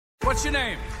what's your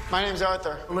name? My name's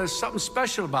Arthur. Well, there's something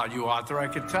special about you, Arthur, I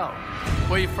could tell.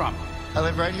 Where you from? I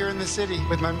live right here in the city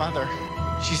with my mother.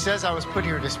 She says I was put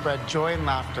here to spread joy and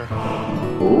laughter.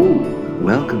 Oh,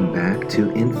 welcome back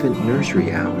to Infant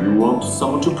Nursery Hour. You want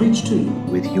someone to preach to you?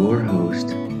 With your host,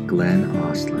 Glenn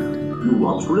Ostland. You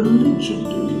want religion,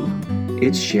 do you?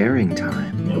 It's sharing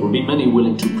time. There will be many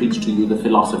willing to preach to you the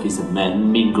philosophies of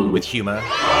men mingled with humor.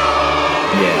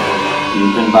 Yeah.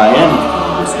 You can buy anything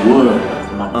in this world.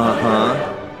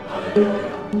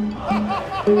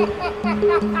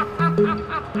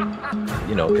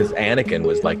 You know, because Anakin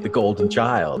was like the golden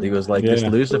child. He was like this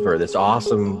Lucifer, this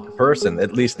awesome person.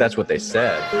 At least that's what they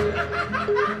said.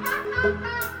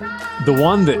 The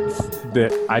one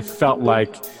that I felt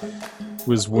like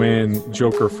was when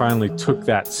Joker finally took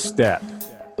that step,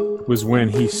 was when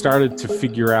he started to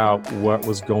figure out what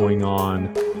was going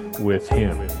on with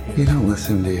him. You don't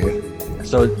listen, do you?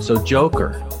 So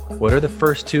Joker, what are the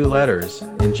first two letters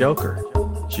in Joker?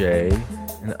 J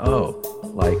and O,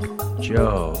 like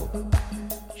Joe.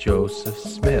 Joseph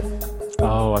Smith.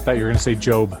 Oh, I thought you were going to say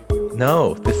Job.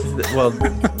 No, this is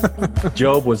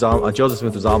Joseph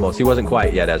Smith was almost. He wasn't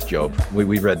quite yet as Job.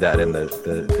 We read that in the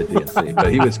DNC,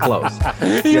 but he was close.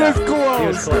 He was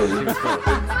close. He was close.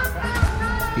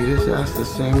 You just ask the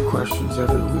same questions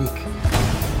every week.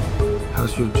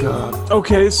 How's your job?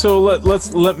 Okay, so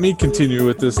let me continue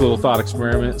with this little thought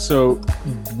experiment. So,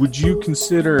 would you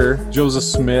consider Joseph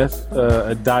Smith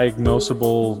a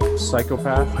diagnosable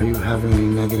psychopath? Are you having any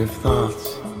negative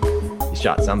thoughts? He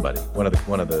shot somebody. One of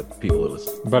the people it was.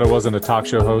 But it wasn't a talk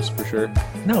show host for sure.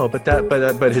 No,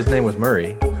 but his name was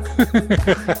Murray.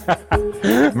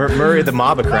 Murray the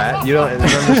Mobocrat. You don't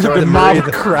remember the story of Murray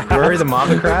the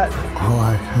Mobocrat? All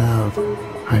I have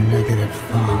are negative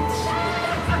thoughts.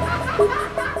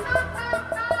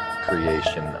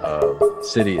 Creation of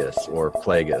Sidious or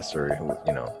Plagueis, or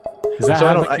you know. Is that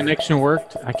how the connection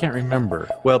worked? I can't remember.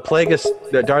 Well, Plagueis,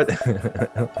 Darth.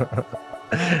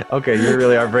 Okay, you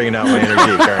really are bringing out my inner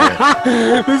geek, aren't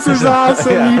you? This is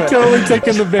awesome. Yeah. You totally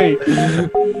taking the bait.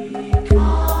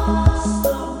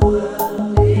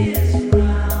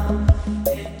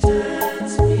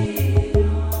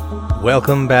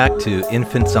 Welcome back to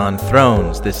Infants on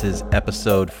Thrones. This is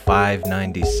episode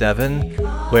 597,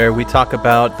 where we talk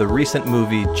about the recent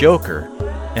movie Joker,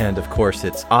 and of course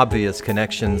its obvious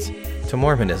connections to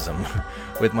Mormonism,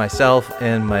 with myself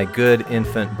and my good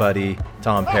infant buddy,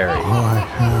 Tom Perry. All I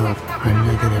have are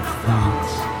negative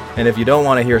thoughts. And if you don't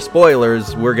want to hear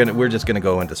spoilers, we're just gonna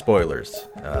go into spoilers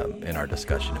in our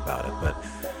discussion about it. But,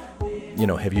 you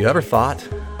know, have you ever thought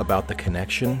about the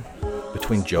connection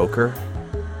between Joker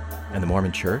and the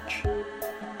Mormon Church?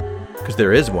 Because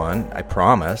there is one, I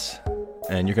promise,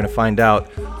 and you're going to find out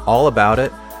all about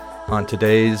it on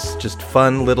today's just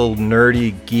fun little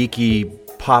nerdy, geeky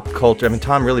pop culture. I mean,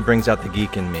 Tom really brings out the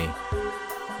geek in me,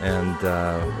 and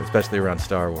especially around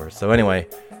Star Wars. So anyway,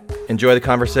 enjoy the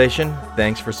conversation.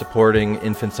 Thanks for supporting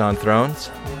Infants on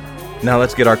Thrones. Now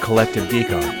let's get our collective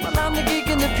geek on. Well, I'm the geek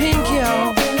in the pink,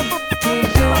 yo.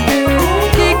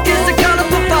 Geek is the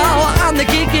colorful flower. I'm the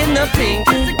geek in the pink.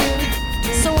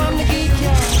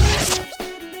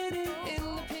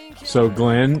 So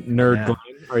Glenn, Glenn,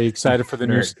 are you excited for the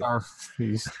new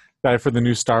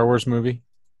Star Wars movie?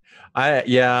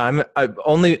 I'm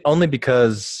only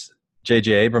because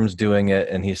J.J. Abrams doing it,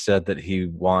 and he said that he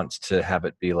wants to have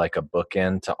it be like a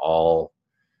bookend to all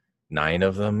 9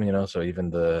 of them, you know, so even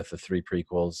the 3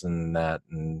 prequels and that,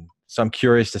 and so I'm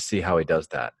curious to see how he does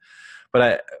that.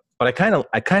 But I kind of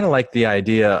like the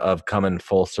idea of coming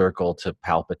full circle to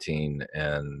Palpatine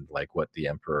and like what the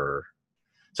Emperor.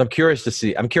 So I'm curious to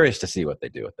see what they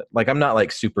do with it. Like, I'm not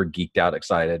like super geeked out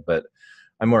excited, but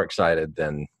I'm more excited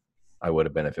than I would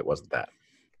have been if it wasn't that.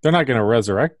 They're not going to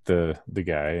resurrect the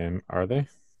guy, are they?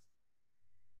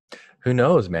 Who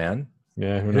knows, man?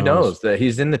 Yeah, who knows? That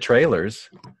he's in the trailers.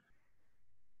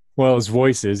 Well, his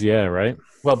voice is, yeah, right?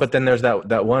 Well, but then there's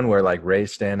that one where like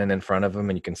Rey's standing in front of him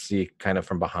and you can see kind of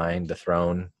from behind the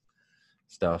throne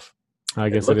stuff. I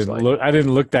guess I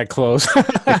didn't look that close.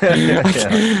 Yeah.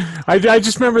 I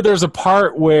just remember there's a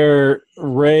part where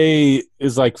Rey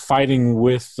is like fighting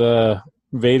with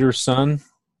Vader's son.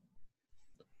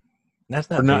 That's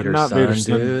not Vader's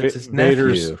son, dude. It's his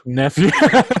Vader's nephew.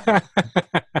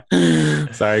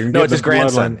 Sorry. No, it's his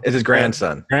grandson. It's his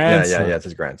grandson. Yeah, it's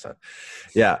his grandson.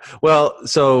 Yeah. Well,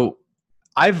 so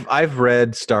I've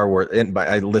read Star Wars, and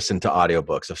I listened to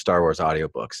audiobooks of Star Wars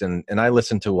audiobooks, and I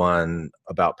listened to one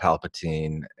about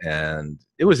Palpatine, and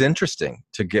it was interesting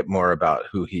to get more about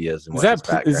who he is and what his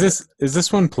background is. Is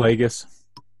this one Plagueis?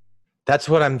 That's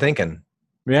what I'm thinking.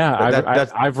 Yeah,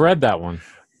 I've read that one.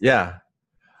 Yeah.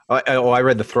 I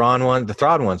read the Thrawn one. The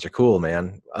Thrawn ones are cool,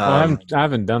 man. I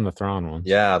haven't done the Thrawn ones.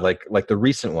 Yeah, like the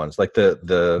recent ones, like the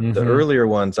earlier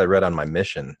ones I read on my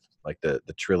mission, like the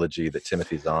trilogy that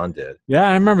Timothy Zahn did. Yeah,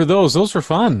 I remember those. Those were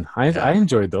fun. I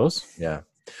enjoyed those. Yeah,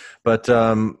 but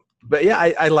yeah,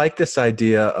 I like this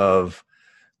idea of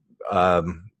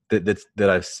that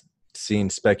I've seen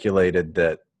speculated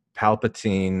that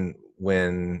Palpatine,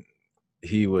 when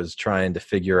he was trying to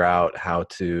figure out how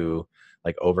to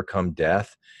like overcome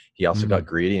death, he also got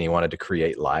greedy and he wanted to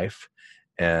create life,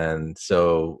 and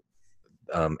so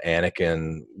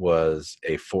Anakin was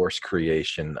a Force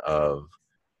creation of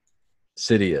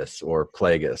Sidious or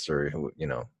Plagueis, or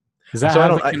Is that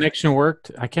how the connection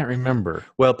worked? I can't remember.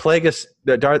 Well, Plagueis,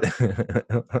 Darth.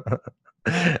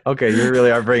 Okay, you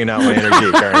really are bringing out my inner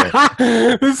geek, aren't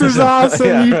you? This is awesome.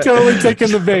 Yeah. You totally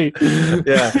taking the bait.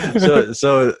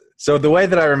 Yeah. So the way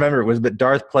that I remember it was that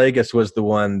Darth Plagueis was the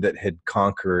one that had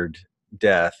conquered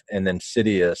death, and then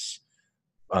Sidious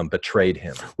betrayed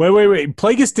him. Wait.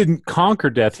 Plagueis didn't conquer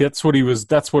death. That's what he was.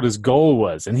 That's what his goal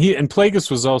was. And Plagueis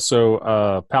was also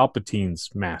Palpatine's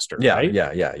master. Yeah, right?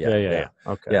 Yeah.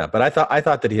 Okay. Yeah, but I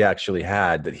thought that he actually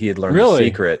had learned the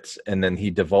secrets, and then he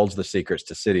divulged the secrets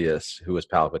to Sidious, who was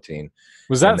Palpatine.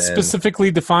 Was that specifically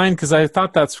defined? Because I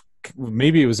thought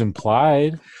maybe it was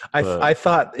implied. I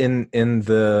thought in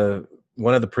the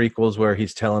one of the prequels where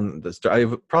he's telling the story,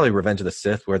 probably Revenge of the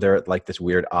Sith, where they're at like this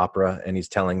weird opera and he's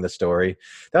telling the story.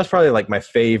 That was probably like my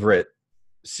favorite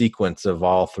sequence of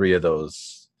all three of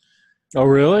those. Oh,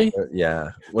 really?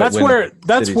 Yeah. That's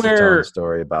where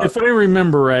story about. If I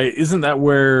remember right, isn't that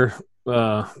where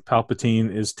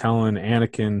Palpatine is telling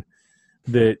Anakin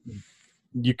that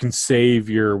you can save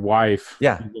your wife?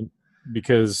 Yeah.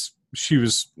 Because he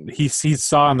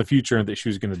saw in the future that she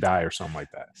was going to die or something like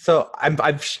that. So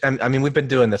I mean, we've been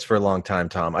doing this for a long time,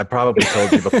 Tom. I probably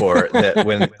told you before that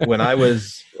when I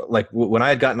was like, when I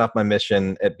had gotten off my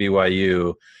mission at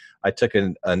BYU, I took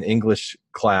an English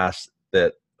class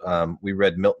that we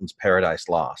read Milton's Paradise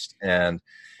Lost, and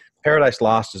Paradise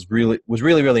Lost was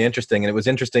really interesting. And it was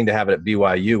interesting to have it at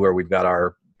BYU, where we've got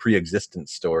our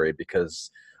pre-existence story,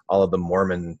 because all of the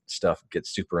Mormon stuff gets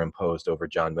superimposed over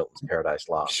John Milton's Paradise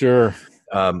Lost. Sure.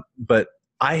 But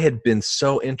I had been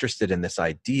so interested in this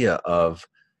idea of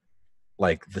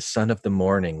like the son of the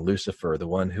morning, Lucifer, the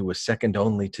one who was second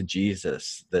only to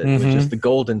Jesus, that was just the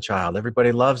golden child.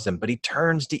 Everybody loves him, but he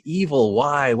turns to evil.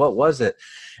 Why? What was it?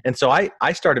 And so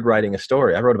I started writing a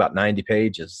story. I wrote about 90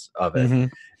 pages of it.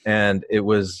 And it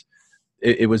was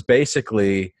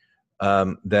basically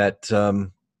that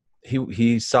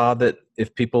he saw that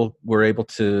if people were able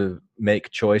to make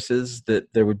choices,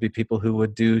 that there would be people who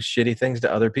would do shitty things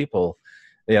to other people.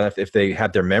 If they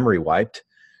had their memory wiped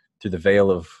through the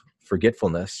veil of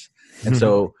forgetfulness. And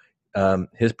so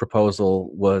his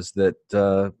proposal was that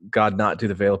God not do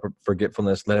the veil of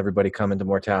forgetfulness, let everybody come into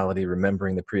mortality,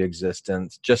 remembering the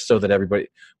pre-existence, just so that everybody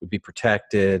would be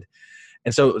protected.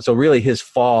 And so really his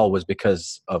fall was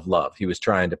because of love. He was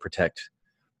trying to protect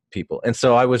people. And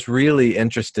so I was really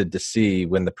interested to see,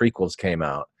 when the prequels came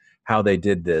out, how they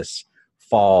did this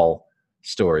fall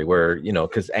story where,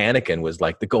 because Anakin was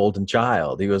like the golden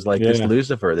child. He was like this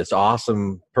Lucifer, this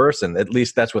awesome person. At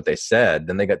least that's what they said.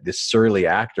 Then they got these surly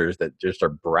actors that just are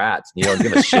brats and you don't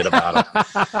give a shit about them.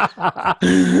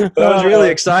 But I was really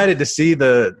excited to see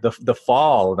the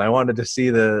fall, and I wanted to see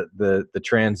the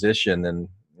transition, and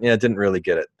it didn't really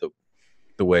get it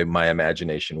the way my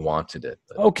imagination wanted it.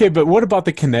 Okay, but what about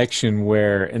the connection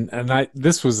where, and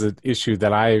this was an issue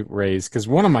that I raised, because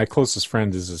one of my closest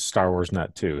friends is a Star Wars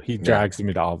nut too. He drags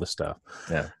me to all the stuff.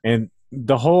 Yeah. And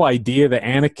the whole idea that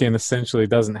Anakin essentially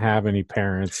doesn't have any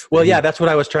parents. Well, that's what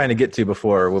I was trying to get to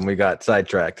before when we got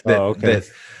sidetracked.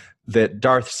 That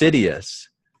Darth Sidious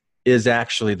is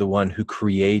actually the one who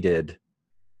created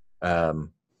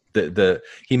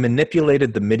he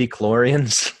manipulated the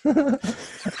midichlorians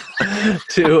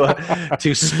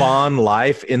to spawn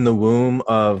life in the womb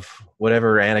of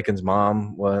whatever Anakin's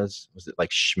mom was. Was it like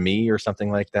Shmi or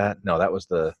something like that? No, that was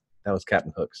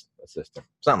Captain Hook's assistant.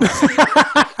 Something like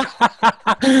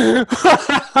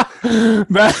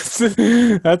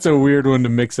that. That's a weird one to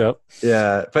mix up.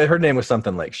 Yeah, but her name was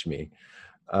something like Shmi.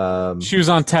 She was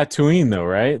on Tatooine though,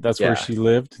 right? That's where she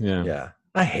lived. Yeah. Yeah.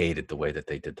 I hated the way that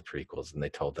they did the prequels and they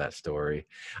told that story.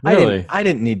 Really? I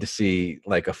didn't need to see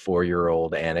like a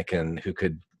 4-year-old Anakin who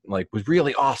was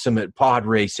really awesome at pod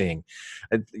racing.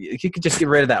 You could just get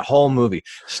rid of that whole movie.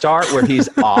 Start where he's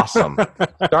awesome.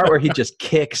 Start where he just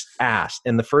kicks ass.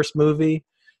 And the first movie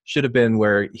should have been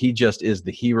where he just is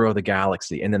the hero of the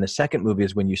galaxy. And then the second movie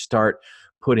is when you start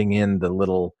putting in the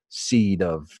little seed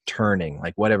of turning,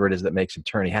 like whatever it is that makes him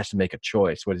turn. He has to make a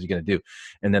choice. What is he going to do?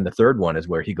 And then the third one is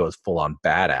where he goes full on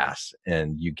badass,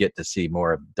 and you get to see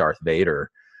more of Darth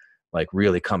Vader, like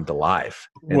really come to life.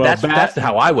 And Well, that's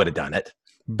how I would have done it.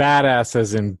 Badass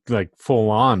as in like full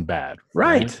on bad.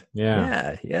 Right.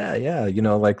 Yeah. Yeah. You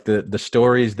know, like the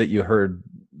stories that you heard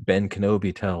Ben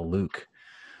Kenobi tell Luke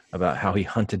about how he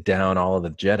hunted down all of the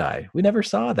Jedi. We never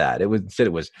saw that. It was said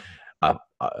it was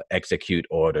execute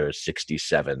order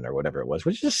 67 or whatever it was,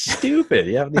 which is just stupid.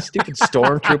 You have these stupid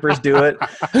stormtroopers do it.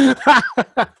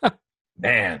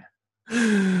 Man.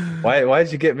 Why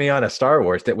did you get me on a Star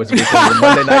Wars? That was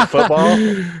Monday Night Football.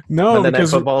 No, Monday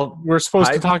because Night Football we're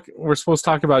supposed to talk. We're supposed to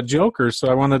talk about Joker, so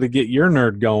I wanted to get your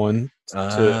nerd going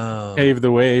to pave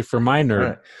the way for my nerd.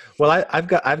 Right. Well,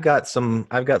 I've got some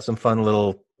fun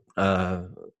little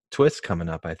twists coming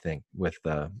up, I think, with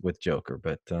Joker.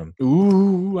 But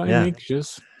ooh, I'm yeah.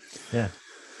 anxious. Yeah.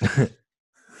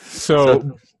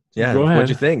 So yeah, go ahead. what'd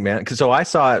you think, man? Because I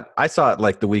saw it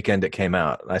like the weekend it came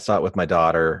out. I saw it with my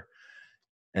daughter,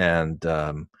 and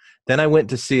then I went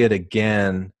to see it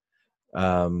again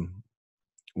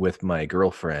with my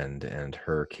girlfriend and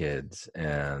her kids,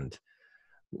 and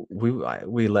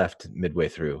we left midway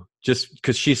through just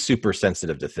because she's super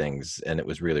sensitive to things, and it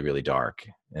was really, really dark,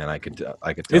 and I could tell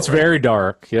it's very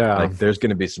dark. Yeah, like there's going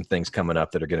to be some things coming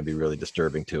up that are going to be really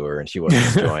disturbing to her, and she wasn't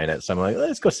enjoying it. So I'm like,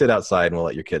 let's go sit outside and we'll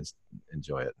let your kids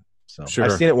enjoy it. So Sure.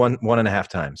 I've seen it one and a half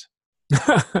times.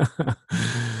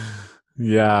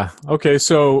 Yeah. Okay.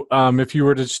 So, if you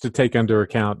were to take into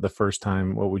account the first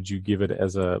time, what would you give it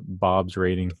as a Bob's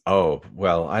rating? Oh,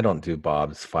 well, I don't do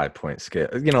Bob's 5-point scale.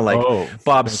 You know, like okay.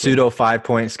 Bob's pseudo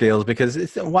 5-point scales,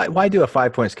 because why do a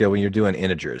 5-point scale when you're doing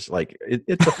integers? Like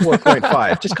it's a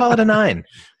 4.5. Just call it a 9.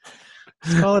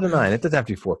 Just call it a 9. It doesn't have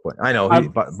to be 4 point. I know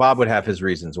Bob would have his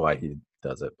reasons why he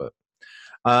does it, but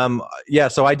yeah.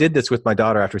 So I did this with my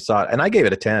daughter after we saw it, and I gave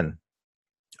it a 10.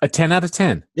 A 10 out of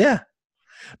 10. Yeah.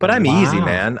 But I'm easy, Wow.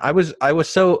 man. I was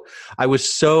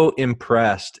so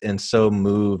impressed and so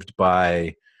moved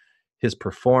by his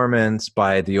performance,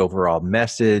 by the overall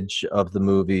message of the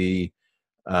movie.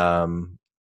 The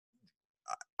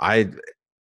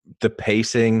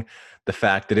pacing, the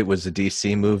fact that it was a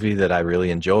DC movie that I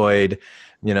really enjoyed,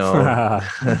 you know.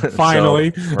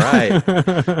 Finally. So, right.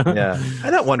 Yeah. I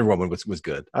thought Wonder Woman was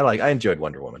good. I enjoyed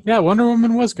Wonder Woman. Yeah, Wonder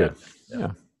Woman was good.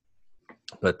 Yeah.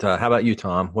 But how about you,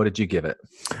 Tom? What did you give it?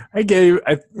 I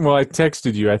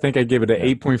texted you. I think I gave it an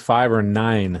 8.5 or a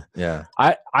 9. Yeah.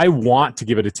 I want to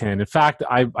give it a 10. In fact,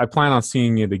 I plan on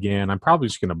seeing it again. I'm probably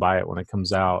just going to buy it when it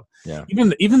comes out. Yeah.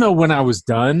 Even though when I was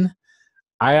done,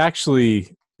 I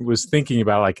actually was thinking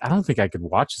about, like, I don't think I could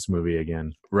watch this movie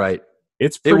again. Right.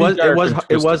 It's pretty dark and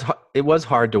it was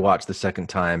hard to watch the second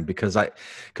time because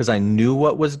I knew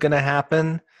what was going to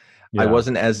happen. Yeah. I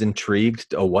wasn't as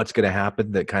intrigued of what's going to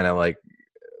happen. That kind of like,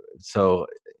 so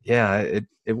yeah,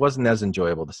 it wasn't as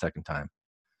enjoyable the second time.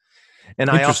 And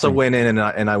I also went in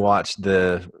and I watched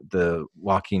the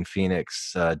Joaquin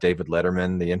Phoenix, David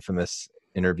Letterman, the infamous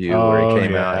interview where he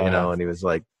came out, you know, and he was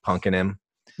like punking him.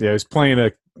 Yeah, he was playing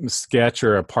a sketch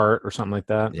or a part or something like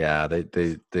that. Yeah,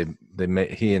 they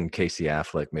made, he and Casey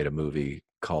Affleck made a movie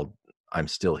called I'm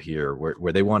Still Here,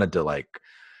 where they wanted to like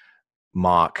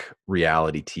mock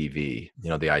reality TV, you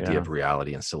know, the idea of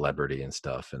reality and celebrity and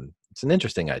stuff. And it's an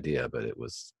interesting idea, but it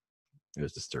was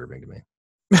disturbing to me.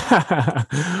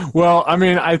 Well, I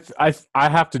mean, I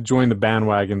have to join the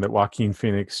bandwagon that Joaquin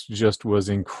Phoenix just was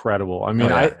incredible. I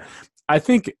mean, I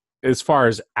think as far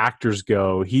as actors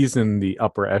go, he's in the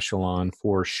upper echelon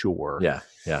for sure. Yeah.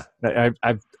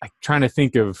 I'm trying to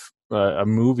think of a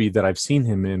movie that I've seen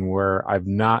him in where I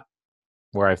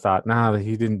thought, nah,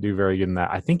 he didn't do very good in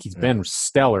that. I think he's been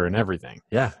stellar in everything.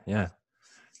 Yeah.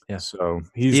 So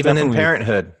he's even in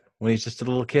Parenthood when he's just a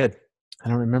little kid. I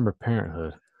don't remember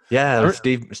Parenthood. Yeah,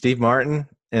 Steve Martin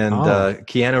and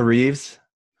Keanu Reeves.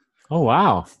 Oh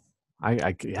wow,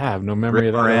 I have no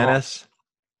memory Rick of that. Moranis.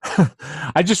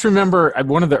 I just remember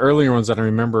one of the earlier ones that I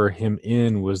remember him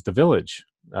in was The Village,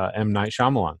 M. Night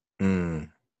Shyamalan.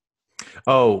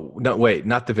 Oh no, wait,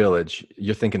 not The Village.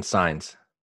 You're thinking Signs.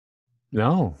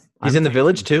 No, he's in The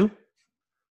Village too.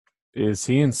 Is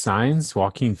he in Signs?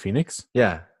 Joaquin Phoenix?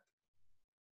 Yeah.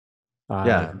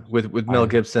 Yeah, with Mel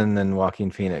Gibson and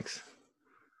Joaquin Phoenix.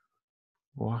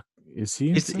 Is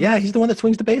he? He's the one that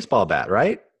swings the baseball bat,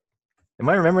 right? Am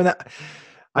I remembering that?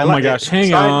 Oh my gosh,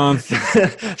 hang on.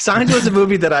 Signs was a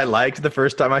movie that I liked the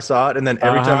first time I saw it, and then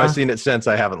every time I've seen it since,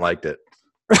 I haven't liked it.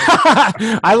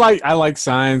 I like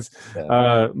Signs,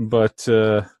 but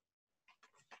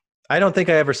I don't think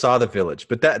I ever saw The Village,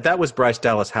 but that was Bryce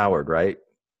Dallas Howard, right?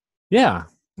 Yeah.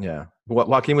 But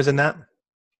Joaquin was in that?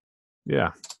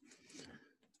 Yeah.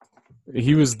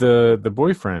 He was the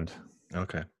boyfriend.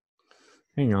 Okay.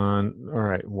 Hang on. All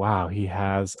right. Wow. He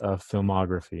has a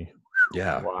filmography.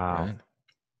 Yeah. Wow.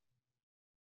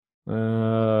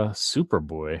 Right.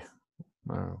 Superboy.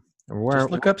 Wow.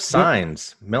 Just look up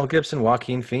Signs. Mel Gibson,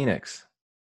 Joaquin Phoenix.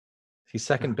 He's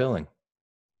second billing.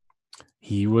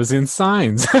 He was in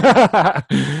Signs.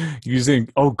 Using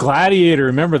Gladiator.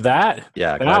 Remember that?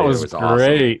 Yeah, that was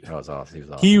great. Awesome. That was awesome. He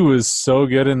was awesome. He was so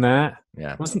good in that.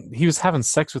 Yeah. He was having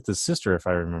sex with his sister, if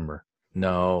I remember.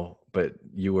 No, but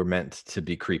you were meant to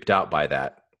be creeped out by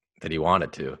that he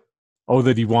wanted to. Oh,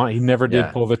 he never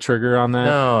did pull the trigger on that?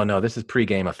 No, this is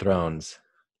pre-Game of Thrones.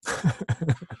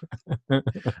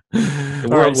 The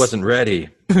world wasn't ready.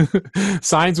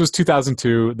 Signs was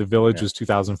 2002. The Village was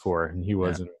 2004, and he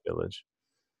was in The Village.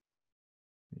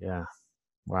 Yeah.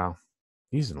 Wow.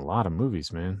 He's in a lot of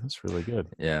movies, man. That's really good.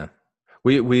 Yeah.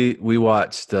 We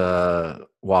watched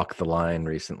Walk the Line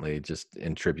recently, just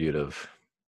in tribute of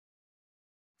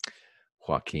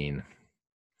Joaquin.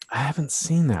 I haven't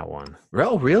seen that one.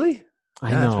 Oh, really?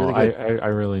 I know. Really I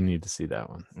really need to see that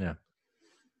one. Yeah.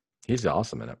 He's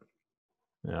awesome in it.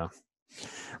 Yeah.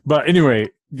 But anyway,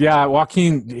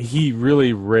 Joaquin, he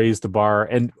really raised the bar.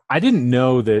 And I didn't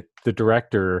know that the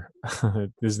director,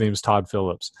 his name's Todd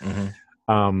Phillips,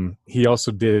 he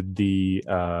also did the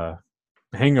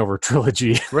Hangover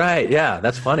trilogy. Right. Yeah.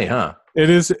 That's funny, huh?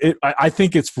 It is. I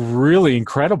think it's really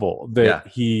incredible that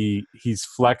he's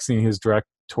flexing his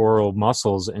directorial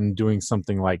muscles and doing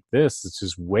something like this. It's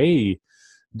just way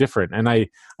different. And I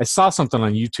saw something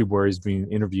on YouTube where he's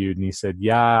being interviewed, and he said,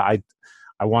 I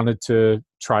wanted to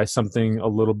try something a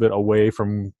little bit away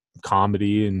from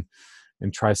comedy and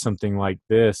try something like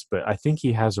this. But I think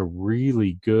he has a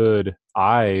really good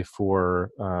eye for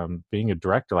being a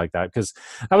director like that, because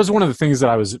that was one of the things that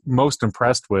I was most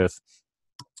impressed with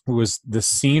was the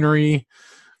scenery,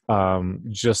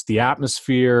 just the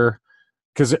atmosphere.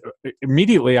 Because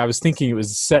immediately I was thinking it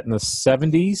was set in the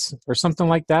 70s or something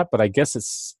like that, but I guess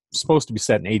it's supposed to be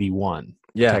set in 81.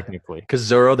 Yeah, technically. Because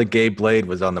Zorro the Gay Blade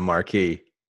was on the marquee.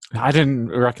 I didn't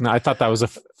recognize. I thought that was a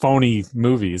phony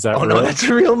movie. Is that? Oh, no, that's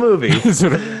a real movie.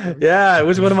 Yeah, it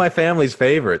was one of my family's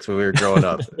favorites when we were growing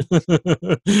up.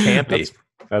 Campy.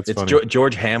 That's funny.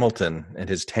 George Hamilton and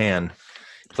his tan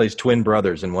plays twin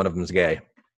brothers, and one of them's gay.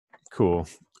 Cool.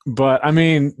 But I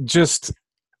mean, just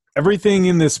everything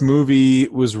in this movie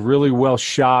was really well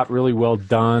shot, really well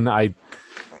done. I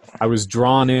was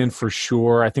drawn in for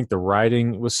sure. I think the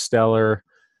writing was stellar.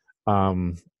 Are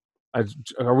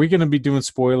we going to be doing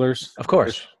spoilers? Of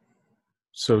course.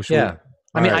 So sure. Yeah.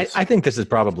 I think this is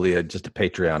probably just a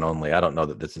Patreon only. I don't know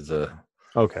that this is a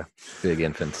big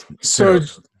infant. So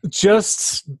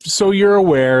just so you're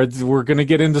aware, we're going to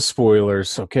get into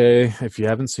spoilers. Okay, if you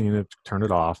haven't seen it, turn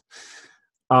it off.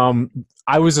 I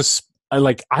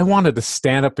wanted to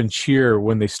stand up and cheer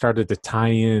when they started to tie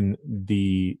in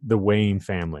the Wayne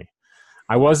family.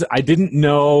 I didn't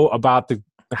know about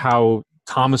how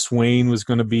Thomas Wayne was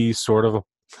going to be sort of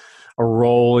a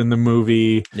role in the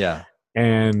movie. Yeah.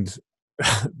 And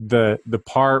the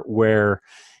part where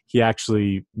he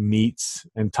actually meets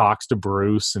and talks to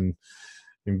Bruce and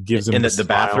gives him in the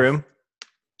bathroom.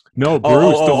 No,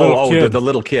 Bruce, the little kid. The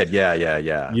little kid. Yeah.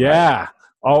 Yeah. Right.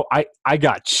 Oh, I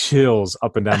got chills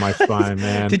up and down my spine,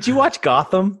 man. Did you watch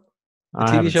Gotham? The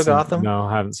TV show Gotham? No,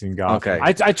 I haven't seen Gotham. Okay.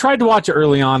 I tried to watch it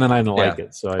early on and I didn't like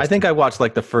it. So I think I watched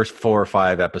like the first 4 or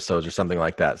 5 episodes or something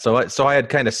like that. So I had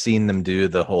kind of seen them do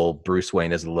the whole Bruce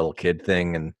Wayne as a little kid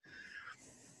thing, and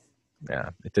yeah,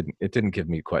 it didn't give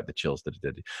me quite the chills that it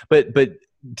did. But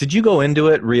did you go into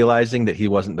it realizing that he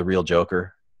wasn't the real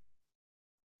Joker?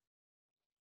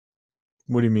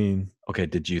 What do you mean? Okay,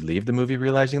 did you leave the movie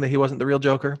realizing that he wasn't the real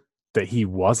Joker? That he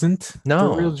wasn't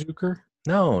the real Joker?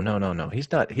 No.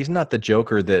 He's not the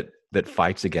Joker that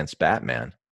fights against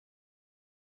Batman.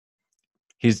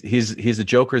 He's a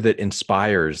Joker that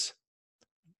inspires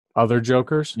other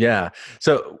Jokers. Yeah.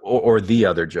 So or the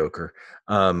other Joker,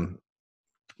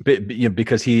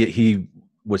 because he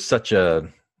was such a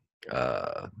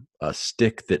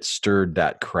stick that stirred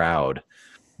that crowd.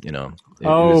 You know, it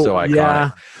was so iconic.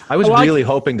 Yeah. I was really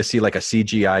hoping to see like a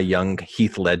CGI young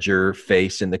Heath Ledger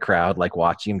face in the crowd, like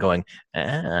watching and going,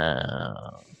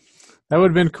 "Oh." That would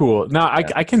have been cool. Now,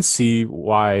 I can see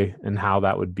why and how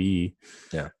that would be.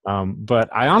 Yeah.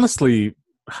 But I honestly,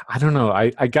 I don't know.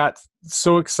 I got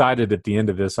so excited at the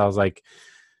end of this. I was like,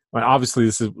 well, obviously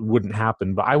this wouldn't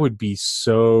happen, but I would be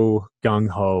so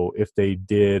gung-ho if they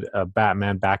did a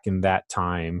Batman back in that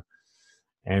time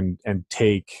and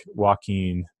take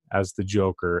Joaquin as the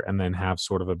Joker and then have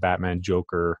sort of a Batman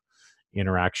Joker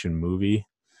interaction movie.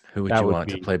 Who would That you would want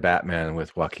to be- play Batman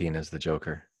with Joaquin as the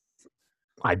Joker?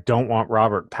 I don't want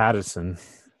Robert Pattinson.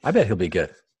 I bet he'll be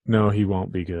good. No, he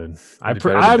won't be good. Be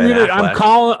better than Ben I'm Affleck.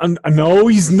 calling. No,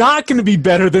 he's not going to be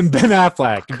better than Ben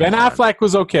Affleck. Ben on. Affleck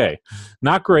was okay,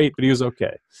 not great, but he was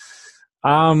okay.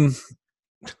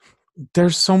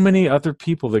 There's so many other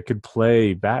people that could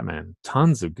play Batman.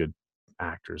 Tons of good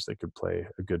actors that could play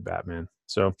a good Batman.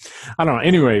 So I don't know.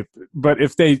 Anyway, but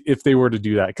if they were to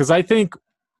do that, because I think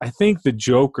the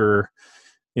Joker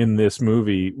in this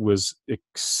movie was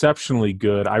exceptionally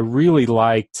good. I really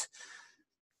liked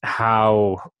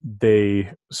how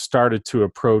they started to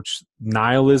approach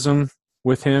nihilism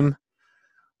with him,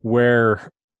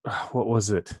 where, what was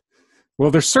it?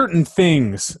 Well, there's certain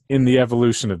things in the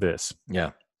evolution of this.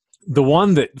 Yeah. The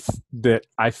one that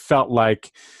I felt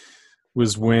like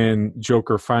was when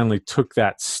Joker finally took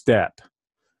that step,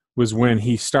 was when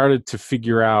he started to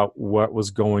figure out what was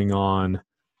going on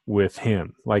with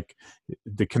him, like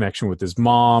the connection with his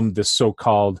mom, this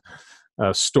so-called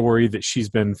story that she's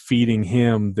been feeding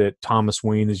him, that Thomas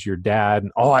Wayne is your dad.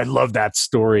 And I love that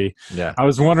story. Yeah. I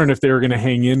was wondering if they were going to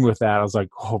hang in with that. I was like,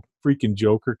 freaking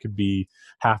Joker could be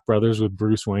half brothers with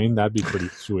Bruce Wayne. That'd be pretty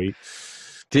sweet.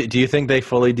 Do you think they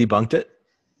fully debunked it?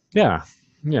 Yeah,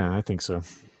 I think so.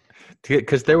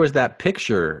 Because there was that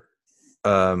picture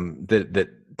that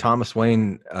Thomas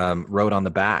Wayne wrote on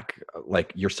the back,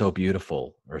 like, "You're so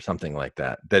beautiful," or something like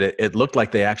that. That it looked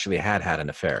like they actually had an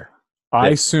affair.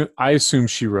 I assume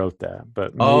she wrote that,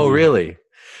 but Oh, maybe. really?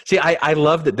 See, I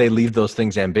love that they leave those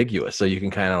things ambiguous, so you can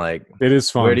kind of like, It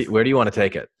is fun. where do you want to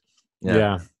take it?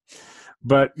 Yeah.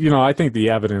 But I think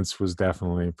the evidence was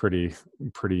definitely pretty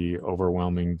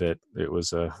overwhelming that it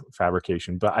was a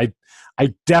fabrication. But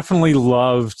I definitely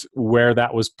loved where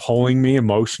that was pulling me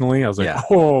emotionally. I was like, Yeah.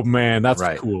 oh man, that's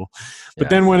Right. cool. But Yeah.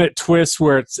 then when it twists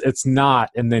where it's not,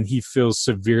 and then he feels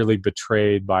severely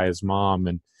betrayed by his mom,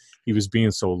 and he was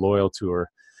being so loyal to her,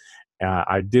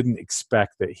 I didn't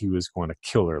expect that he was going to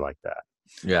kill her like that.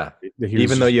 Yeah. That he was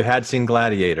Even though you had seen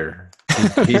Gladiator,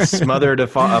 he smothered a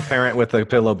parent with a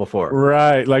pillow before.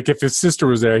 Right. Like if his sister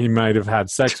was there, he might have had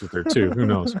sex with her too. Who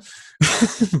knows?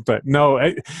 But no,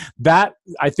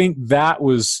 I think it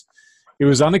was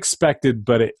unexpected,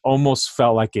 but it almost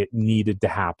felt like it needed to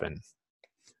happen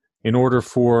in order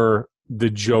for the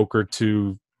Joker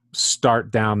to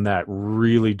start down that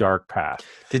really dark path.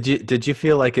 Did you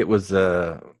feel like it was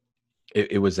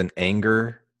it was an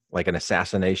anger, like an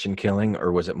assassination killing,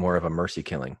 or was it more of a mercy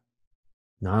killing?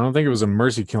 No, I don't think it was a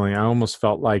mercy killing. I almost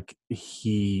felt like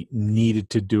he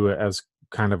needed to do it as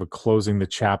kind of a closing the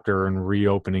chapter and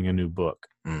reopening a new book.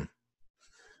 Mm.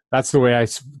 That's the way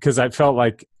because I felt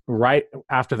like right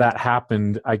after that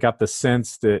happened, I got the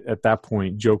sense that at that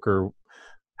point, Joker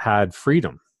had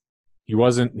freedom.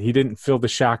 He didn't feel the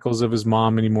shackles of his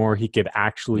mom anymore. He could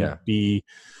actually be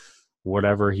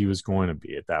whatever he was going to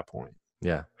be at that point.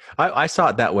 Yeah. I saw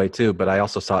it that way too, but I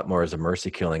also saw it more as a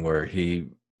mercy killing, where he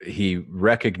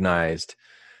recognized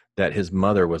that his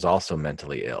mother was also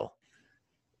mentally ill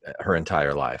her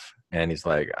entire life, and he's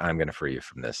like, I'm going to free you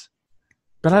from this.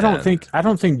 But I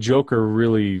don't think Joker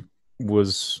really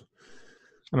was,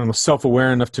 I don't know,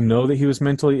 self-aware enough to know that he was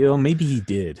mentally ill. Maybe he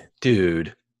did.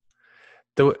 Dude,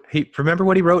 remember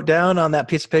what he wrote down on that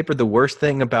piece of paper? The worst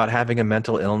thing about having a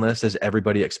mental illness is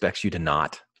everybody expects you to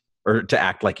not, or to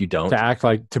act like you don't.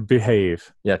 To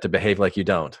behave. Yeah, to behave like you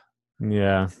don't.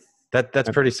 Yeah. That's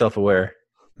pretty self-aware.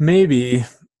 Maybe.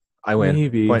 I win.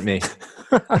 Maybe. Point me.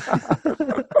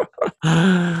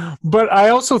 But I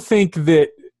also think that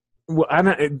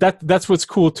that's what's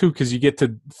cool too, because you get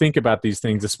to think about these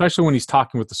things, especially when he's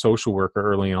talking with the social worker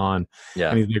early on. Yeah.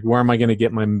 And he's like, where am I going to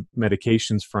get my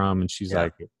medications from? And she's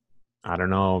like, I don't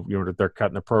know. They're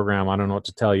cutting the program. I don't know what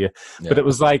to tell you. Yeah. But it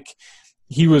was like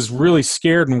he was really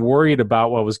scared and worried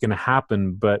about what was going to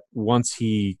happen. But once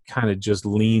he kind of just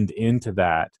leaned into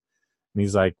that, and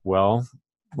he's like, well,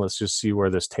 let's just see where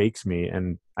this takes me.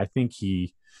 And I think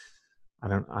I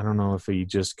don't know if he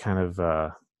just kind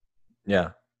of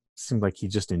seemed like he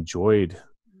just enjoyed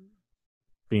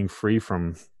being free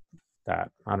from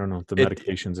that. I don't know, the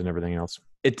medications and everything else.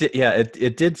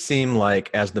 It did seem like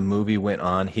as the movie went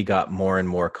on, he got more and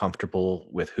more comfortable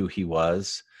with who he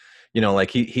was.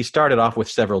 Like he started off with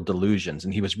several delusions,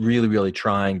 and he was really, really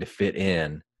trying to fit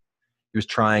in. He was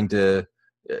trying to,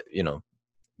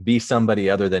 be somebody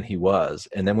other than he was.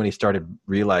 And then when he started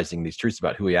realizing these truths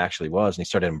about who he actually was, and he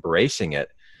started embracing it,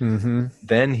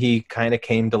 then he kind of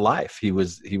came to life. He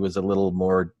was a little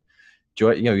more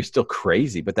joy. He's still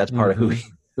crazy, but that's part of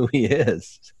who he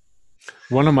is.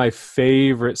 One of my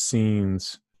favorite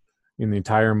scenes in the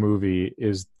entire movie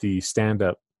is the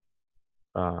stand-up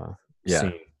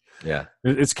scene Yeah.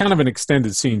 It's kind of an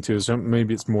extended scene too, so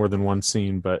maybe it's more than one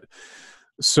scene. But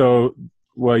so,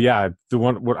 well, yeah, the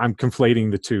one what I'm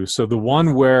conflating the two. So the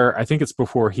one where I think it's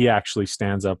before he actually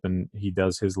stands up and he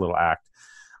does his little act,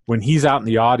 when he's out in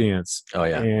the audience. Oh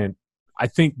yeah. And I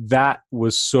think that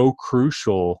was so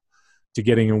crucial to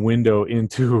getting a window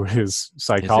into his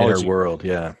psychology, his inner world.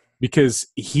 Yeah. Because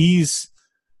he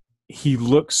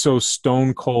looks so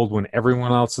stone cold when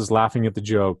everyone else is laughing at the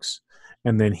jokes,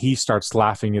 and then he starts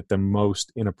laughing at the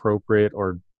most inappropriate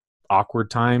or awkward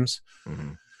times.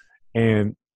 Mm-hmm.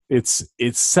 And it's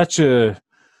such a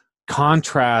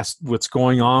contrast what's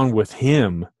going on with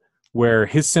him, where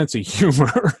his sense of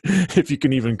humor, if you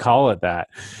can even call it that,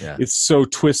 it's so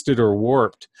twisted or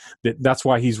warped that's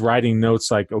why he's writing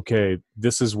notes like, okay,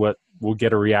 this is what will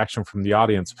get a reaction from the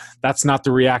audience. That's not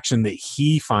the reaction that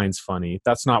he finds funny.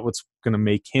 That's not what's going to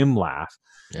make him laugh.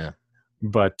 Yeah.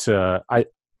 But I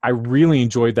really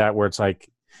enjoyed that, where it's like,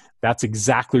 that's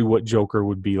exactly what Joker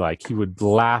would be like. He would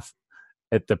laugh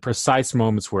at the precise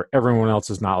moments where everyone else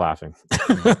is not laughing.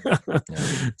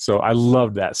 Yeah. So I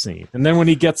loved that scene. And then when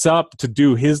he gets up to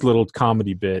do his little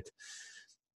comedy bit,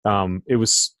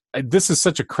 this is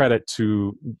such a credit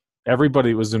to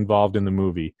everybody that was involved in the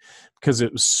movie, because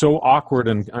it was so awkward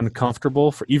and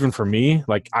uncomfortable even for me.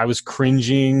 Like, I was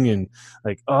cringing and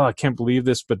like, oh, I can't believe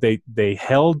this, but they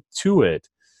held to it,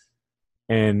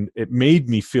 and it made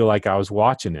me feel like I was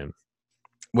watching him.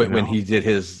 When he did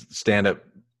his stand-up,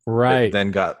 right,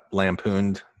 then got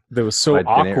lampooned. That was so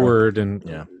awkward, and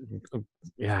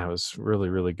yeah, it was really,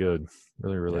 really good,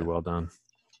 really well done.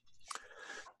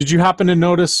 Did you happen to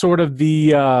notice sort of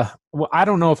the well, I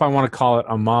don't know if I want to call it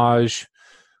homage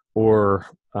or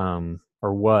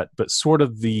what, but sort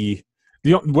of the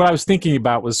what I was thinking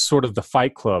about was sort of the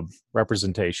Fight Club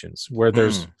representations, where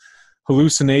there's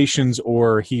hallucinations,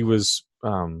 or he was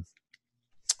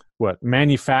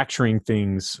manufacturing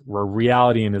things or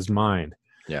reality in his mind.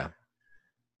 Yeah.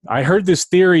 I heard this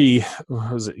theory,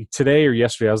 was it today or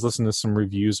yesterday? I was listening to some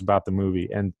reviews about the movie,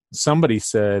 and somebody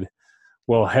said,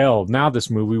 well, hell, now this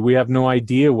movie, we have no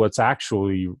idea what's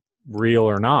actually real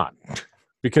or not,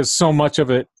 because so much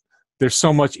of it, there's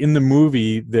so much in the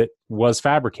movie that was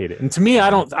fabricated. And to me, I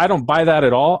don't buy that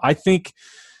at all. I think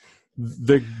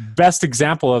the best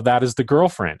example of that is The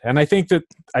Girlfriend. And I think the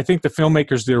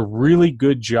filmmakers did a really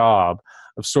good job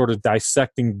of sort of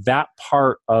dissecting that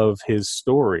part of his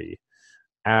story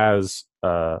as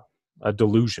a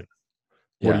delusion.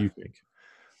 What do you think?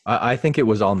 I think it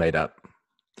was all made up.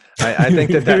 I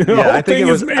think that I think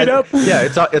it was made up. Yeah,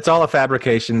 it's all a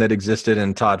fabrication that existed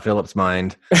in Todd Phillips'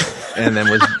 mind, and then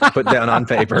was put down on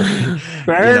paper.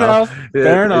 Fair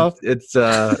enough. It's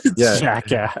yeah,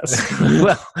 jackass.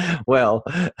 well,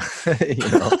 you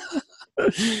know.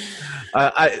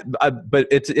 But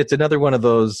it's another one of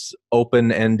those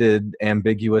open-ended,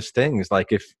 ambiguous things.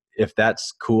 Like if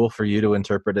that's cool for you to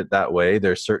interpret it that way,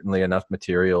 there's certainly enough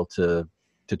material to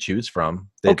choose from.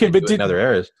 Okay, but in other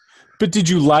areas. But did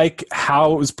you like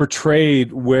how it was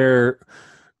portrayed, where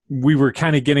we were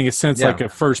kind of getting a sense, like a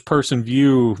first-person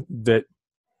view, that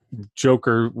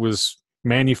Joker was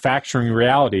manufacturing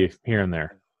reality here and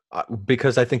there?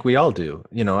 Because I think we all do.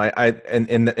 You know,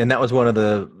 and that was one of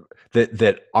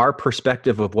that our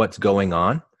perspective of what's going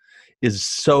on is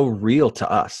so real to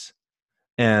us,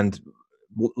 and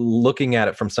looking at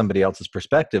it from somebody else's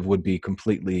perspective would be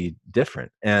completely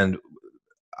different. And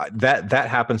that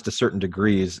happens to certain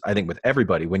degrees, I think, with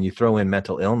everybody. When you throw in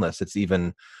mental illness, it's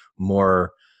even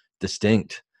more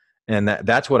distinct. And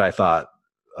that's what I thought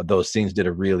those scenes did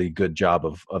a really good job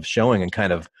of showing, and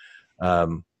kind of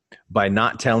by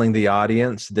not telling the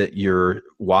audience that you're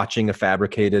watching a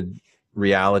fabricated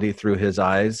reality through his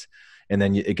eyes, and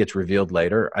then it gets revealed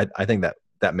later. I think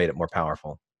that made it more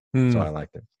powerful. So I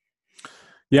liked it.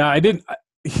 Yeah, I didn't.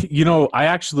 You know, I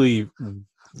actually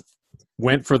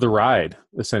went for the ride,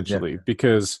 essentially,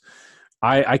 because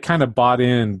I kind of bought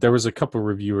in. There was a couple of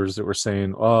reviewers that were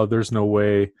saying, oh, there's no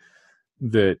way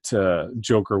that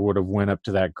Joker would have went up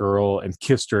to that girl and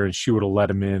kissed her and she would have let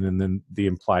him in, and then the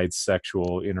implied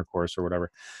sexual intercourse or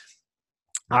whatever.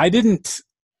 I didn't.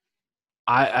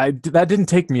 That didn't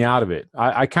take me out of it.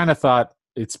 I kind of thought,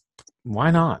 why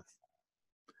not?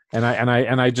 And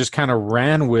I just kind of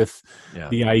ran with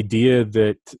the idea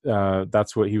that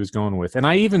that's what he was going with. And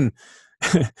I even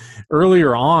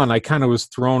earlier on, I kind of was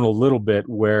thrown a little bit,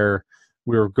 where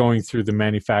we were going through the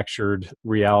manufactured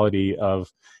reality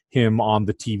of him on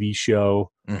the TV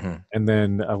show, and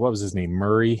then what was his name,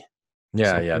 Murray?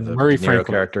 The Murray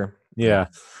Franklin character. Yeah,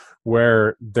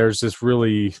 where there's this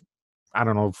really, I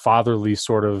don't know, fatherly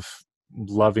sort of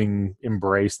loving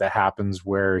embrace that happens,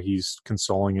 where he's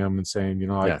consoling him and saying, you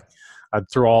know, I'd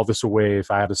throw all this away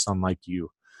if I had a son like you.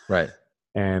 Right.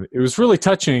 And it was really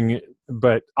touching,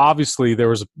 but obviously there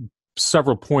was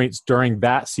several points during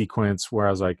that sequence where I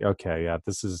was like, okay, yeah,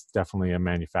 this is definitely a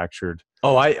manufactured.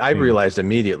 Oh, I realized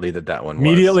immediately that one was.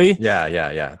 Immediately?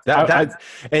 Yeah.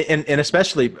 And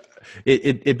especially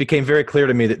it became very clear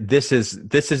to me that this is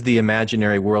the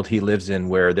imaginary world he lives in,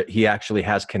 where that he actually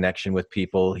has connection with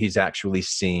people. He's actually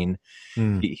seen.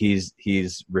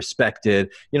 He's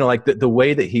respected. You know, like the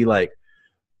way that he like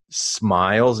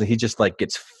smiles and he just like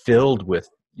gets filled with,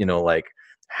 you know, like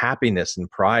happiness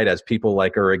and pride as people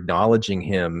like are acknowledging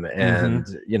him. And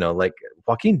you know, like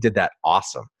Joaquin did that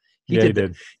awesome. He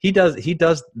did. He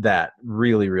does that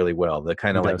really, really well. The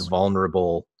kind of like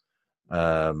vulnerable,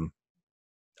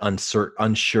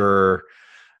 unsure.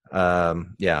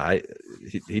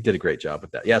 He did a great job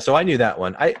with that. Yeah. So I knew that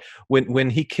one. When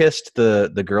he kissed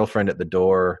the girlfriend at the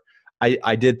door,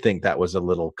 I did think that was a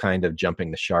little kind of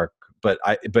jumping the shark, but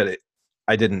I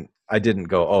didn't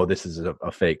go, oh, this is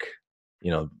a fake,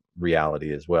 you know,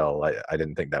 reality as well. I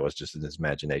didn't think that was just in his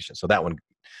imagination. So that one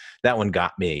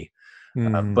got me.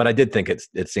 But I did think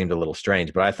it seemed a little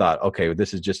strange, but I thought, okay,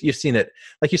 this is just, you've seen it,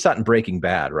 like you saw it in Breaking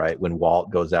Bad, right? When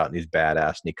Walt goes out and he's badass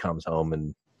and he comes home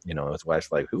and, you know, his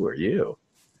wife's like, who are you?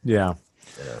 Yeah.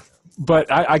 But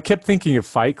I kept thinking of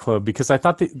Fight Club because I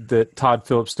thought that Todd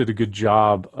Phillips did a good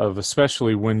job of,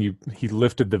 especially when he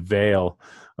lifted the veil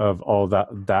of all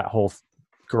that whole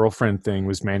girlfriend thing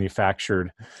was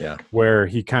manufactured. Yeah. Where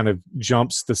he kind of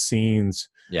jumps the scenes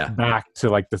back to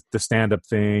like the stand-up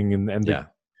thing and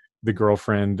the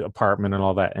girlfriend apartment and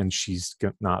all that, and she's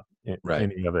not in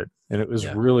any of it. And it was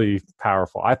really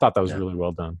powerful. I thought that was really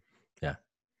well done.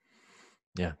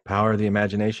 Yeah. Power of the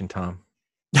imagination, Tom.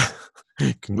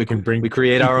 we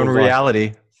create our own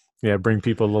reality. Yeah. Bring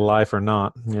people to life or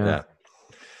not. Yeah.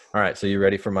 All right. So you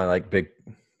ready for my like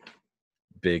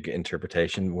big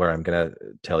interpretation where I'm going to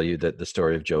tell you that the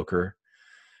story of Joker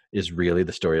is really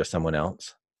the story of someone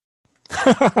else?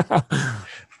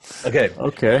 Okay.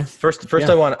 First,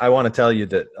 I want to tell you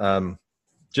that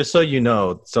just so you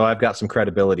know, so I've got some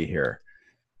credibility here.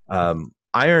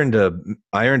 I earned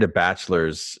a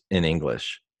bachelor's in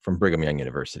English from Brigham Young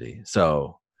University.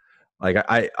 So, like,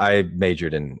 I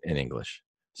majored in English.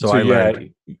 So I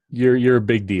learned you're a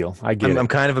big deal. I'm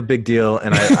kind of a big deal,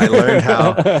 and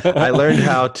I learned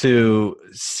how to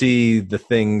see the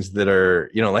things that are,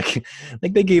 you know, like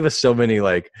they gave us so many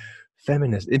like.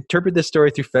 Interpret this story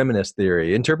through feminist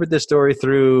theory. Interpret this story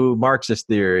through Marxist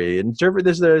theory. Interpret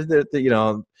this, you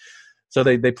know. So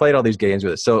they played all these games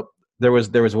with it. So there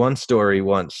was one story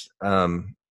once.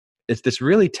 It's this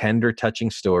really tender, touching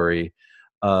story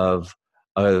of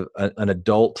an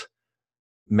adult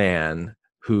man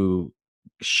who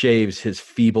shaves his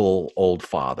feeble old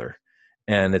father.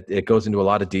 And it goes into a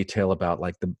lot of detail about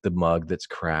like the mug that's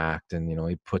cracked, and you know,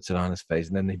 he puts it on his face,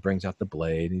 and then he brings out the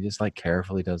blade. And he just like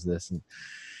carefully does this, and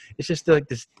it's just like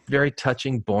this very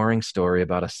touching, boring story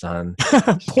about a son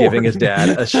giving his dad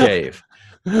a shave.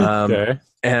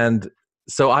 And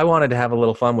so I wanted to have a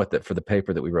little fun with it for the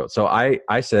paper that we wrote. So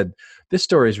I said, this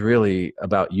story is really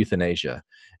about euthanasia.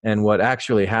 And what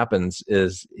actually happens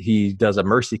is he does a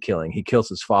mercy killing. He kills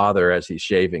his father as he's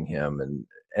shaving him,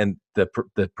 and the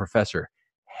professor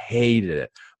hated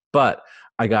it, but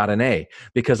I got an A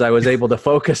because I was able to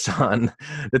focus on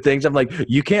the things. I'm like,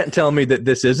 you can't tell me that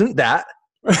this isn't that.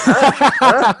 And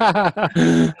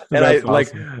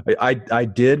I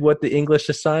did what the English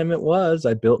assignment was.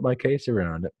 I built my case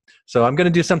around it. So I'm going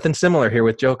to do something similar here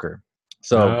with Joker.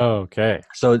 So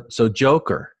So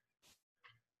Joker.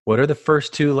 What are the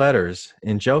first two letters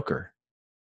in Joker?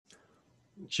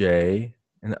 J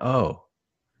and O.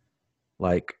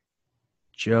 Like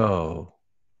Joseph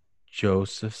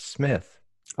Smith.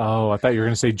 Oh, I thought you were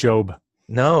going to say Job.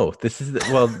 No, this is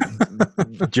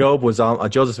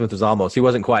Joseph Smith was almost. He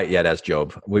wasn't quite yet as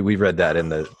Job. We read that in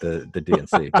the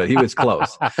DNC, but he was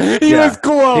close. He was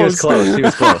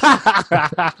close.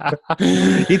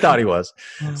 He thought he was.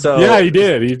 So yeah, he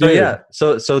did.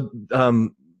 So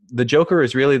the Joker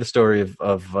is really the story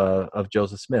of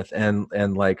Joseph Smith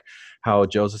and like how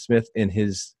Joseph Smith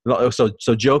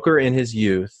so Joker in his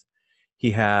youth,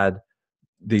 he had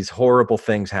these horrible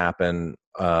things happen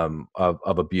of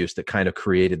abuse that kind of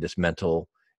created this mental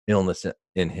illness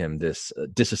in him, this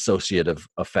dissociative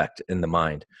effect in the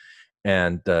mind.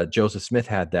 And Joseph Smith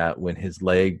had that when his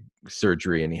leg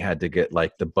surgery, and he had to get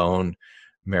like the bone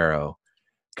marrow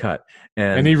cut,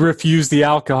 and he refused the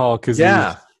alcohol because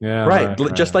right,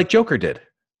 just like Joker did.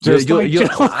 Just You'll, like you'll,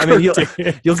 I mean, Joker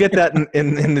did. you'll get that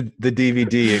in the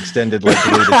DVD extended like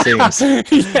deleted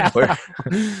scenes. Yeah. Where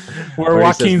Where he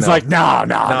says Joaquin's no. like, no.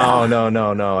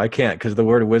 I can't, because the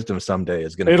word of wisdom someday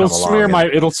is going to come It'll smear along.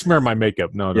 it'll smear my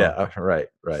makeup. No. Yeah, right.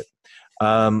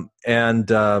 And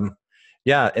so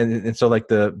like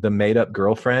the made up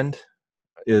girlfriend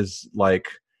is like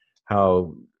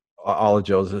how all of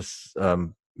Joseph's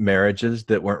marriages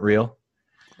that weren't real.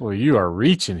 Well, you are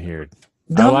reaching here.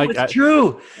 No, it's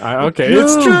true. Okay,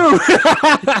 it's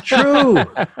True.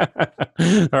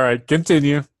 All right,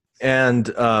 continue. And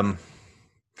how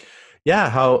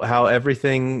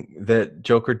everything that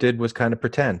Joker did was kind of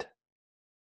pretend.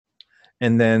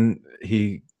 And then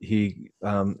he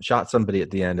shot somebody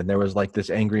at the end, and there was like this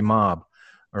angry mob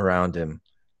around him.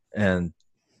 And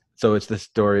so it's the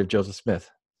story of Joseph Smith.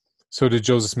 So did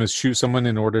Joseph Smith shoot someone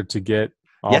in order to get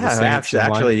all the saints in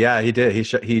line? Actually, yeah, he did. He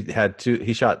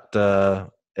shot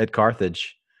at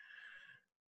Carthage.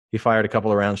 He fired a couple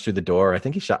of rounds through the door.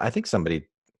 He shot somebody.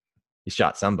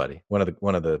 One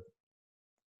of the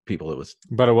people that was.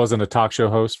 But it wasn't a talk show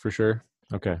host for sure.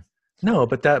 Okay. No,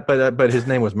 but his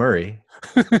name was Murray.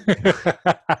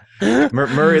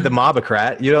 Murray the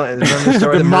Mobocrat. You don't remember the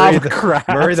story of Murray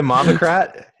the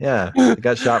Mobocrat? Yeah, he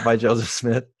got shot by Joseph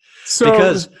Smith.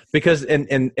 So, because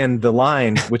in the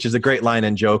line, which is a great line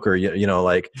in Joker, you know,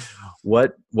 like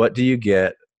what do you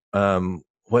get? What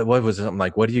was it? Something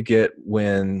like, what do you get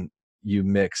when you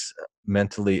mix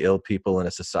mentally ill people in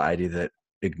a society that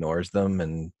ignores them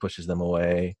and pushes them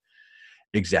away?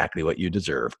 Exactly what you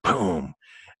deserve. Boom.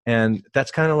 And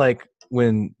that's kind of like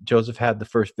when Joseph had the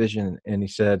first vision, and he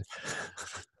said,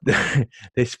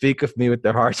 "They speak of me with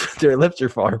their hearts, but their lips are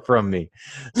far from me."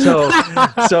 So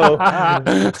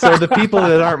the people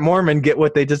that aren't Mormon get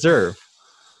what they deserve,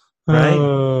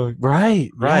 right? Right.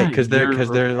 Because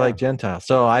they're like Gentiles.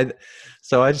 So I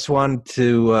just wanted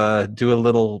to do a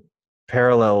little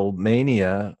parallel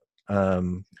mania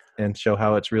and show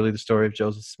how it's really the story of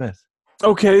Joseph Smith.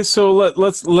 Okay, so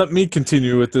let me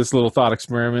continue with this little thought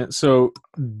experiment. So,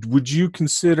 would you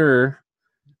consider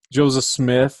Joseph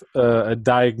Smith a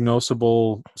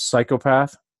diagnosable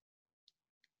psychopath?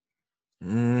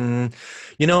 You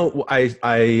know, I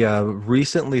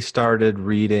recently started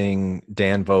reading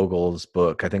Dan Vogel's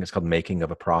book. I think it's called Making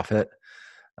of a Prophet.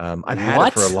 I've had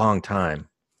it for a long time.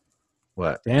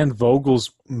 What? Dan Vogel's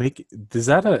is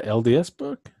that a LDS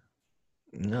book?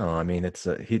 No, I mean it's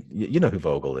you know who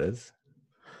Vogel is.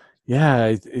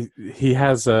 Yeah, he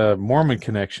has Mormon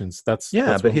connections. But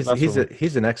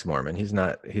he's an ex-Mormon. He's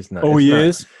not. Oh, he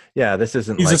is. Yeah, this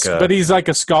isn't but he's like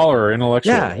a scholar or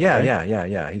intellectual.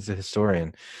 Yeah. He's a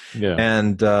historian. Yeah,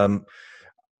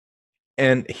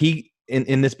 and he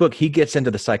in this book he gets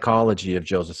into the psychology of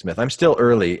Joseph Smith. I'm still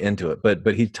early into it,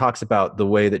 but he talks about the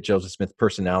way that Joseph Smith's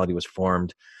personality was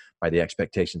formed by the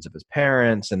expectations of his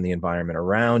parents and the environment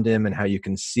around him, and how you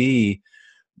can see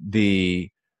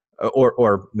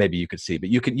or maybe you could see, but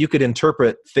you could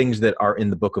interpret things that are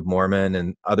in the Book of Mormon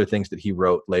and other things that he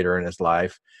wrote later in his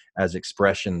life as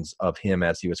expressions of him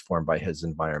as he was formed by his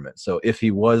environment. So if he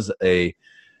was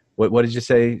what did you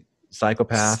say?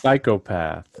 Psychopath?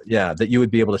 Psychopath. Yeah, that you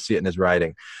would be able to see it in his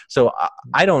writing. So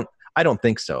I don't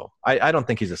think so. I don't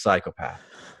think he's a psychopath.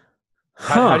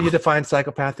 How do you define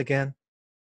psychopath again?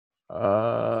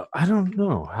 I don't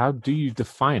know. How do you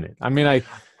define it? I mean, I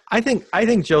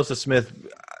think Joseph Smith,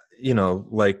 you know,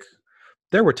 like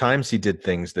there were times he did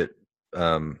things that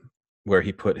where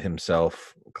he put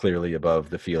himself clearly above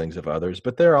the feelings of others,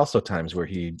 but there are also times where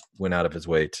he went out of his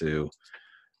way to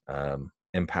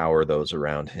empower those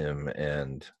around him.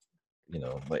 And, you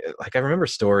know, like I remember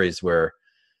stories where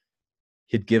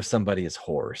he'd give somebody his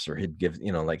horse, or he'd give,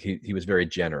 you know, like he was very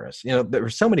generous. You know, there were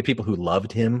so many people who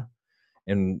loved him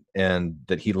and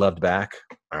that he loved back.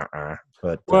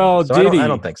 But so I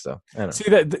don't think so.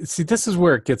 See, this is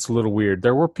where it gets a little weird.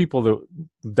 There were people that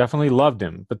definitely loved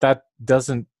him, but that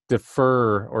doesn't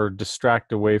defer or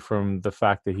distract away from the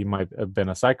fact that he might have been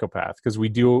a psychopath, because we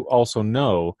do also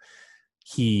know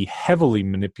he heavily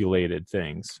manipulated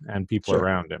things and people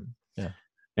around him. Yeah.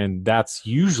 And that's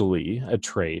usually a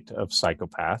trait of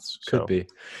psychopaths. Could be.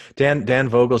 Dan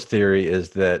Vogel's theory is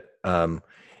that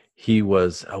he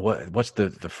was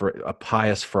a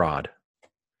pious fraud.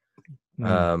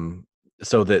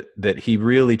 So that he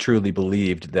really truly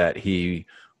believed that he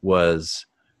was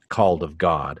called of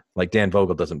God. Like Dan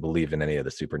Vogel doesn't believe in any of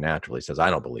the supernatural. He says,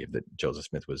 I don't believe that Joseph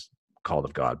Smith was called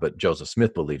of God, but Joseph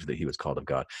Smith believed that he was called of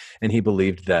God. And he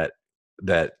believed that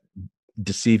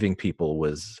deceiving people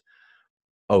was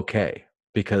okay,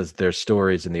 because there's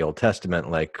stories in the Old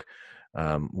Testament, like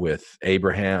with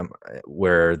Abraham,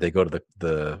 where they go to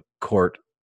the court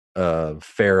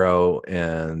Pharaoh,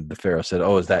 and the Pharaoh said,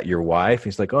 "Oh, is that your wife?"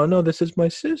 He's like, "Oh no, this is my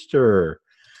sister."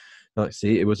 Like,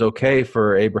 see, it was okay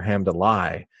for Abraham to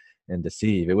lie and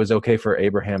deceive. It was okay for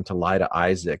Abraham to lie to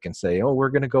Isaac and say, "Oh, we're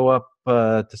going to go up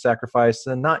to sacrifice,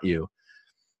 and not you."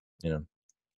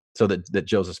 So that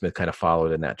Joseph Smith kind of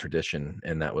followed in that tradition,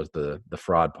 and that was the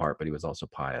fraud part. But he was also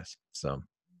pious. So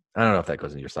I don't know if that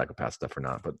goes into your psychopath stuff or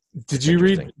not. But Did you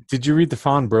read the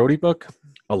Fawn Brody book?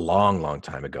 A long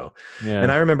time ago. Yeah. And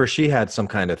I remember she had some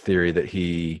kind of theory that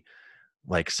he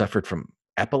like suffered from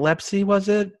epilepsy, was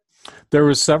it? There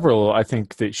was several, I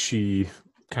think, that she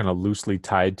kind of loosely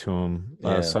tied to him,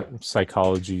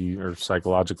 psychology or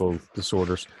psychological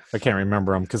disorders. I can't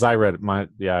remember them because I read it.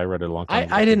 I read it a long time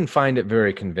ago. I didn't find it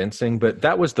very convincing, but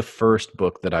that was the first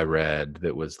book that I read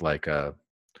that was like a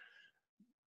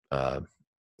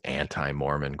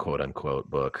anti-Mormon, quote unquote,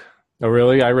 book. Oh,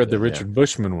 really? I read the Richard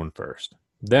Bushman one first.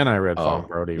 Then I read Fawn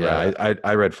Brody. Yeah, right?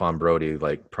 I read Fawn Brody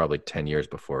like probably 10 years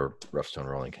before Rough Stone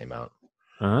Rolling came out.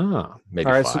 Maybe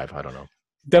All right, 5. so I don't know.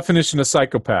 definition of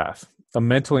psychopath: a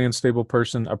mentally unstable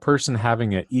person, a person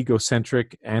having an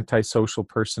egocentric, antisocial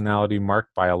personality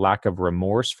marked by a lack of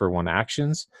remorse for one's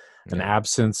actions, an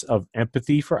absence of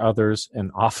empathy for others,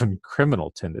 and often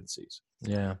criminal tendencies.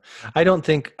 Yeah, I don't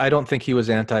think he was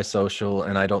antisocial,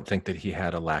 and I don't think that he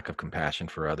had a lack of compassion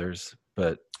for others.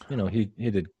 But he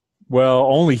did. Well,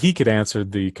 only he could answer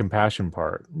the compassion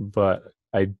part, but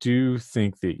I do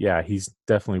think that he's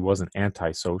definitely wasn't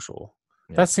antisocial.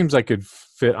 Yeah. That seems like it'd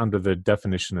fit under the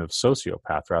definition of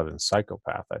sociopath rather than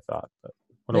psychopath, I thought. But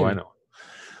what do I know?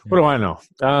 What do I know?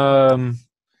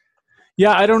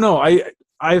 I don't know.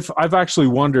 I've actually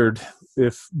wondered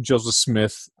if Joseph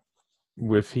Smith,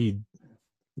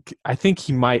 I think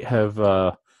he might have,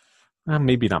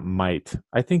 maybe not might.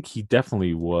 I think he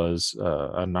definitely was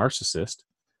a narcissist,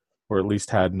 or at least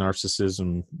had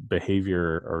narcissism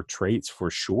behavior or traits for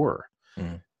sure.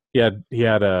 Mm. He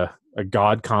had a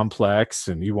God complex,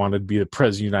 and he wanted to be the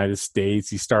president of the United States.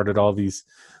 He started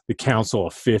the Council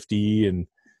of 50, and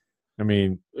I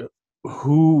mean,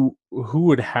 who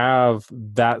would have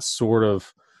that sort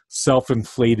of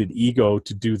self-inflated ego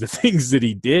to do the things that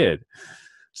he did?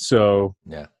 So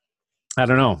I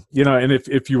don't know, and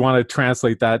if you want to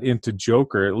translate that into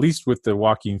Joker, at least with the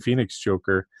Joaquin Phoenix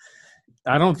Joker,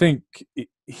 I don't think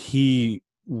he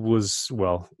was,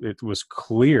 it was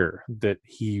clear that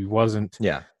he wasn't.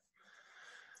 Yeah.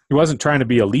 He wasn't trying to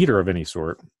be a leader of any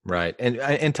sort. Right.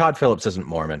 And Todd Phillips isn't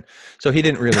Mormon, so he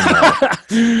didn't really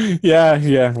know.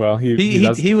 Yeah. Well,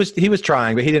 he was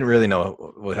trying, but he didn't really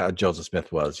know how Joseph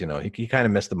Smith was. He kind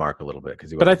of missed the mark a little bit because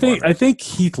he. But I think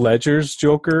Heath Ledger's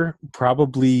Joker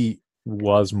probably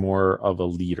was more of a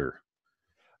leader.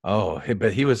 Oh,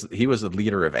 but he was a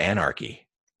leader of anarchy.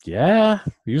 Yeah,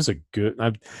 he was a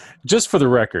good. Just for the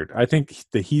record, I think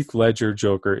the Heath Ledger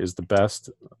Joker is the best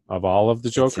of all of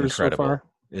the Jokers so far.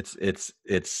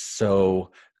 It's so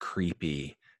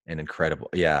creepy and incredible.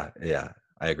 Yeah,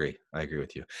 I agree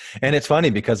with you. And it's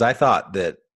funny because I thought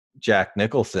that Jack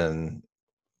Nicholson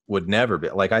would never be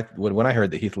when I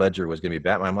heard that Heath Ledger was going to be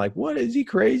Batman, I'm like, what, is he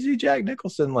crazy? Jack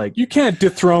Nicholson, like, you can't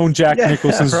dethrone Jack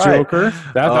Nicholson's Joker.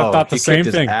 I thought the same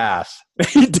thing. Ass.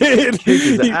 He did. He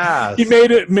kicked his ass.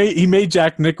 He made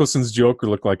Jack Nicholson's Joker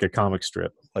look like a comic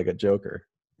strip, like a Joker.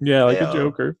 Yeah, like a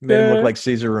Joker. Made him look like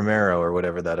Cesar Romero or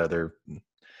whatever that other.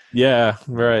 Yeah.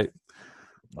 Right.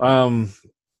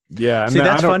 Yeah. See,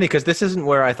 that's funny because this isn't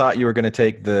where I thought you were going to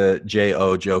take the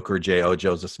J.O. Joker, J.O.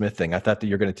 Joseph Smith thing. I thought that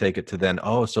you're going to take it to then,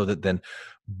 so that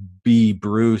B.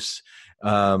 Bruce,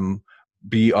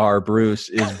 B.R. Bruce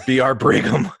is B.R.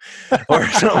 Brigham or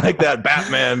something like that.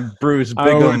 Batman, Bruce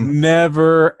Brigham. I would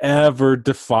never, ever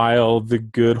defile the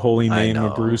good holy name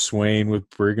of Bruce Wayne with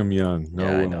Brigham Young. No,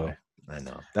 I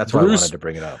know. That's why I wanted to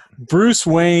bring it up. Bruce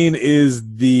Wayne is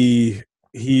the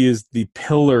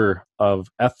pillar of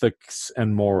ethics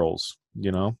and morals,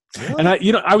 Really? And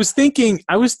I was thinking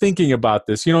about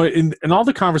this, in all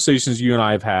the conversations you and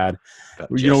I have had,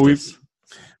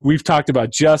 we've talked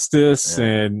about justice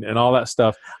and all that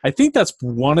stuff. I think that's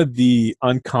one of the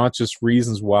unconscious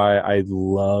reasons why I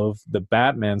love the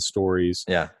Batman stories.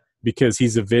 Yeah. Because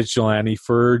he's a vigilante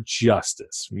for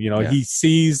justice. He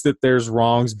sees that there's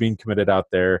wrongs being committed out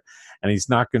there, and he's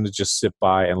not going to just sit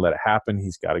by and let it happen.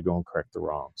 He's got to go and correct the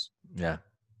wrongs. Yeah.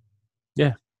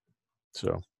 Yeah.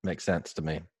 So makes sense to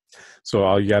me. So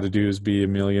all you got to do is be a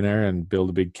millionaire and build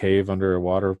a big cave under a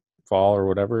waterfall or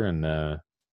whatever, and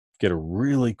get a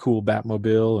really cool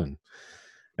Batmobile and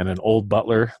an old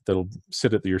butler that'll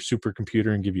sit at your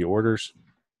supercomputer and give you orders.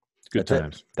 Good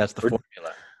times. That's the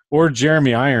formula. Or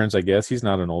Jeremy Irons, I guess. He's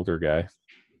not an older guy.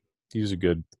 He was a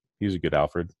good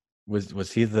Alfred.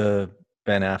 Was he the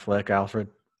Ben Affleck, Alfred.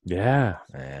 Yeah,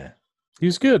 Eh, he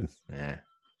was good. eh.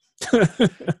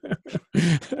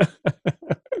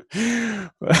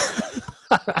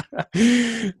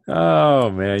 Oh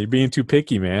man, you're being too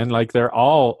picky, man. Like they're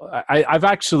all. I've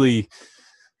actually,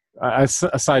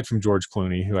 aside from George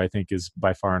Clooney, who I think is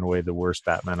by far and away the worst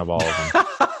Batman of all of them.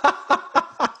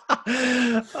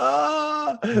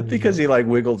 Because he like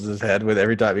wiggles his head with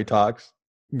every time he talks.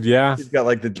 Yeah, He's got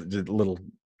like the little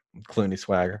Clooney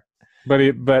swagger. but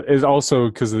it's also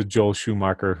because of Joel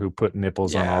Schumacher who put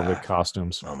nipples on all the Yeah.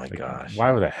 costumes. Oh my gosh.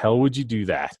 Why the hell would you do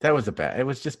that? That was it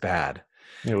was just bad.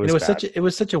 It It was bad.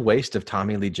 such a waste of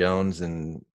Tommy Lee Jones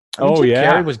and Oh, Jim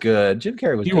yeah. Carrey was good. Jim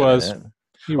Carrey was He good in was. it.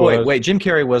 He Oh, was. wait, Jim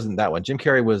Carrey wasn't that one. Jim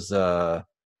Carrey was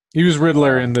He was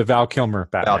Riddler in the Val Kilmer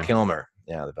Batman. Val Kilmer.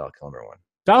 Yeah, the Val Kilmer one.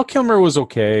 Val Kilmer was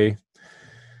okay.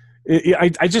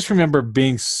 I just remember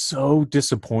being so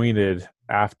disappointed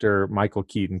after Michael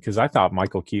Keaton because I thought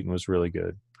Michael Keaton was really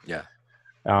good. Yeah.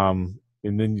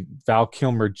 And then Val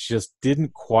Kilmer just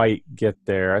didn't quite get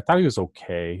there. I thought he was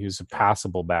okay. He was a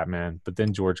passable Batman. But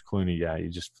then George Clooney, yeah, you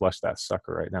just flushed that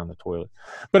sucker right down the toilet.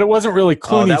 But it wasn't really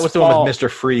Clooney's that was the fault. one with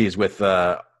Mr. Freeze with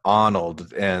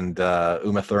Arnold and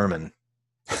Uma Thurman.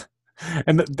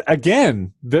 And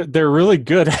again, they're really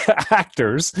good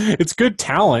actors. It's good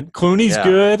talent. Clooney's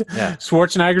good. Yeah.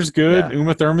 Schwarzenegger's good. Yeah.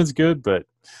 Uma Thurman's good. But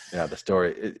Yeah, the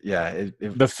story.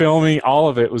 the filming, all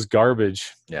of it was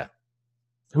garbage. Yeah.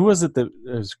 Who was it that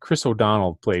it was Chris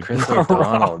O'Donnell played? Chris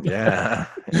O'Donnell. Yeah.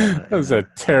 That was a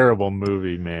terrible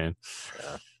movie, man.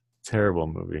 Yeah. Terrible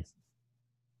movie.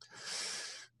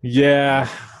 Yeah,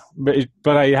 but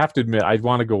I have to admit, I'd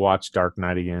want to go watch Dark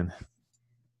Knight again.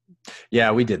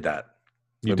 Yeah, we did that.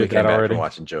 You When did we came that back already? from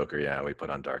watching Joker. Yeah, we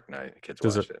put on Dark Knight. The kids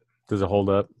Does watched it. Does it hold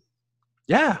up?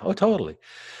 Yeah. Oh, totally.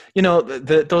 You know,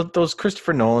 those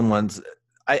Christopher Nolan ones.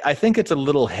 I think it's a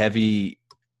little heavy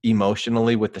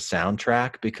emotionally with the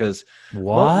soundtrack because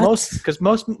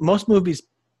most movies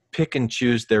pick and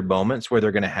choose their moments where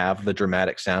they're going to have the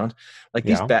dramatic sound. Like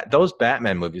those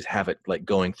Batman movies have it like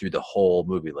going through the whole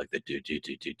movie, like the do.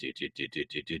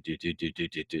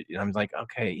 And I'm like,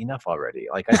 okay, enough already.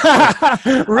 Like,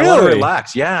 I want to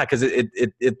relax. Yeah, because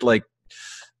it like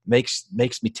makes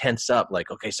me tense up.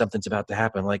 Like, okay, something's about to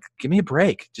happen. Like, give me a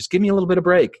break. Just give me a little bit of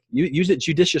break. You use it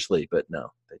judiciously, but no,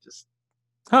 they just.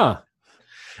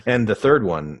 And the third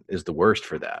one is the worst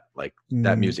for that. Like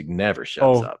that music never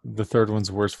shuts up. The third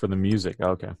one's worse for the music.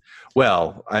 Okay.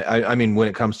 Well, I mean, when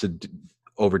it comes to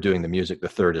overdoing the music, the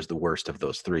third is the worst of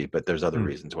those three. But there's other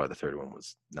reasons why the third one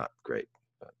was not great.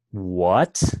 But,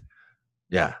 what?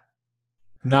 Yeah.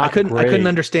 Not I couldn't great.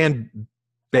 understand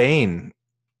Bane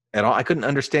at all. I couldn't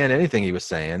understand anything he was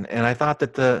saying, and I thought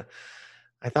that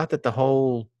the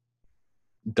whole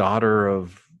daughter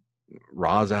of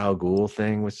Ra's al Ghul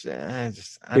thing was I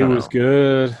don't know. Was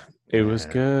good. It was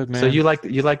good, man. So you like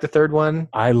the third one?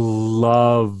 I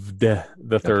loved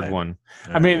the third one.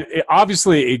 All I mean,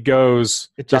 obviously it goes.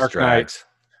 It just Dark drags. Knight.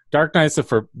 Dark Knight's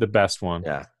the best one.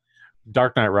 Yeah.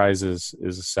 Dark Knight Rises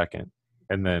is the second,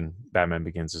 and then Batman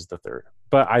Begins is the third.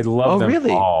 But I love them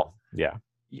really? all. Yeah.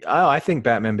 Oh, I think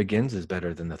Batman Begins is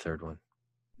better than the third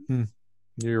one.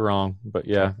 You're wrong, but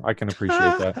yeah, I can appreciate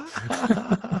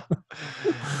that.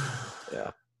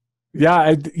 Yeah.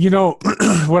 Yeah, you know,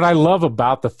 what I love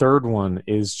about the third one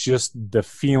is just the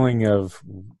feeling of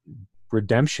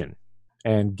redemption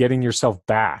and getting yourself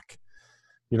back.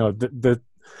 You know, the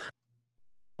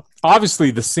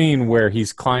obviously the scene where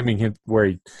he's climbing where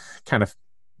he kind of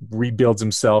rebuilds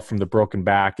himself from the broken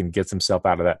back and gets himself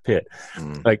out of that pit.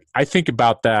 Like, I think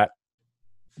about that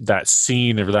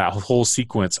scene or that whole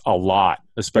sequence a lot,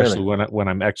 especially when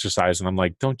I'm exercising. I'm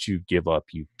like, don't you give up,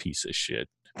 you piece of shit.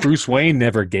 Bruce Wayne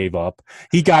never gave up.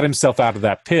 He got himself out of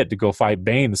that pit to go fight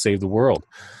Bane to save the world.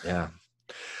 Yeah.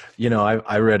 You know,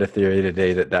 I read a theory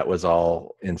today that was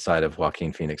all inside of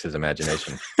Joaquin Phoenix's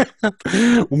imagination.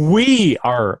 We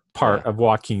are part of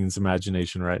Joaquin's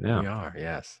imagination right now. We are,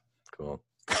 yes. Cool.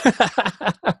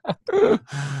 All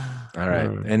right.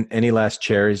 And any last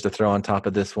cherries to throw on top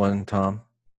of this one, Tom?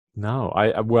 No,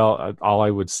 all I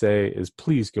would say is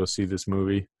please go see this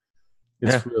movie.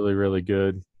 It's really, really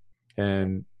good.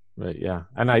 And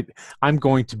I'm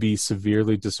going to be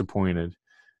severely disappointed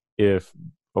if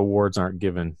awards aren't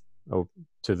given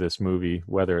to this movie,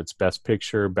 whether it's Best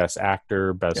Picture, Best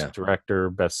Actor, Best Director,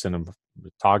 Best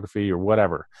Cinematography, or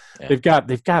whatever. Yeah. It's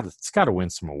got to win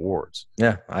some awards.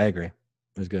 Yeah, I agree.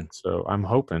 It was good. So I'm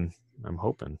hoping.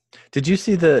 Did you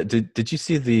see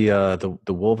the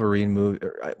Wolverine movie?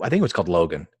 I think it was called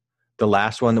Logan. The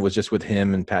last one that was just with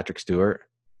him and Patrick Stewart.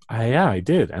 Yeah, I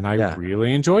did, and I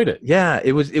really enjoyed it. Yeah,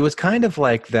 it was kind of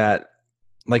like that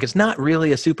like it's not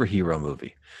really a superhero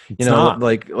movie. It's not.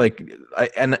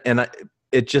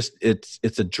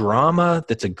 It's a drama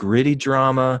that's a gritty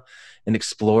drama and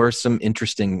explores some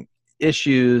interesting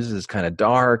issues. It's kind of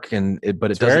dark but it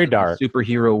does very dark.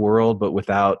 Superhero world, but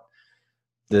without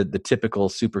the typical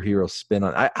superhero spin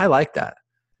on. I like that.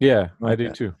 Yeah, like I do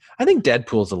that. too. I think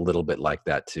Deadpool's a little bit like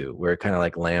that too, where it kind of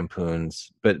like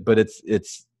lampoons, but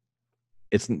it's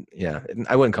yeah.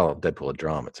 I wouldn't call it Deadpool a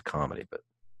drama; it's a comedy. But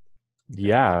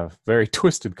yeah, very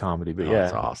twisted comedy. But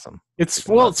it's awesome. It's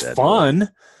Love it's Deadpool. fun.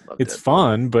 Love It's Deadpool.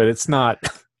 fun, but it's not.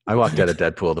 I walked out of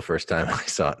Deadpool the first time I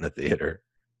saw it in the theater.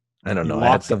 I don't You know.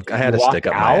 walked- I had to you stick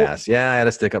up walked my out? ass. Yeah, I had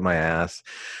to stick up my ass.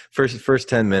 First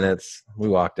 10 minutes, we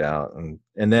walked out, and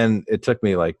then it took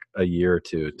me like a year or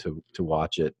two to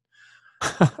watch it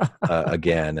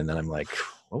again. And then I'm like,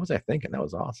 what was I thinking? That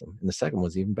was awesome. And the second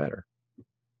was even better.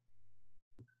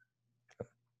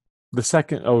 The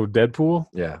second, Deadpool.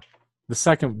 Yeah. The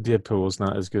second Deadpool was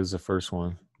not as good as the first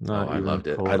one. I loved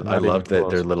it. I loved that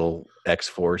their little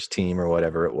X-Force team or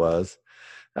whatever it was.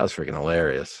 That was freaking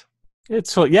hilarious. It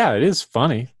is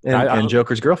funny. And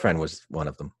Joker's girlfriend was one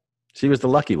of them. She was the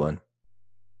lucky one.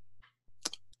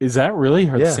 Is that really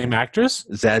her? Yeah. The same actress?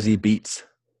 Zazie Beetz.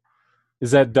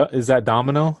 Is that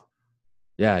Domino?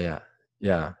 Yeah.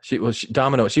 She was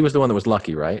Domino. She was the one that was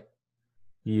lucky, right?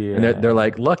 Yeah. And they're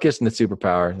like, luck isn't a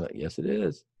superpower. Like, yes, it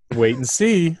is. Wait and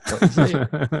see.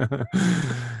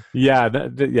 Yeah,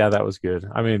 that was good.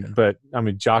 I mean,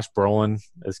 Josh Brolin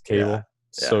as Cable, Yeah.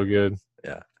 so good.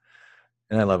 Yeah,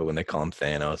 and I love it when they call him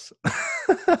Thanos.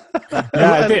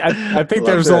 Yeah, I think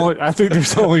love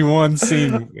there's only one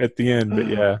scene at the end, but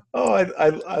yeah. Oh,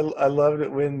 I loved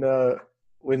it when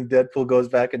Deadpool goes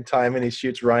back in time and he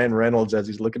shoots Ryan Reynolds as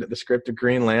he's looking at the script of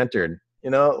Green Lantern.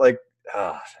 That's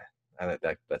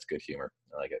good humor.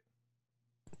 I like it.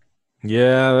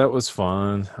 Yeah, that was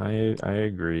fun. I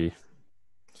agree.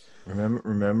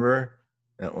 Remember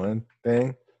that one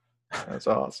thing? That's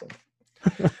awesome.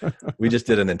 We just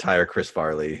did an entire Chris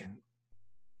Farley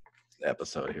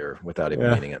episode here without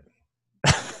even meaning it.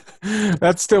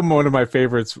 That's still one of my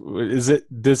favorites.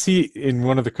 Does he, in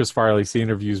one of the Chris Farley, he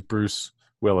interviews Bruce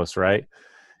Willis, right?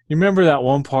 You remember that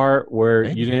one part where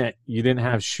you didn't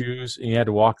have shoes and you had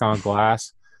to walk on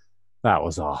glass? That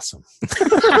was awesome.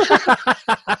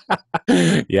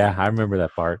 Yeah, I remember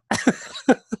that part.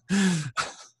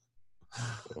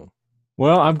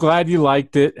 Well, I'm glad you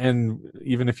liked it, and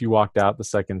even if you walked out the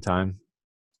second time.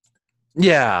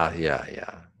 Yeah.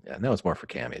 And that was more for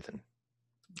Cammie than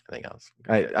anything else.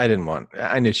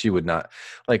 I knew she would not,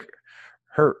 like,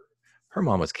 her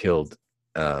mom was killed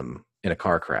in a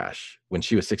car crash when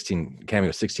she was 16. Cammie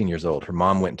was 16 years old. Her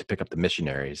mom went to pick up the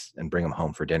missionaries and bring them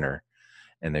home for dinner,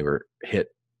 and they were hit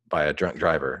by a drunk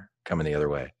driver coming the other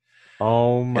way.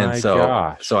 Oh my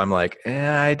gosh. So I'm like,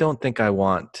 I don't think I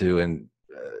want to and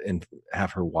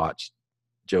have her watch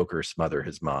Joker smother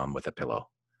his mom with a pillow.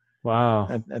 Wow.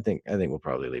 I think we'll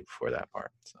probably leave before that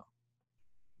part. So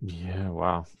yeah,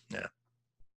 wow. Yeah.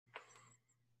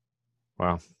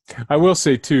 Wow. I will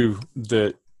say too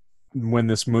that when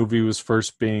this movie was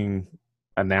first being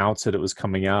announced that it was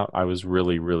coming out, I was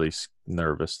really, really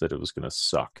nervous that it was going to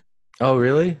suck. Oh,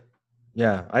 really?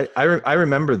 Yeah. I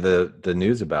remember the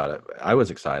news about it. I was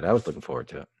excited. I was looking forward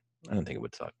to it. I didn't think it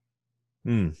would suck.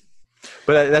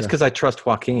 But that's because I trust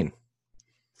Joaquin.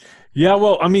 Yeah,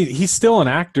 well, I mean, he's still an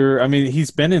actor. I mean, he's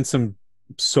been in some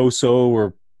so-so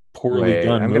or poorly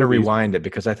done I'm movies. going to rewind it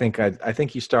because I think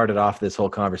you started off this whole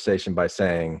conversation by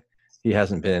saying he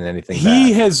hasn't been in anything bad.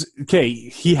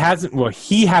 He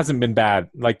hasn't been bad.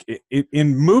 Like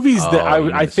in movies that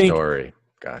I think story.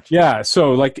 Gotcha. Yeah,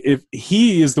 so like if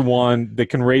he is the one that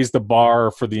can raise the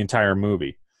bar for the entire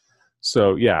movie.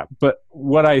 So yeah, but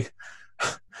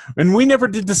and we never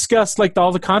did discuss like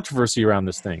all the controversy around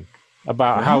this thing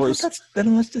about how it's.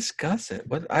 Then let's discuss it.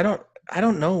 I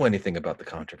don't know anything about the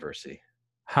controversy.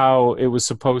 How it was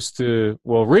supposed to.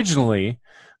 Well, originally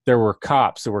there were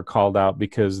cops that were called out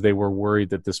because they were worried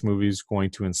that this movie is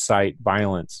going to incite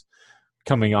violence,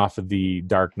 coming off of the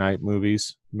Dark Knight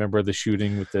movies. Remember the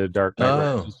shooting with the Dark Knight?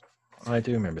 Oh, I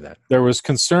do remember that. There was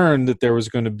concern that this was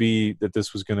going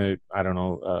to, I don't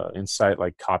know, incite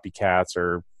like copycats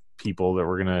or people that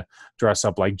were going to dress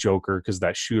up like Joker because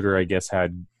that shooter, I guess,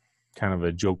 had kind of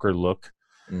a Joker look.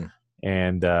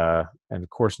 And of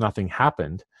course, nothing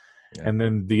happened. Yeah. And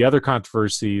then the other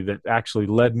controversy that actually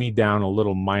led me down a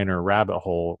little minor rabbit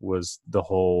hole was the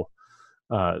whole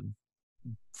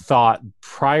thought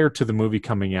prior to the movie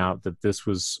coming out that this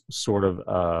was sort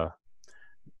of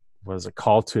was a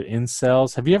call to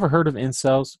incels. Have you ever heard of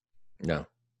incels? No.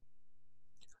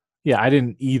 Yeah, I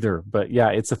didn't either, but yeah,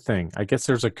 it's a thing. I guess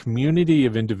there's a community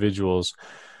of individuals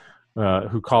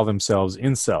who call themselves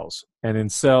incels, and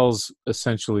incels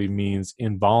essentially means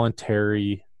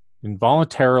involuntarily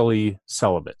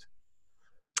celibate.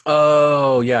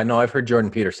 Oh yeah, no, I've heard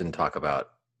Jordan Peterson talk about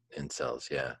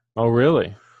incels. Yeah. Oh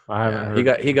really? I haven't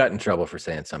heard. He got in trouble for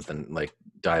saying something like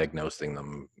diagnosing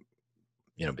them,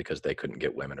 because they couldn't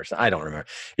get women or something. I don't remember.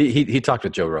 He talked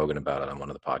with Joe Rogan about it on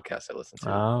one of the podcasts I listened to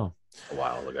a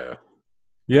while ago.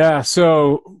 Yeah.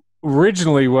 So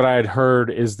originally what I had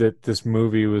heard is that this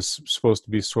movie was supposed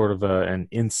to be sort of an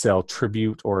incel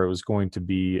tribute, or it was going to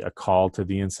be a call to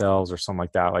the incels or something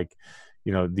like that. Like,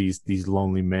 these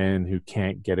lonely men who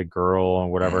can't get a girl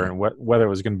and whatever, and whether it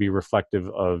was going to be reflective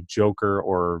of Joker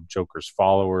or Joker's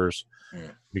followers,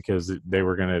 because they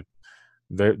were going to,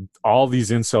 all these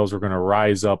incels were going to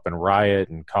rise up and riot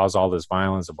and cause all this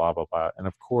violence and blah, blah, blah. And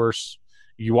of course,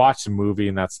 you watch the movie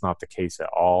and that's not the case at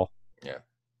all. Yeah.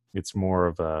 It's more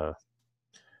of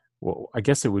I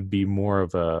guess it would be more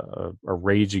of a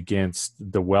rage against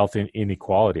the wealth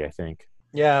inequality, I think.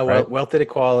 Yeah, right? Wealth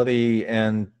inequality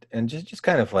and just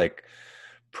kind of like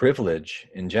privilege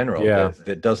in general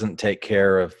that doesn't take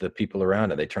care of the people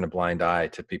around it. They turn a blind eye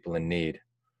to people in need.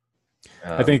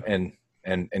 I think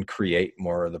and create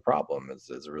more of the problem.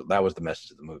 That was the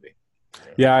message of the movie.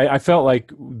 Yeah, I felt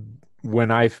like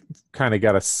when I kind of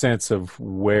got a sense of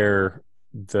where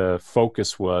the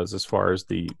focus was as far as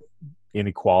the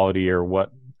inequality or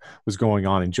what was going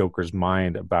on in Joker's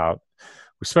mind about,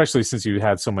 especially since you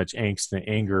had so much angst and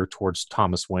anger towards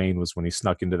Thomas Wayne, was when he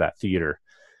snuck into that theater.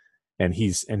 And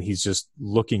he's just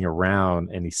looking around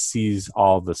and he sees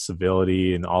all the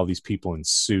civility and all these people in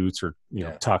suits or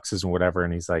tuxes and whatever,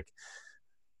 and he's like,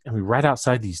 right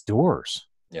outside these doors.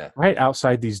 Yeah. Right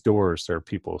outside these doors, there are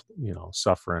people,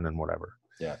 suffering and whatever.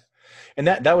 Yeah. And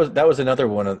that was another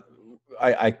one of,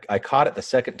 I caught it the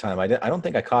second time. I don't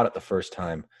think I caught it the first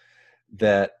time,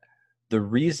 that the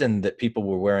reason that people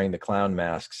were wearing the clown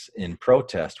masks in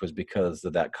protest was because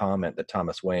of that comment that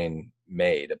Thomas Wayne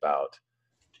made about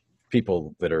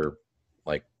people that are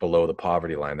like below the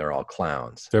poverty line. They're all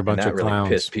clowns. They're a bunch of clowns. That really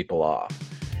pissed people off.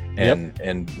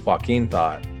 And Joaquin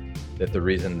thought that the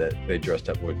reason that they dressed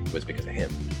up was because of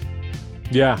him.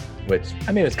 Yeah. Which,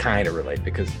 I mean, it's kind of related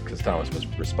because Thomas was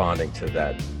responding to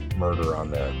that murder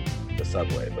on the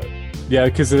subway. But yeah,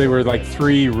 because they were like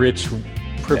three rich,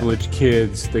 privileged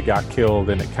kids that got killed,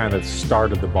 and it kind of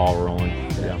started the ball rolling.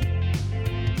 Yeah.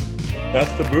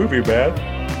 That's the movie, man.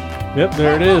 Yep,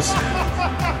 there it is.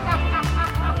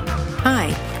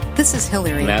 Hi. This is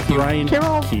Hillary. Matthew. Ryan.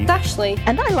 Carol. Keith. Ashley.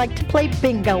 And I like to play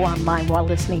bingo online while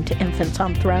listening to Infants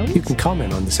on Thrones. You can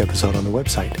comment on this episode on the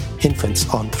website,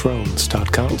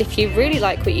 infantsonthrones.com. And if you really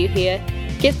like what you hear,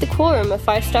 give The Quorum a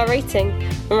 5-star rating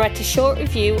and write a short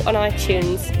review on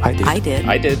iTunes. I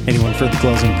did. Anyone for the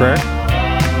closing prayer?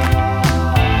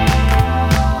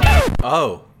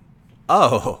 Oh,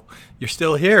 you're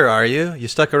still here, are you? You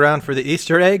stuck around for the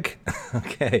Easter egg?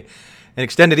 Okay. An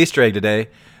extended Easter egg today.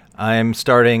 I'm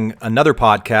starting another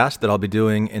podcast that I'll be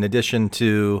doing in addition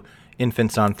to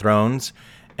Infants on Thrones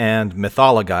and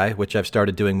Mythology, which I've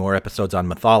started doing more episodes on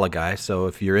Mythology. So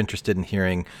if you're interested in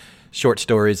hearing short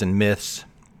stories and myths,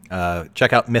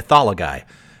 check out Mythology.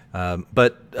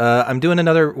 But I'm doing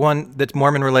another one that's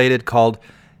Mormon-related called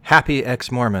Happy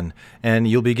Ex-Mormon, and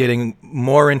you'll be getting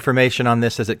more information on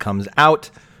this as it comes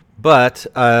out. But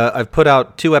I've put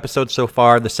out 2 episodes so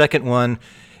far. The second one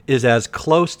is as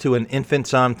close to an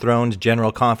Infants on Thrones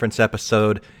General Conference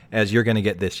episode as you're going to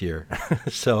get this year.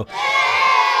 So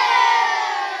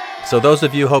those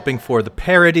of you hoping for the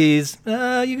parodies,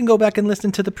 you can go back and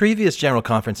listen to the previous General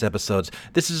Conference episodes.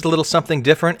 This is a little something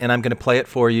different, and I'm going to play it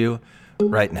for you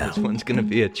right now. This one's going to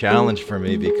be a challenge for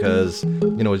me because,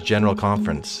 it was General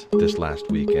Conference this last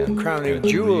weekend. The crowning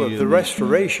jewel of the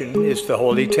Restoration is the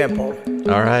Holy Temple.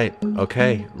 All right.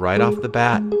 Okay. Right off the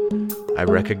bat, I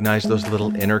recognize those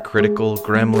little inner critical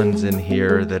gremlins in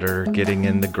here that are getting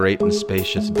in the great and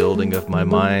spacious building of my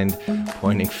mind,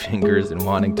 pointing fingers and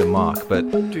wanting to mock.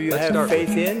 But do you have faith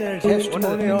in and a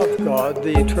testimony of God,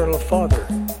 the Eternal Father,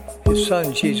 His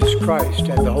Son, Jesus Christ,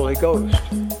 and the Holy Ghost?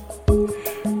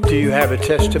 Do you have a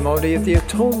testimony of the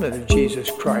atonement of Jesus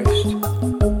Christ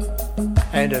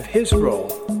and of His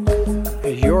role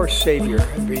as your Savior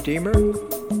and Redeemer?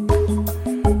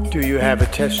 Do you have a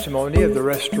testimony of the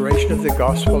restoration of the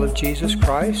gospel of Jesus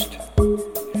Christ?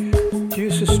 Do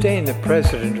you sustain the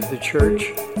President of the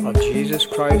Church of Jesus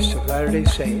Christ of Latter-day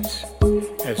Saints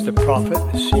as the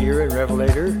prophet, seer, and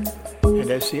revelator,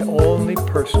 and as the only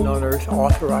person on earth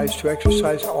authorized to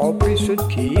exercise all priesthood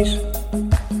keys?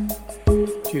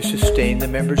 Do Do you sustain the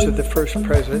members of the First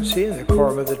Presidency and the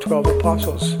Quorum of the 12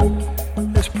 Apostles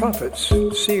as prophets,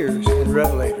 seers, and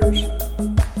revelators?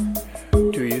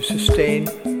 Do you sustain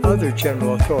other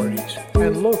general authorities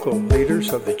and local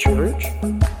leaders of the church?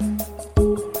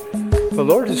 The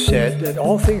Lord has said that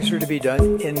all things are to be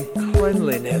done in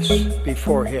cleanliness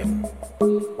before Him.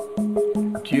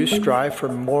 Do you strive for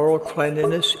moral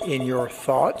cleanliness in your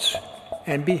thoughts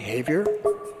and behavior?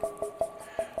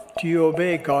 Do you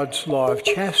obey God's law of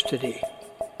chastity?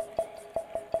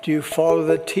 Do you follow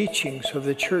the teachings of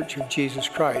the Church of Jesus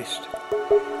Christ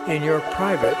in your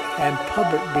private and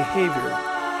public behavior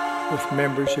with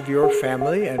members of your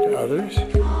family and others?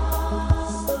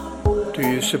 Do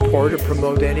you support or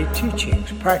promote any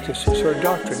teachings, practices, or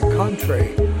doctrine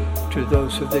contrary to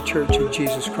those of the Church of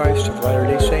Jesus Christ of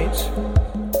Latter-day Saints?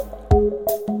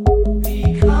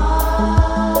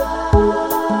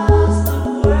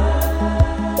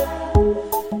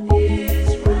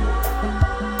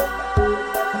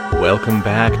 Welcome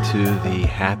back to the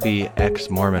Happy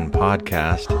Ex-Mormon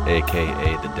podcast,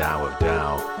 aka the Tao of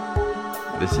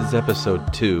Tao. This is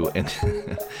episode 2, and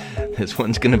this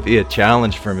one's going to be a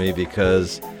challenge for me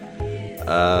because,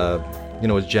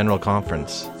 it was General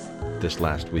Conference this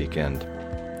last weekend,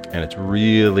 and it's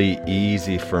really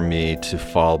easy for me to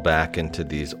fall back into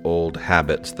these old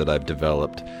habits that I've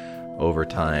developed over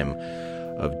time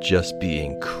of just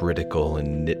being critical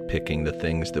and nitpicking the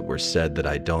things that were said that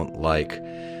I don't like.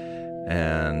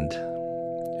 And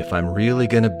if I'm really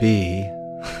going to be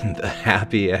the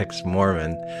happy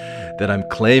ex-Mormon that I'm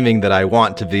claiming that I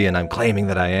want to be and I'm claiming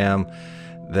that I am,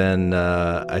 then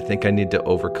I think I need to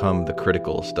overcome the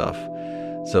critical stuff.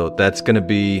 So that's going to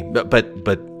be, but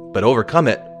overcome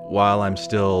it while I'm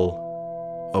still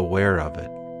aware of it.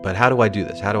 But how do I do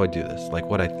this? Like,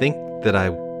 what I think that I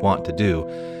want to do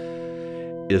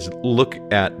is look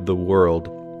at the world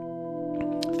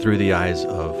through the eyes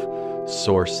of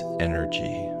source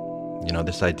energy.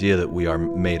 This idea that we are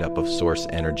made up of source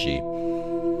energy,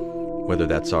 whether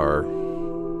that's our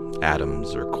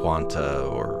atoms or quanta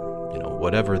or,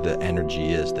 whatever the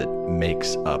energy is that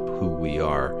makes up who we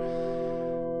are.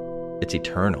 It's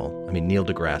eternal. Neil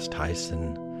deGrasse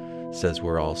Tyson says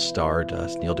we're all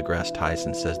stardust. Neil deGrasse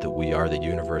Tyson says that we are the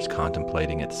universe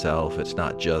contemplating itself. It's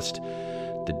not just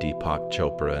the Deepak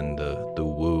Chopra and the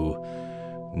woo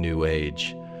New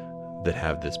Age that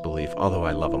have this belief, although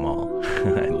I love them all.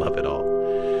 I love it all.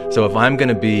 So if I'm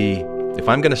going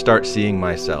to start seeing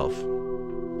myself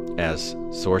as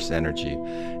source energy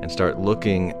and start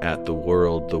looking at the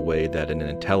world the way that an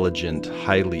intelligent,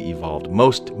 highly evolved,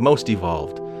 most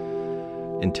evolved,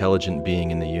 intelligent being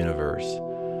in the universe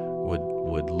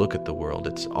would look at the world,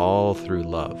 it's all through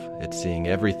love. It's seeing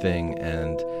everything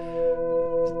and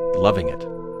loving it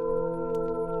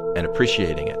and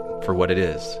appreciating it for what it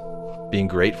is, being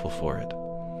grateful for it.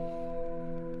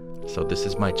 So this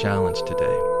is my challenge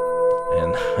today,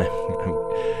 and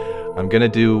I'm going to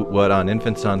do what on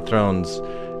Infants on Thrones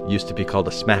used to be called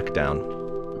a smackdown,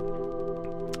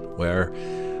 where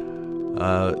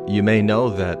you may know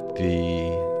that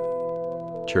the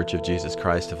Church of Jesus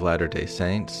Christ of Latter-day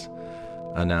Saints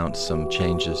announced some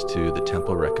changes to the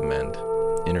Temple Recommend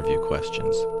interview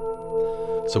questions.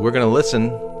 So we're going to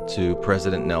listen to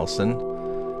President Nelson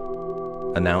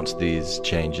announce these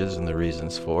changes and the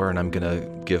reasons for, and I'm going to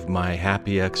give my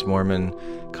happy ex-Mormon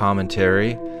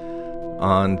commentary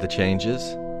on the changes,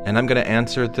 and I'm going to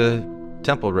answer the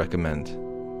Temple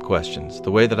Recommend questions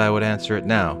the way that I would answer it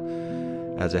now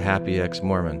as a happy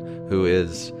ex-Mormon who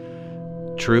is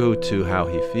true to how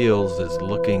he feels, is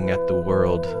looking at the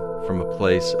world from a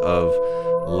place of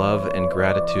love and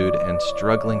gratitude and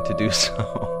struggling to do so,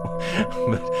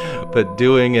 but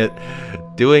doing it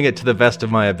to the best of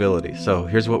my ability. So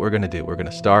here's what we're going to do. We're going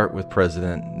to start with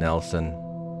President Nelson,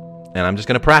 and I'm just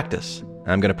going to practice.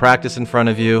 I'm going to practice in front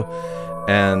of you,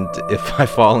 and if I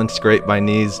fall and scrape my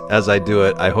knees as I do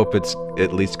it, I hope it's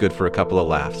at least good for a couple of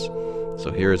laughs.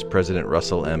 So here is President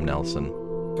Russell M. Nelson.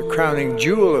 The crowning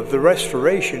jewel of the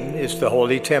Restoration is the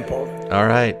Holy Temple. All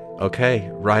right. Okay.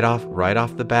 Right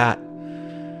off the bat,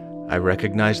 I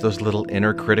recognize those little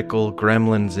inner critical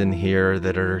gremlins in here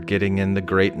that are getting in the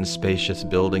great and spacious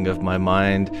building of my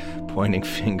mind, pointing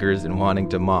fingers and wanting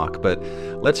to mock. But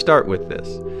let's start with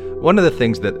this. One of the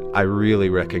things that I really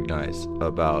recognize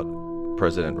about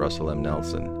President Russell M.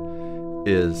 Nelson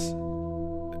is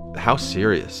how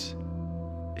serious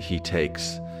he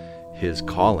takes his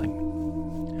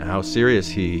calling, how serious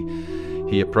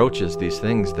he approaches these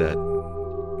things that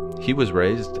he was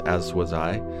raised, as was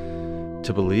I,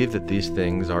 to believe that these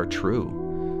things are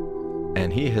true.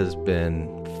 And he has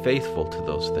been faithful to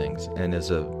those things and is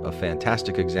a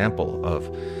fantastic example of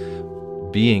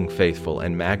being faithful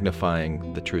and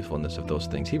magnifying the truthfulness of those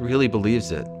things. He really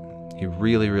believes it. He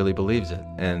really, really believes it,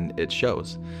 and it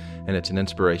shows, and it's an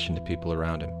inspiration to people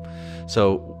around him.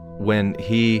 So when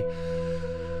he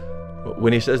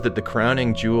says that the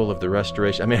crowning jewel of the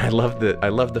restoration, I mean, I love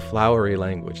the flowery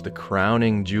language. The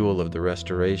crowning jewel of the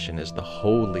restoration is the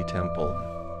holy temple.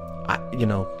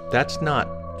 That's not,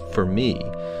 for me,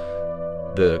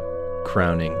 the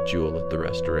crowning jewel of the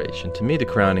restoration. To me, the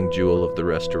crowning jewel of the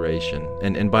restoration,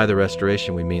 and by the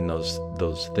restoration we mean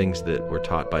those things that were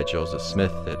taught by Joseph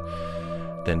Smith that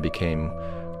then became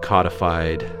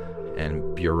codified and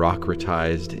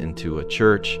bureaucratized into a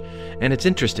church. And it's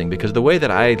interesting because the way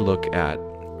that I look at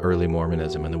early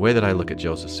Mormonism and the way that I look at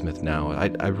Joseph Smith now,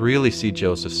 I really see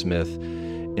Joseph Smith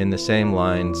in the same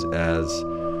lines as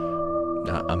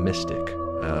a mystic,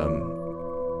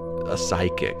 a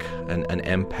psychic, an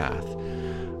empath,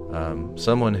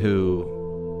 someone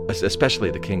who,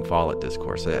 especially the King Follett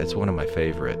Discourse, it's one of my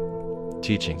favorite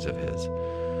teachings of his.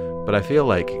 But I feel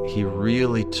like he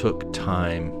really took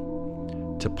time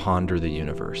to ponder the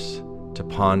universe, to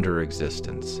ponder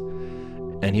existence.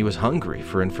 And he was hungry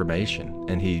for information,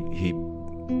 and he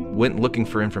went looking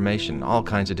for information in all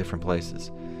kinds of different places.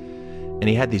 And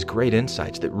he had these great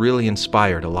insights that really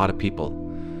inspired a lot of people,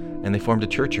 and they formed a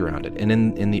church around it. And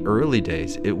in the early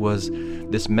days, it was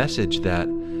this message that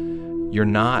you're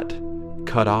not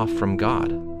cut off from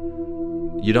God.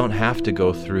 You don't have to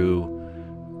go through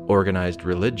organized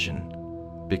religion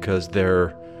because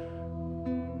their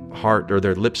heart or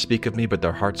their lips speak of me, but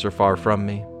their hearts are far from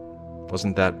me.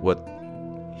 Wasn't that what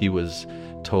he was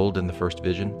told in the first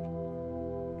vision?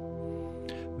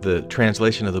 The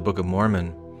translation of the Book of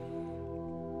Mormon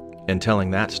and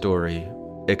telling that story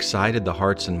excited the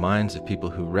hearts and minds of people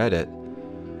who read it,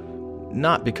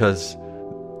 not because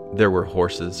there were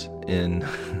horses in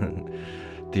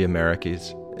the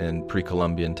Americas in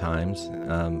pre-Columbian times,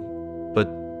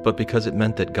 but because it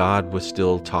meant that God was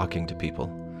still talking to people.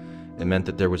 It meant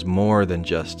that there was more than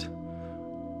just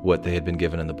what they had been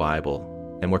given in the Bible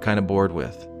and were kind of bored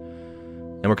with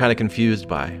and were kind of confused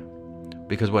by.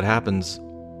 Because what happens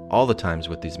all the times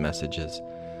with these messages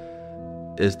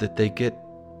is that they get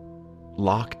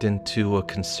locked into a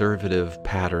conservative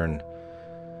pattern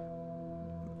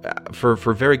for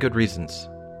very good reasons,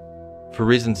 for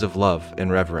reasons of love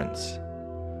and reverence.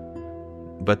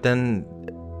 But then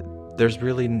there's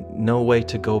really no way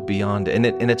to go beyond it.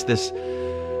 And it's this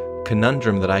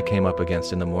conundrum that I came up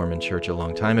against in the Mormon Church a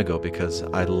long time ago, because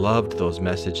I loved those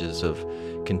messages of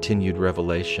continued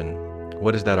revelation.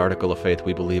 What is that article of faith?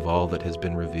 We believe all that has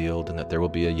been revealed, and that there will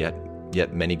be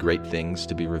yet many great things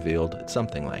to be revealed. It's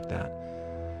something like that.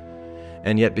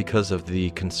 And yet, because of the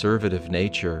conservative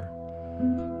nature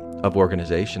of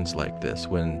organizations like this,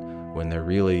 when they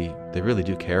really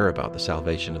do care about the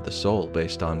salvation of the soul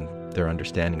based on their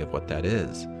understanding of what that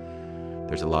is,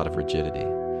 there's a lot of rigidity.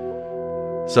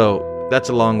 So that's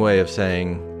a long way of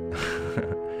saying,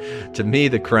 to me,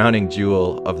 the crowning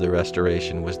jewel of the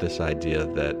restoration was this idea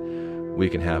that we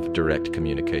can have direct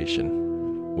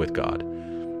communication with God,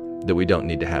 that we don't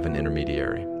need to have an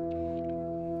intermediary,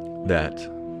 that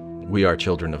we are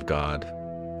children of God,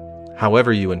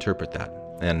 however you interpret that.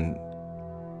 And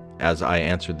as I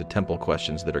answer the temple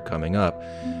questions that are coming up,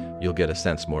 you'll get a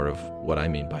sense more of what I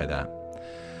mean by that.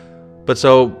 But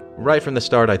so, right from the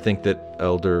start, I think that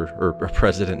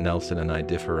President Nelson and I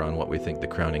differ on what we think the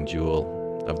crowning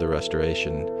jewel of the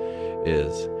restoration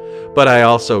is. But I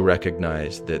also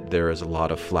recognize that there is a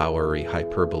lot of flowery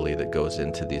hyperbole that goes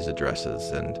into these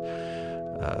addresses and,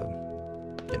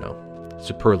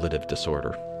 superlative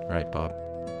disorder. Right, Bob?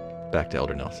 Back to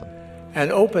Elder Nelson.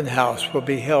 An open house will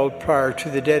be held prior to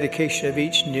the dedication of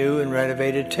each new and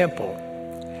renovated temple.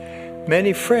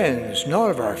 Many friends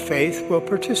not of our faith will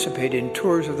participate in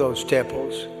tours of those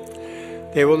temples.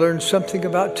 They will learn something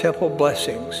about temple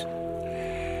blessings.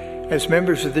 As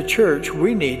members of the church,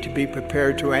 we need to be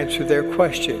prepared to answer their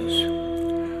questions.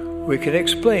 We can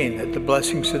explain that the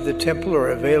blessings of the temple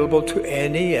are available to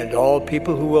any and all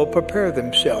people who will prepare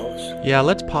themselves. Yeah,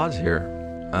 let's pause here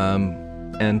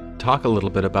and talk a little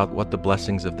bit about what the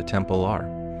blessings of the temple are.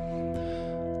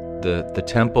 The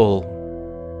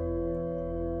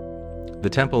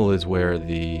temple is where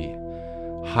the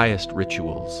highest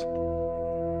rituals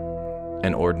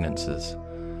and ordinances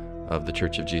of the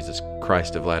Church of Jesus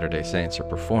Christ of Latter-day Saints are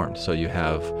performed. So you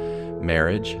have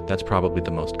marriage. That's probably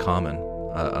the most common,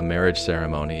 a marriage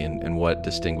ceremony. And what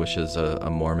distinguishes a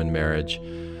Mormon marriage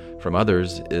from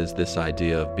others is this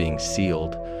idea of being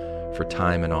sealed for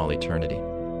time and all eternity.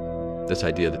 This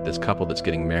idea that this couple that's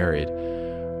getting married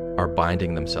are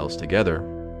binding themselves together.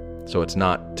 So it's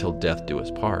not till death do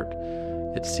us part.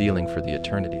 It's sealing for the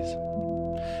eternities.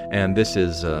 And this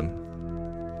is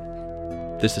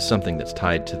something that's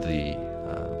tied to the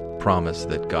promise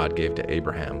that God gave to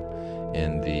Abraham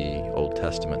in the Old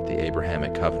Testament, the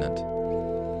Abrahamic covenant.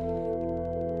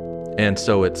 And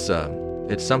so it's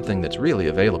something that's really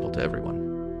available to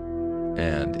everyone,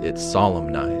 and it's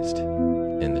solemnized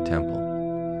in the temple.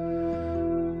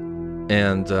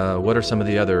 And what are some of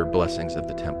the other blessings of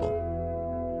the temple?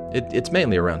 It's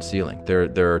mainly around sealing.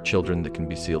 There are children that can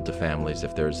be sealed to families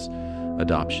if there's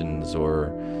adoptions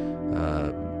or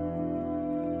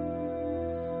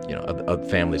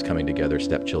families coming together,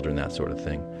 stepchildren, that sort of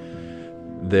thing.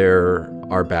 There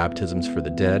are baptisms for the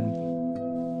dead,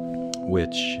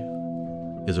 which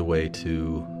is a way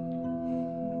to,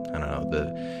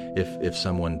 if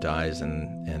someone dies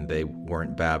and they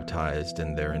weren't baptized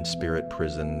and they're in spirit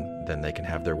prison, then they can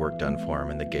have their work done for them,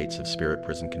 and the gates of spirit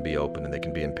prison can be open and they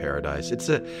can be in paradise. It's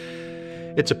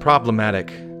a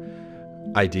problematic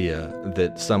idea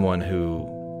that someone who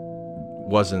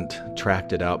wasn't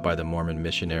tracted out by the Mormon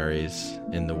missionaries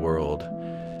in the world,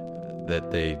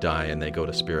 that they die and they go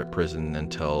to spirit prison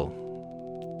until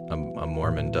a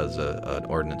Mormon does an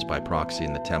ordinance by proxy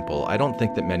in the temple. I don't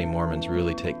think that many Mormons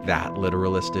really take that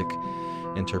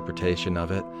literalistic interpretation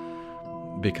of it,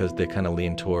 because they kind of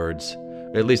lean towards,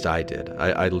 at least I did,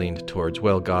 I leaned towards,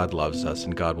 well, God loves us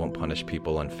and God won't punish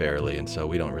people unfairly, and so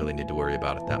we don't really need to worry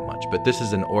about it that much. But this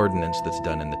is an ordinance that's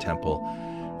done in the temple,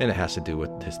 and it has to do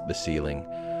with the sealing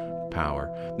power.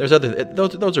 There's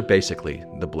those are basically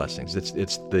the blessings.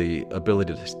 It's the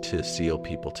ability to seal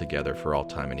people together for all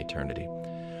time and eternity.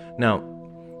 Now,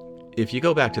 if you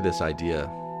go back to this idea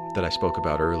that I spoke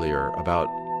about earlier, about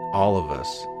all of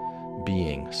us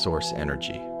being source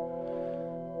energy,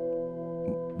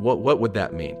 what would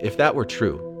that mean? If that were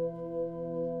true,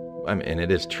 I mean, and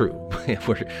it is true,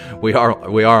 we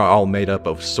are all made up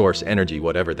of source energy,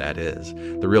 whatever that is.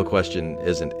 The real question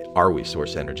isn't, are we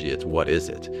source energy? It's, what is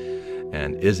it?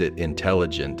 And is it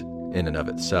intelligent in and of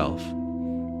itself?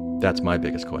 That's my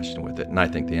biggest question with it. And I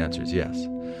think the answer is yes.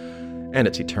 And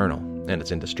it's eternal, and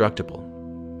it's indestructible.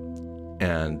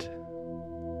 And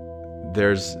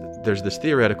there's this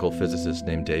theoretical physicist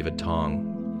named David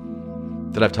Tong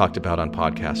that I've talked about on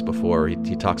podcasts before.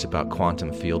 He talks about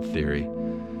quantum field theory,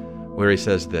 where he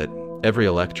says that every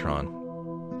electron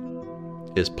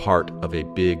is part of a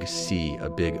big sea, a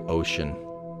big ocean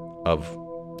of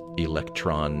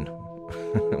electron,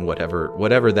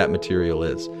 whatever that material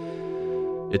is.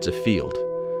 It's a field.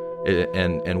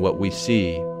 And what we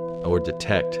see or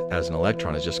detect as an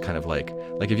electron is just kind of like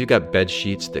if you've got bed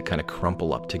sheets that kind of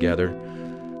crumple up together,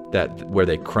 that where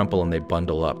they crumple and they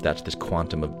bundle up, that's this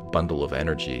quantum bundle of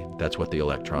energy. That's what the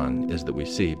electron is that we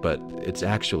see. But it's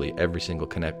actually every single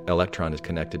electron is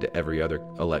connected to every other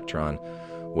electron,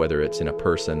 whether it's in a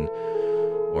person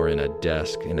or in a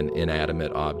desk, in an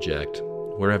inanimate object,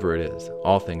 wherever it is.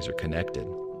 All things are connected.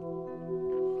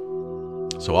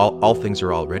 So all things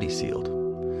are already sealed.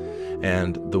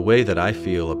 And the way that I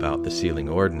feel about the sealing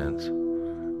ordinance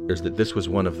is that this was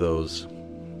one of those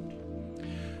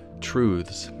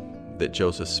truths that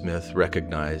Joseph Smith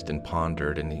recognized and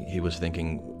pondered, and he was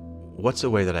thinking, what's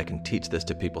a way that I can teach this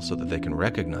to people so that they can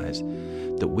recognize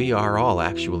that we are all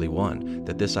actually one,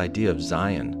 that this idea of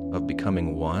Zion, of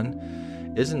becoming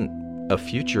one, isn't a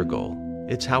future goal.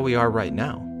 It's how we are right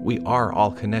now. We are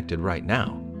all connected right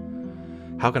now.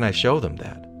 How can I show them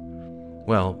that?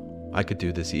 Well, I could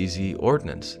do this easy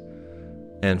ordinance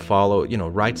and follow,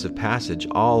 rites of passage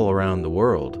all around the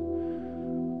world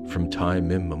from time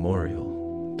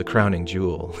immemorial. The crowning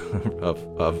jewel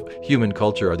of human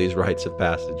culture are these rites of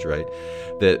passage, right?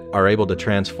 That are able to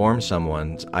transform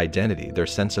someone's identity, their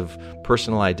sense of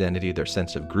personal identity, their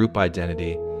sense of group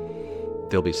identity.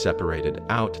 They'll be separated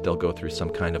out. They'll go through some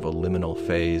kind of a liminal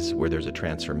phase where there's a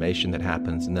transformation that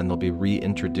happens, and then they'll be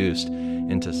reintroduced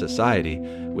into society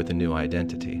with a new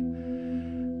identity.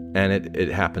 And it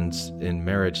happens in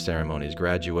marriage ceremonies,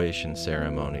 graduation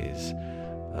ceremonies,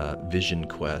 vision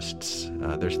quests.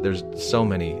 There's so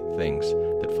many things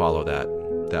that follow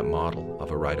that model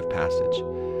of a rite of passage.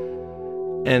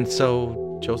 And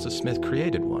so Joseph Smith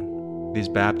created one. These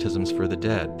baptisms for the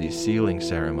dead, these sealing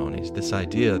ceremonies, this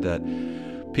idea that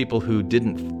people who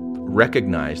didn't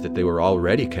recognize that they were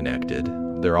already connected,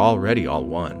 they're already all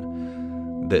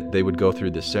one, that they would go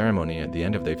through this ceremony, and at the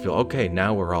end of it, they feel, okay,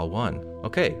 now we're all one.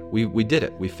 Okay, we did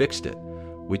it. We fixed it.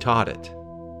 We taught it.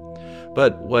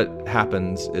 But what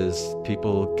happens is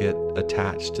people get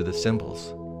attached to the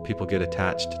symbols. People get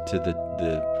attached to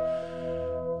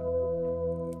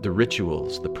the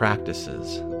rituals, the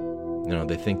practices,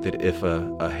 They think that if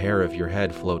a hair of your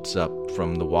head floats up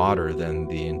from the water, then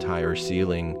the entire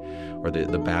sealing or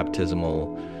the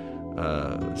baptismal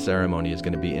ceremony is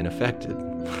going to be unaffected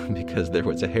because there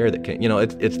was a hair that came.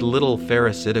 It's little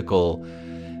pharisaical,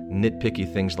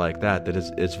 nitpicky things like that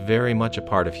is very much a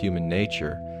part of human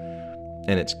nature.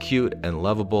 And it's cute and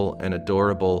lovable and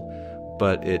adorable,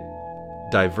 but it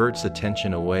diverts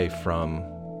attention away from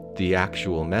the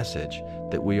actual message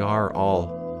that we are all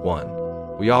one.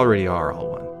 We already are all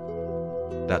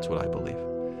one. That's what I believe.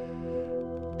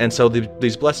 And so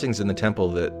these blessings in the temple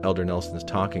that Elder Nelson is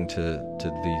talking to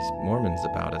these Mormons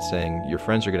about is saying, your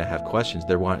friends are going to have questions.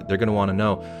 They're going to want to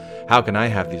know, how can I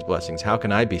have these blessings? How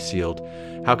can I be sealed?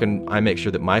 How can I make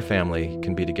sure that my family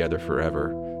can be together forever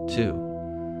too?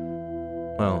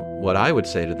 Well, what I would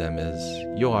say to them is,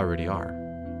 you already are.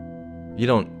 You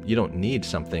don't need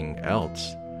something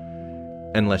else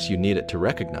unless you need it to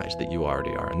recognize that you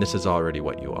already are, and this is already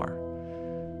what you are.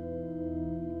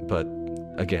 But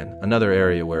again, another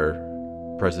area where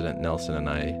President Nelson and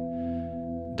I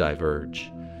diverge.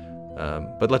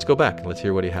 But let's go back and let's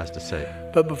hear what he has to say.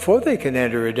 But before they can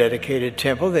enter a dedicated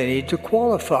temple, they need to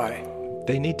qualify.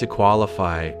 They need to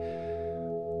qualify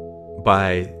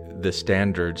by the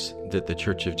standards that the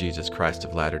Church of Jesus Christ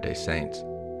of Latter-day Saints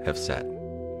have set.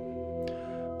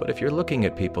 But if you're looking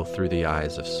at people through the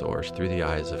eyes of Source, through the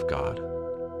eyes of God,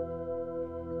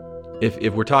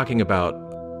 if we're talking about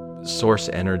Source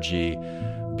energy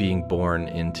being born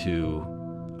into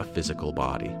a physical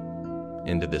body,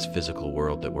 into this physical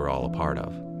world that we're all a part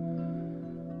of,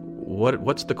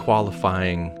 what's the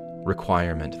qualifying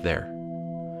requirement there?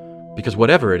 Because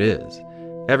whatever it is,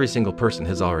 every single person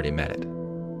has already met it.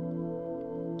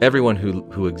 Everyone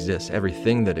who exists,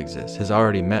 everything that exists, has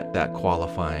already met that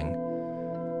qualifying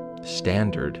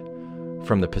standard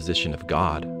from the position of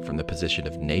God, from the position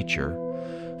of nature,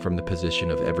 from the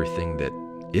position of everything that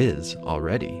is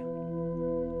already.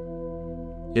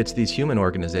 It's these human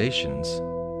organizations,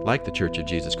 like the Church of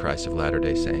Jesus Christ of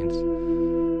Latter-day Saints,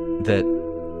 that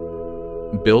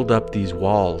build up these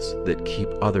walls that keep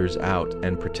others out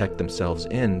and protect themselves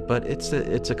in, but it's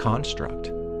a construct.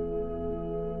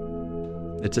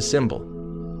 It's a symbol.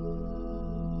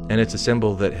 And it's a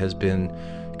symbol that has been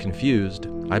confused,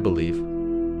 I believe,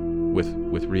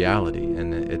 with reality,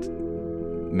 and it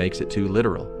makes it too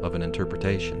literal of an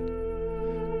interpretation.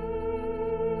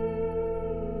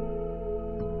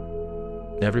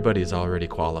 Everybody is already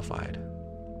qualified.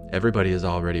 Everybody is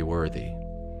already worthy.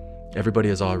 Everybody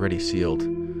is already sealed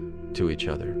to each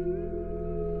other.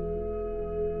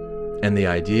 And the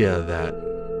idea that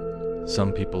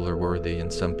some people are worthy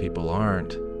and some people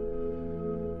aren't,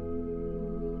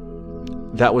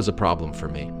 that was a problem for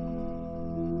me.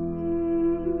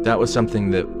 That was something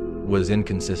that was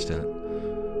inconsistent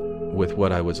with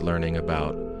what I was learning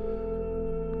about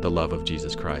the love of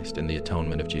Jesus Christ and the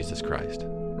atonement of Jesus Christ.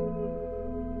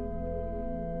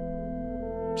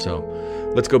 So,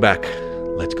 let's go back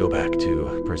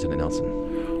to President Nelson.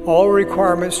 All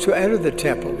requirements to enter the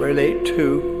temple relate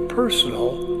to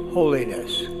personal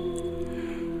holiness.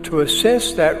 To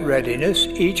assess that readiness,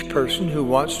 each person who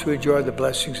wants to enjoy the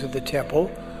blessings of the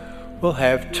temple will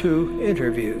have 2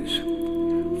 interviews.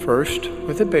 First,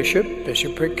 with a bishop,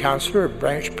 bishopric counselor, or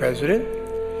branch president.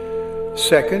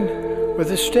 Second, with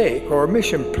a stake or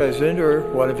mission president or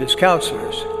one of his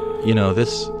counselors.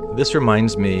 This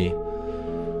reminds me,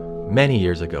 many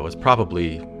years ago, it's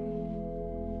probably,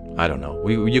 I don't know,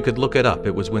 you could look it up.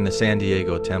 It was when the San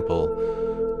Diego temple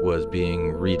was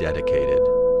being rededicated.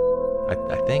 I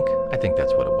think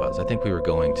that's what it was. I think we were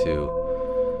driving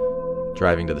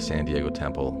to the San Diego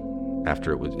temple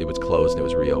after it was closed and it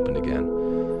was reopened again.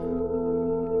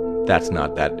 That's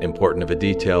not that important of a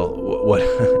detail.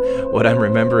 What I'm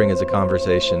remembering is a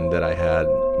conversation that I had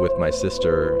with my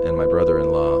sister and my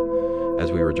brother-in-law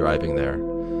as we were driving there.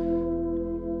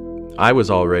 I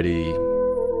was already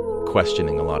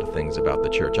questioning a lot of things about the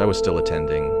church. I was still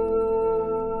attending.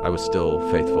 I was still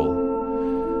faithful.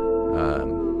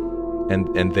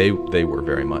 And they were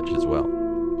very much as well.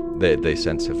 They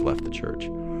since have left the church.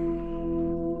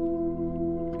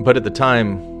 But at the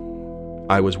time,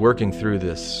 I was working through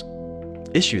this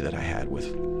issue that I had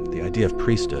with the idea of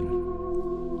priesthood.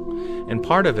 And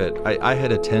part of it, I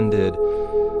had attended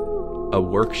a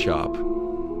workshop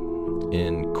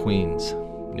in Queens,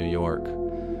 New York,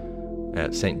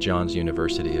 at St. John's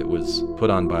University. It was put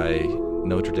on by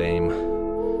Notre Dame,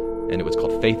 and it was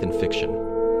called Faith and Fiction.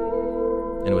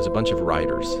 And it was a bunch of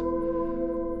writers.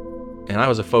 And I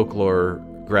was a folklore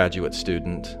graduate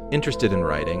student, interested in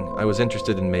writing. I was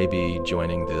interested in maybe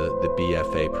joining the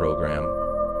BFA program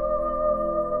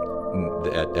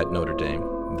at Notre Dame,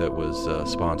 that was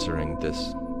sponsoring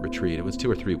this retreat. It was 2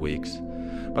 or 3 weeks.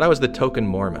 But I was the token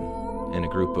Mormon in a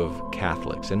group of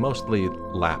Catholics, and mostly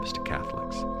lapsed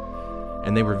Catholics.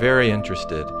 And they were very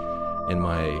interested in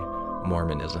my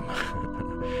Mormonism.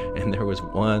 And there was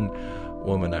one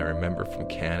woman I remember from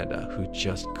Canada who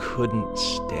just couldn't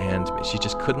stand me. She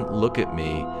just couldn't look at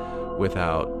me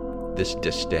without this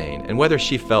disdain. And whether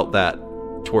she felt that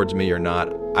towards me or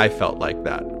not, I felt like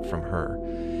that from her.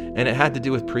 And it had to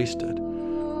do with priesthood.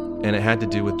 And it had to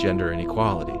do with gender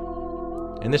inequality.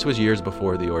 And this was years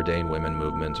before the ordained women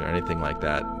movement or anything like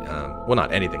that. Well,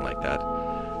 not anything like that.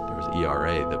 There was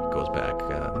ERA that goes back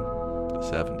the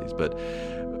 70s.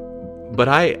 But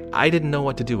I didn't know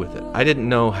what to do with it. I didn't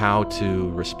know how to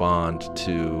respond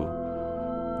to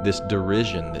this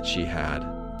derision that she had,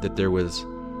 that there was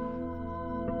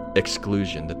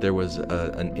exclusion, that there was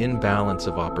an imbalance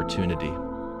of opportunity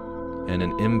and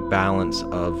an imbalance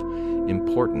of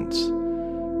importance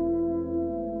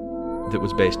that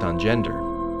was based on gender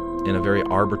in a very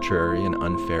arbitrary and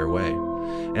unfair way.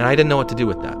 And I didn't know what to do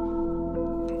with that.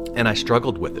 And I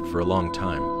struggled with it for a long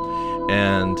time.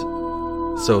 And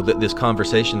so this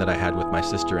conversation that I had with my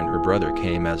sister and her brother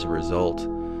came as a result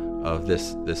of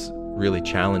this really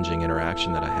challenging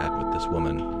interaction that I had with this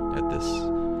woman at this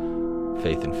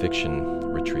Faith and Fiction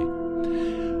retreat.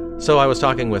 So I was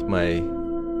talking with my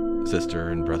sister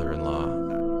and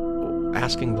brother-in-law,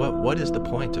 asking what is the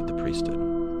point of the priesthood?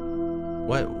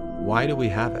 Why do we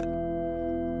have it?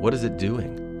 What is it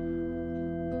doing?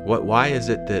 Why is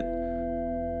it that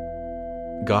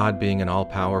God, being an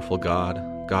all-powerful God,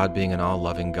 God being an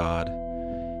all-loving God,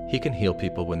 He can heal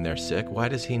people when they're sick? Why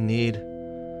does He need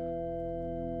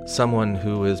someone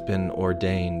who has been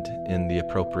ordained in the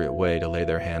appropriate way to lay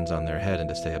their hands on their head and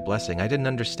to say a blessing? I didn't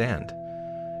understand.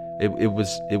 It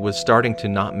was starting to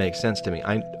not make sense to me.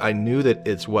 I knew that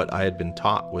it's what I had been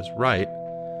taught was right,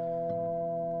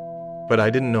 but I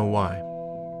didn't know why,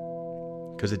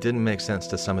 because it didn't make sense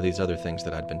to some of these other things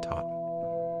that I'd been taught.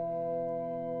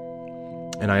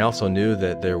 And I also knew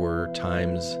that there were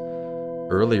times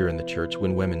earlier in the church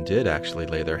when women did actually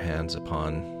lay their hands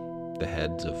upon the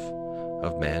heads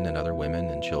of men and other women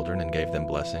and children and gave them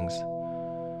blessings,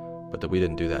 but that we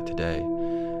didn't do that today.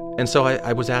 And so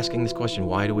I was asking this question,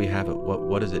 why do we have it?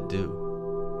 What does it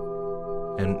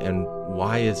do? And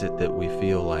why is it that we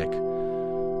feel like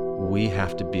we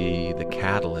have to be the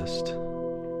catalyst,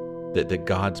 that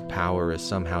God's power is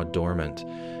somehow dormant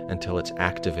until it's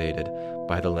activated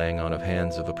by the laying on of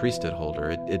hands of a priesthood holder?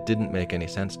 It didn't make any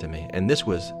sense to me. And this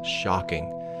was shocking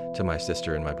to my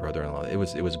sister and my brother-in-law. It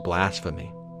was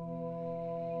blasphemy.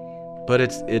 But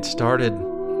it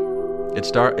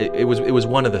was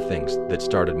one of the things that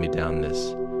started me down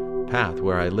this path,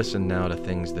 where I listen now to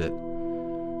things that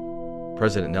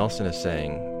President Nelson is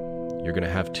saying. You're going to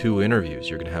have 2 interviews.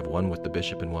 You're going to have one with the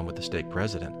bishop and one with the stake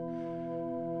president.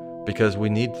 Because we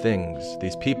need things.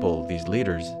 These people, these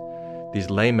leaders,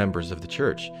 these lay members of the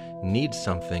church need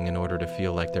something in order to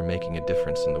feel like they're making a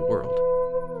difference in the world.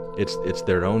 It's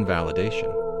their own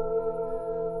validation.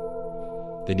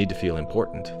 They need to feel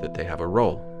important, that they have a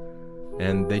role.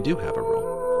 And they do have a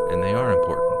role. And they are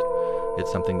important.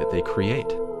 It's something that they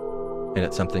create. And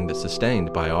it's something that's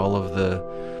sustained by all of the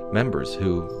members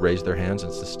who raise their hands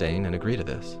and sustain and agree to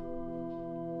this.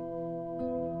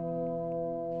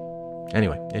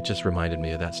 Anyway, it just reminded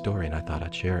me of that story, and I thought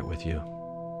I'd share it with you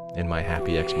in my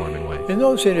happy ex-Mormon way. In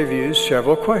those interviews,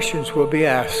 several questions will be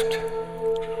asked.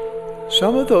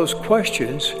 Some of those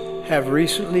questions have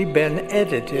recently been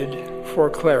edited for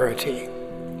clarity.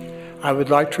 I would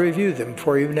like to review them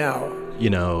for you now. You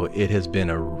know, it has been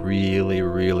a really,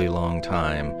 really long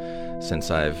time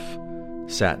since I've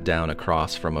sat down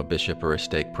across from a bishop or a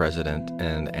stake president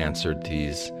and answered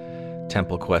these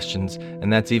temple questions,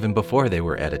 and that's even before they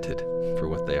were edited for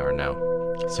what they are now.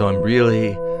 So I'm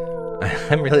really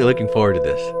looking forward to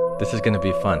this. This is going to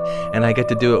be fun, and I get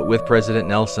to do it with President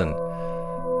Nelson.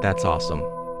 That's awesome.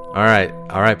 All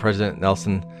right, President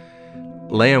Nelson,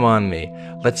 lay him on me.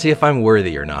 Let's see if I'm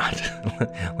worthy or not.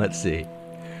 Let's see.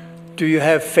 Do you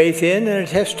have faith in and a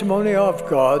testimony of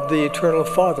God, the Eternal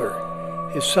Father,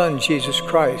 His Son, Jesus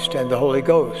Christ, and the Holy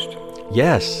Ghost?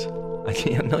 Yes.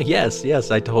 Yes,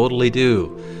 I totally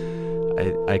do.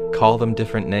 I call them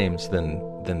different names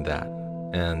than that.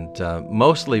 And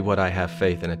mostly what I have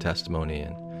faith and a testimony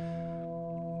in,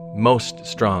 most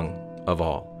strong of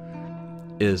all,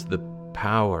 is the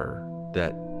power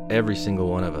that every single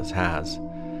one of us has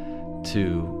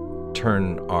to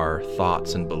turn our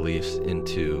thoughts and beliefs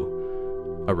into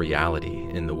a reality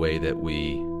in the way that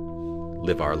we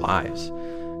live our lives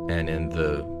and in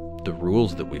the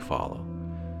rules that we follow.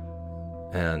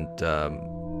 And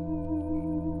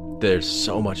there's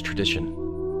so much tradition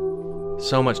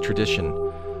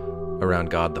around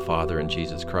God the Father and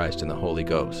Jesus Christ and the Holy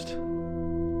Ghost.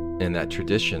 And that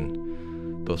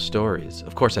tradition, those stories,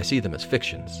 of course I see them as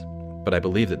fictions, but I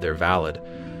believe that they're valid,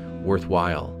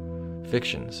 worthwhile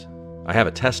fictions. I have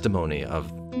a testimony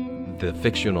of the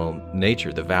fictional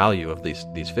nature, the value of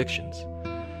these fictions,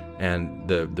 and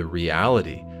the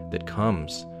reality that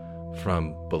comes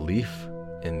from belief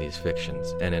in these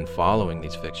fictions and in following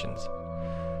these fictions.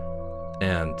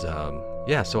 And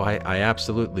so I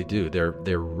absolutely do.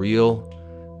 They're real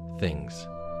things.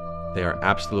 They are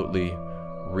absolutely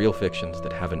real fictions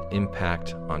that have an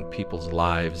impact on people's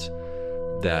lives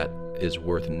that is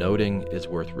worth noting, is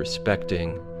worth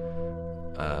respecting,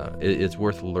 it's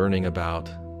worth learning about.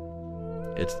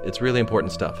 It's really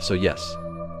important stuff. So yes.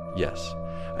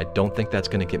 I don't think that's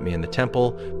going to get me in the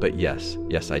temple, but yes,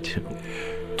 I do.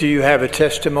 Do you have a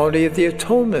testimony of the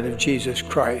atonement of Jesus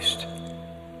Christ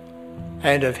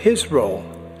and of his role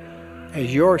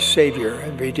as your Savior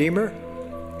and Redeemer?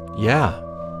 Yeah,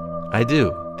 I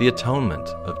do. The atonement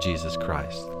of Jesus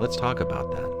Christ. Let's talk about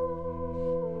that.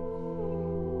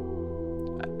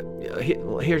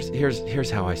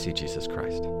 Here's how I see Jesus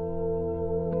Christ.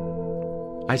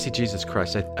 I see Jesus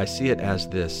Christ, I see it as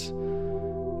this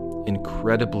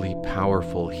incredibly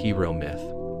powerful hero myth,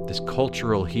 this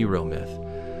cultural hero myth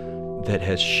that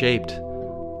has shaped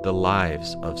the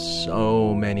lives of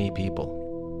so many people.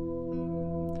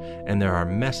 And there are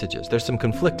messages, there's some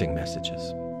conflicting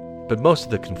messages, but most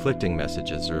of the conflicting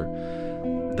messages are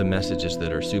the messages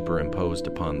that are superimposed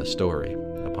upon the story,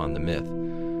 upon the myth,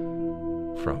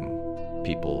 from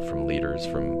people, from leaders,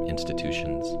 from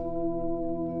institutions.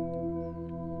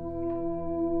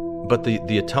 But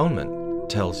the atonement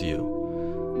tells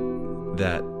you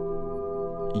that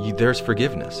there's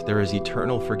forgiveness. There is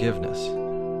eternal forgiveness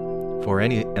for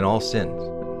any and all sins.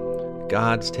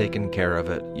 God's taken care of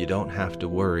it. You don't have to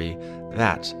worry.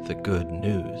 That's the good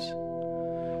news.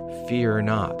 Fear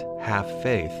not. Have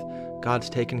faith. God's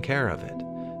taken care of it.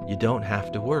 You don't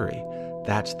have to worry.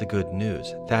 That's the good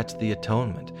news. That's the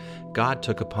atonement. God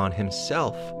took upon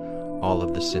himself all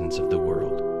of the sins of the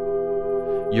world.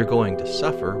 You're going to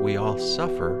suffer. We all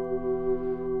suffer.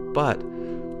 But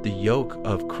the yoke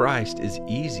of Christ is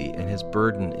easy and his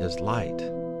burden is light.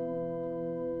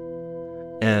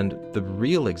 And the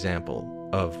real example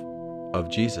of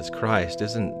Jesus Christ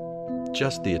isn't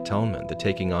just the atonement, the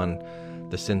taking on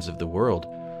the sins of the world,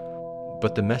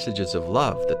 but the messages of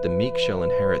love, that the meek shall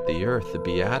inherit the earth, the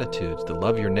Beatitudes, the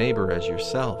love your neighbor as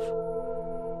yourself.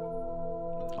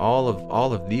 All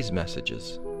of these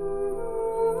messages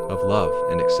of love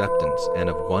and acceptance and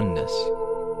of oneness.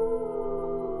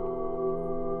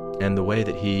 And the way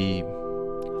that he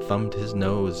thumbed his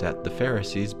nose at the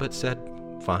Pharisees, but said,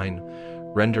 fine,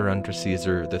 render unto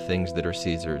Caesar the things that are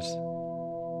Caesar's.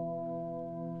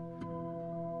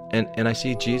 And I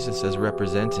see Jesus as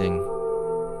representing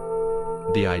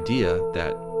the idea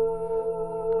that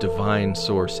divine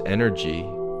source energy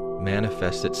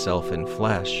manifests itself in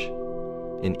flesh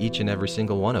in each and every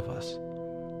single one of us.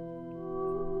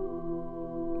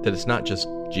 That it's not just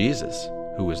Jesus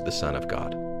who is the Son of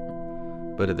God,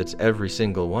 but it's every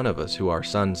single one of us who are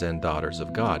sons and daughters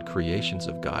of God, creations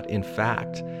of God. In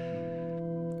fact,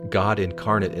 God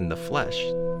incarnate in the flesh,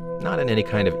 not in any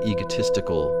kind of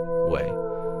egotistical way,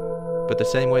 but the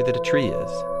same way that a tree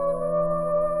is,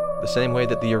 the same way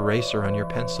that the eraser on your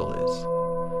pencil is,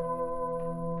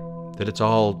 that it's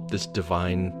all this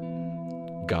divine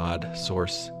God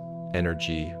source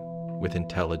energy with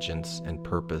intelligence and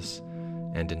purpose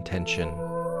and intention.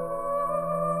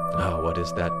 Oh, what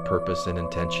is that purpose and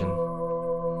intention?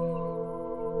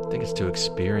 I think it's to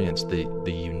experience the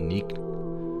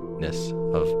uniqueness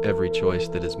of every choice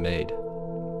that is made.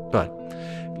 But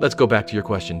let's go back to your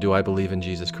question. Do I believe in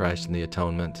Jesus Christ and the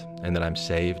atonement and that I'm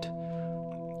saved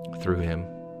through him?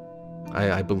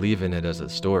 I believe in it as a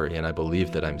story, and I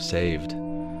believe that I'm saved.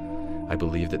 I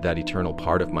believe that that eternal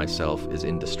part of myself is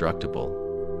indestructible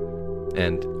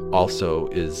and also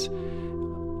is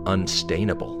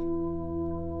unstainable.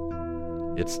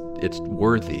 It's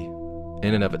worthy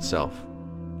in and of itself,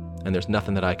 and there's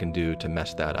nothing that I can do to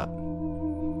mess that up.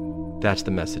 That's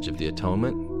the message of the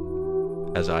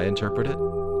atonement as I interpret it,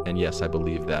 and yes, I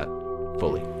believe that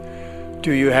fully.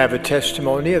 Do you have a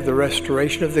testimony of the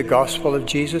restoration of the gospel of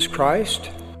Jesus Christ?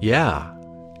 Yeah,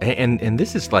 and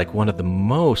this is like one of the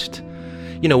most,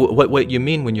 what you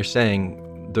mean when you're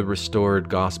saying the restored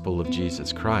gospel of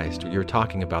Jesus Christ. You're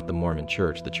talking about the Mormon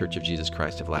Church, the Church of Jesus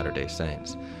Christ of Latter-day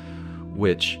Saints,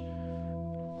 which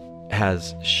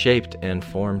has shaped and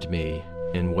formed me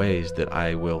in ways that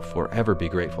I will forever be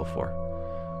grateful for.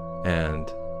 And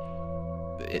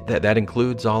that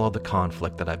includes all of the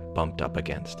conflict that I've bumped up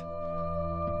against.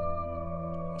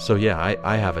 So yeah,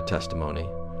 I have a testimony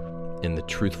in the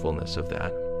truthfulness of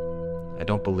that. I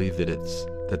don't believe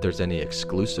that there's any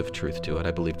exclusive truth to it.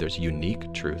 I believe there's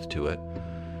unique truth to it,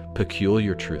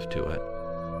 peculiar truth to it.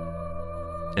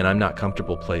 And I'm not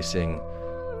comfortable placing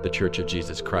the Church of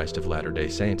Jesus Christ of Latter-day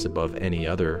Saints above any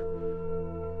other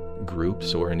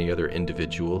groups or any other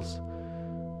individuals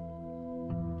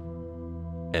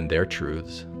and their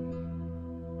truths.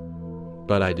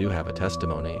 But I do have a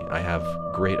testimony. I have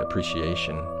great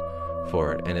appreciation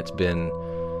for it, and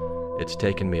it's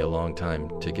taken me a long time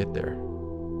to get there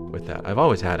with that. I've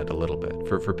always had it a little bit.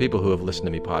 For people who have listened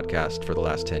to me podcast for the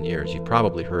last 10 years, you've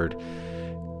probably heard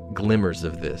glimmers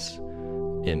of this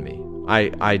in me.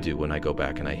 I do when I go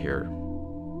back and I hear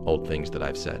old things that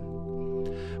I've said.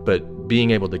 But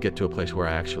being able to get to a place where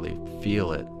I actually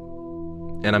feel it,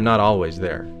 and I'm not always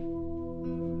there,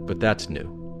 but that's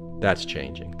new. That's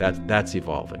changing. That's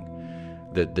evolving.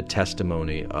 The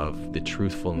testimony of the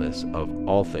truthfulness of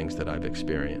all things that I've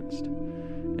experienced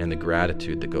and the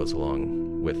gratitude that goes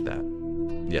along with that.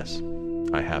 Yes,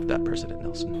 I have that, President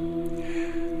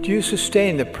Nelson. Do you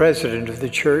sustain the President of the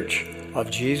Church of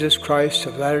Jesus Christ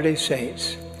of Latter-day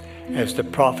Saints as the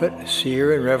prophet,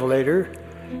 seer, and revelator,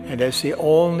 and as the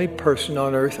only person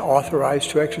on earth authorized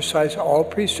to exercise all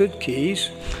priesthood keys?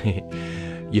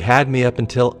 You had me up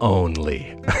until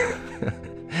only.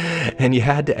 And you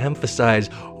had to emphasize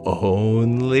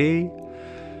only?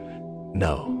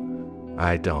 No,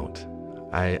 I don't.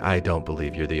 I don't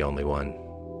believe you're the only one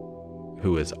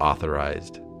who is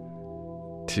authorized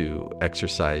to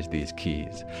exercise these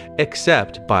keys,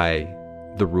 except by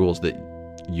the rules that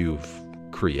you've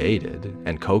created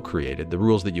and co-created, the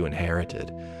rules that you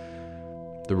inherited,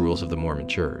 the rules of the Mormon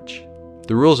Church.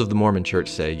 The rules of the Mormon Church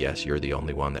say, yes, you're the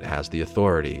only one that has the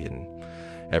authority, and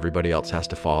everybody else has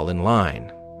to fall in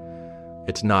line.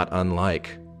 It's not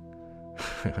unlike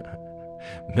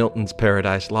Milton's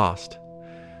Paradise Lost,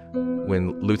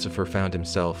 when Lucifer found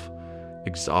himself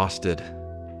exhausted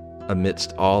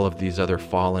amidst all of these other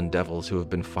fallen devils who have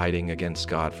been fighting against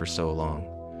God for so long.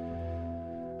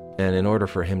 And in order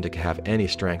for him to have any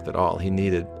strength at all, he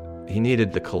needed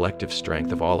the collective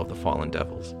strength of all of the fallen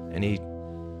devils. And he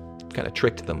kind of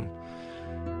tricked them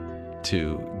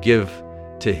to give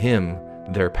to him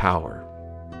their power.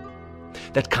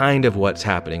 That's kind of what's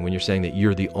happening when you're saying that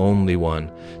you're the only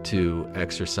one to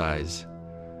exercise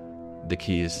the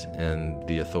keys and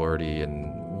the authority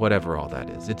and whatever all that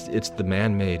is. It's the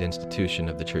man-made institution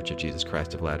of the Church of Jesus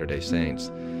Christ of Latter-day Saints.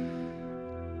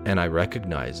 And I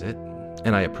recognize it,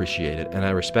 and I appreciate it, and I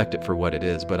respect it for what it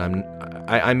is, but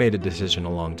I made a decision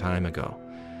a long time ago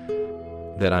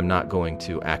that I'm not going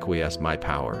to acquiesce my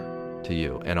power to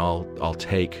you, and I'll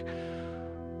take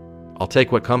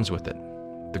what comes with it,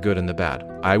 the good and the bad.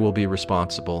 I will be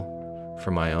responsible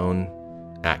for my own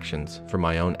actions, for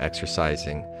my own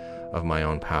exercising of my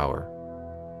own power.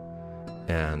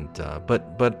 And but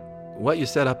what you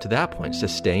said up to that point,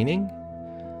 sustaining,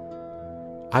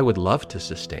 I would love to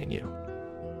sustain you.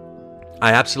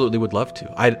 I absolutely would love to.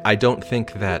 I don't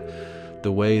think that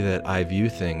the way that I view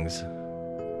things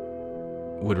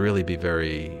would really be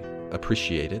very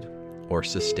appreciated or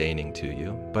sustaining to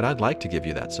you, but I'd like to give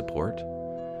you that support.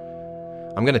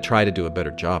 I'm going to try to do a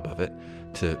better job of it,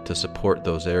 to support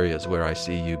those areas where I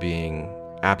see you being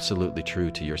absolutely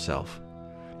true to yourself,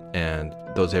 and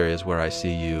those areas where I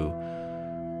see you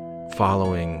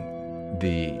following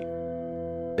the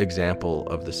example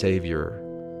of the Savior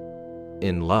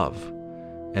in love,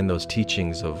 and those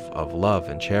teachings of love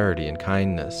and charity and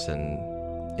kindness and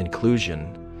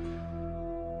inclusion.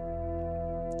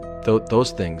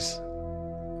 Those things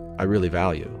I really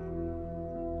value.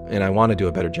 And I want to do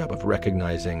a better job of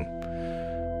recognizing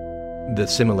the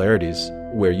similarities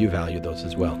where you value those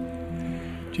as well.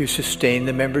 Do you sustain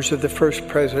the members of the First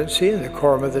Presidency and the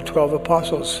Quorum of the 12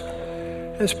 Apostles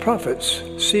as prophets,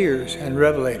 seers, and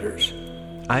revelators?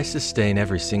 I sustain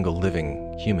every single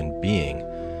living human being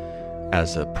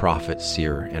as a prophet,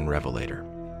 seer, and revelator.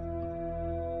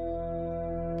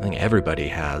 I think everybody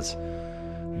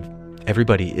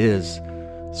is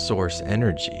source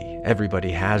energy.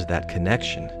 Everybody has that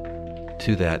connection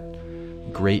to that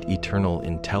great eternal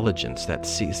intelligence that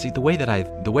see the way that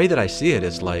I see it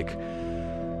is like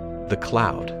the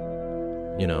cloud,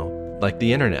 like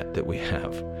the internet that we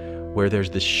have, where there's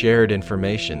this shared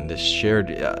information, this shared,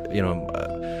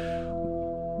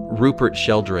 Rupert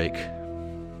Sheldrake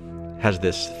has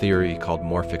this theory called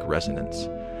morphic resonance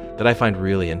that I find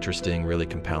really interesting, really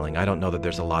compelling. I don't know that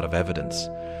there's a lot of evidence,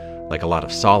 like a lot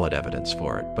of solid evidence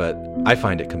for it, but I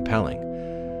find it compelling.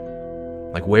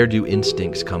 Like, where do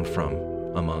instincts come from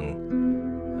among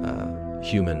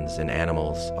humans and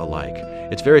animals alike.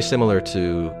 It's very similar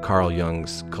to Carl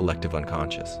Jung's collective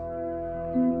unconscious.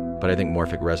 But I think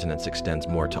morphic resonance extends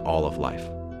more to all of life.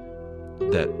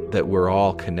 That we're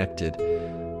all connected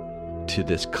to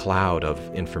this cloud of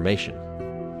information.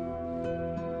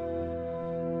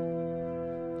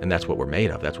 And that's what we're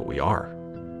made of. That's what we are.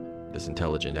 This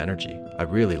intelligent energy. I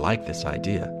really like this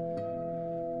idea.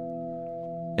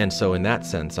 And so in that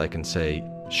sense, I can say,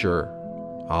 sure,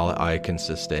 I can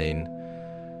sustain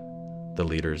the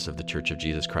leaders of the Church of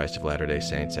Jesus Christ of Latter-day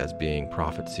Saints as being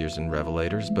prophets, seers, and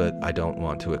revelators, but I don't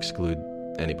want to exclude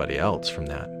anybody else from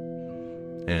that.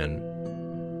 And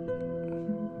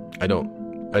I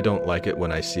don't like it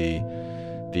when I see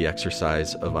the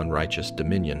exercise of unrighteous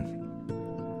dominion.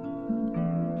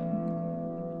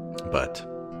 But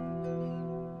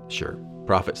sure,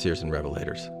 prophets, seers, and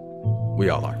revelators. We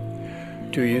all are.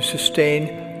 Do you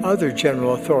sustain other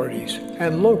general authorities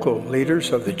and local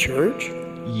leaders of the church?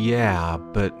 Yeah,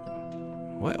 but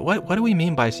what do we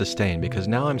mean by sustain? Because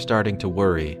now I'm starting to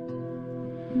worry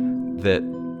that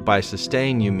by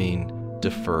sustain you mean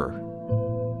defer.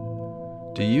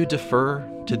 Do you defer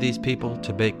to these people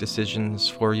to make decisions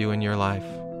for you in your life?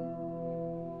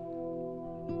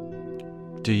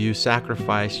 Do you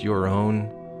sacrifice your own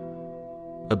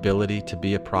ability to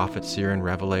be a prophet, seer, and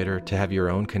revelator, to have your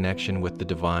own connection with the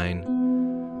divine?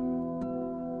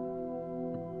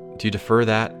 Do you defer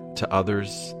that to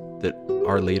others that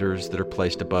are leaders that are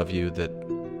placed above you, that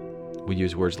we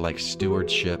use words like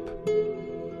stewardship?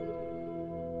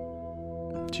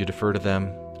 Do you defer to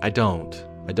them? I don't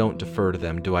defer to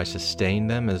them. Do I sustain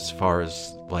them as far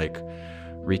as like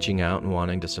reaching out and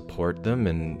wanting to support them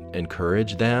and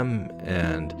encourage them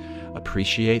and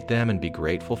appreciate them and be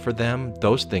grateful for them?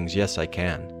 Those things, yes, I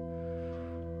can.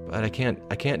 But I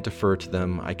can't defer to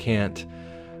them. I can't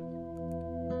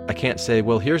say,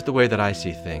 well, here's the way that I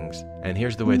see things, and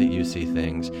here's the way that you see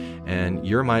things, and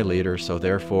you're my leader, so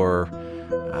therefore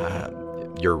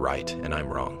you're right and I'm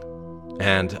wrong.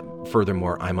 And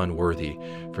furthermore, I'm unworthy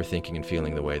for thinking and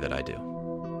feeling the way that I do.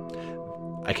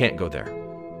 I can't go there.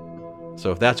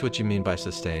 So if that's what you mean by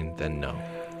sustain, then no.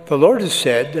 The Lord has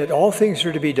said that all things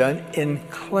are to be done in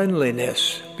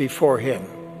cleanliness before Him.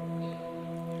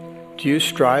 Do you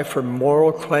strive for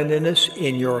moral cleanliness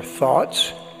in your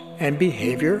thoughts and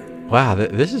behavior? Wow,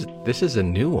 this is a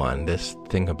new one, this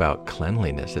thing about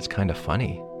cleanliness. It's kind of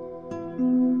funny.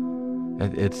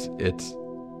 It's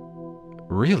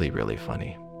really, really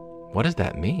funny. What does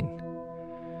that mean?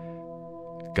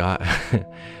 God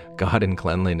in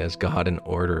cleanliness, God in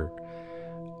order.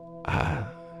 I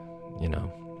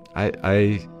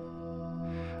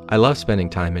love spending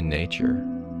time in nature.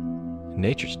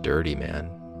 Nature's dirty,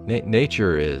 man.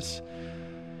 Nature is,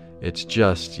 it's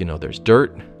just, there's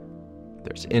dirt,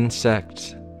 there's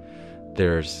insects,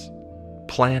 there's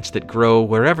plants that grow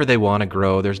wherever they want to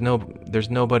grow. There's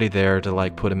nobody there to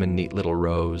like put them in neat little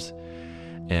rows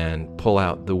and pull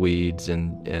out the weeds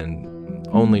and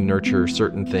only nurture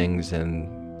certain things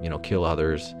and, kill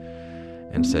others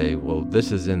and say, well,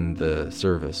 this is in the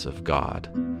service of God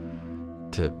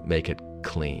to make it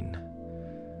clean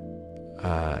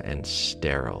and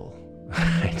sterile.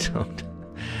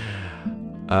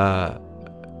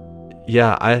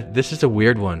 This is a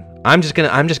weird one. I'm just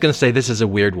gonna say this is a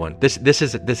weird one. This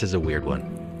is a weird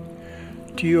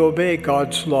one. Do you obey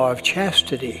God's law of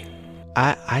chastity?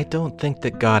 I don't think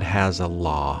that God has a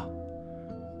law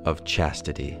of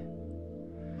chastity.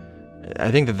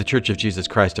 I think that the Church of Jesus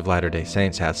Christ of Latter-day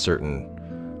Saints has certain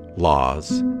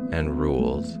laws and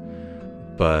rules,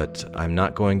 but I'm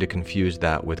not going to confuse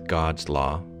that with God's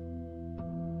law.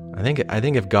 I think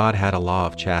if God had a law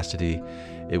of chastity,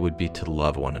 it would be to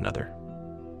love one another.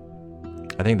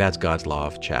 I think that's God's law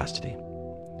of chastity.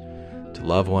 To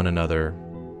love one another,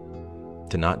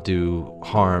 to not do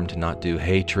harm, to not do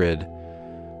hatred,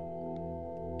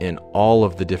 in all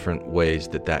of the different ways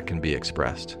that can be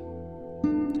expressed.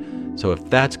 So if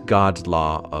that's God's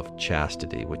law of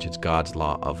chastity, which is God's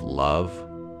law of love,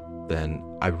 then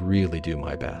I really do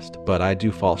my best. But I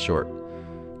do fall short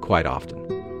quite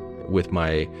often with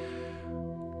my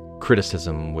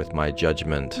criticism, with my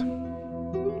judgment,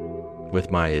 with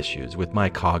my issues, with my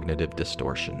cognitive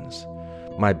distortions,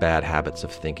 my bad habits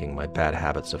of thinking, my bad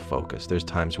habits of focus. There's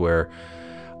times where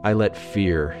I let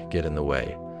fear get in the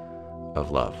way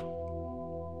of love.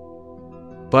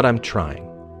 But I'm trying.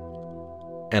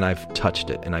 And I've touched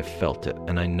it, and I've felt it,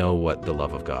 and I know what the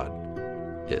love of God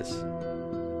is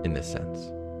in this sense.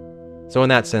 So in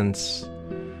that sense,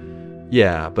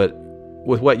 yeah, but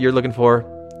with what you're looking for,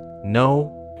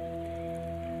 no.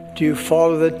 Do you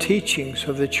follow the teachings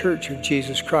of the Church of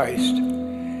Jesus Christ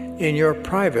in your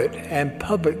private and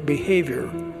public behavior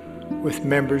with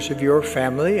members of your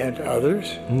family and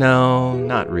others? No,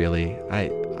 not really.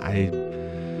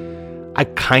 I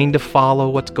kind of follow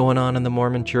what's going on in the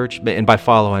Mormon Church, and by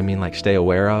follow I mean like stay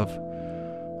aware of,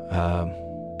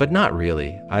 but not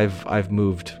really. I've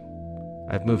moved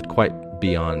quite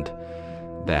beyond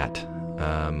that.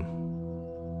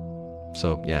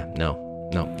 So yeah, no,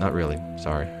 not really.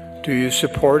 Sorry. Do you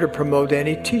support or promote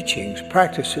any teachings,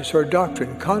 practices, or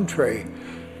doctrine contrary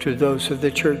to those of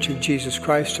the Church of Jesus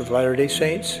Christ of Latter-day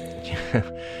Saints?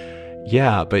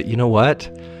 Yeah, but you know what?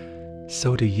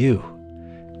 So do you.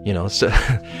 You know, so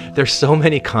there's so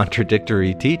many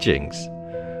contradictory teachings.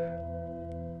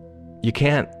 You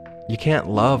can't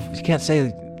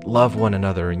say love one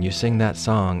another and you sing that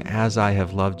song, as I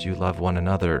have loved you, love one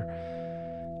another,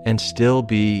 and still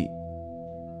be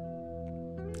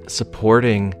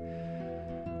supporting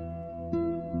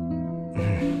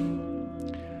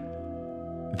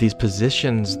these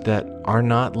positions that are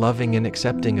not loving and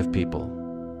accepting of people.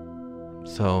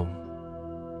 So,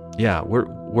 yeah,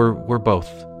 we're both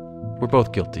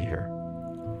guilty here.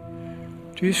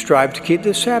 Do you strive to keep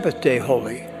the Sabbath day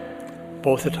holy,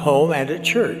 both at home and at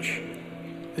church?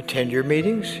 Attend your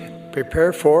meetings,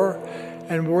 prepare for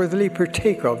and worthily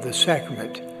partake of the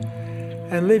sacrament,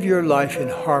 and live your life in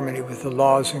harmony with the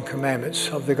laws and commandments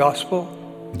of the gospel?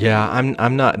 Yeah,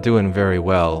 I'm not doing very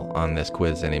well on this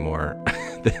quiz anymore.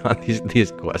 On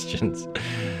these questions.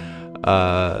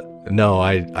 No,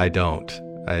 I don't.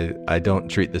 I don't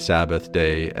treat the Sabbath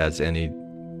day as any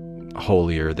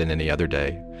holier than any other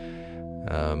day.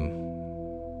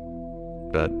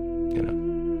 But you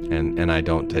know, and I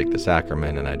don't take the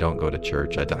sacrament, and I don't go to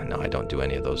church. I don't do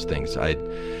any of those things. I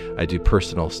do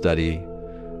personal study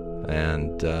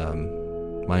and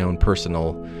my own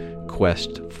personal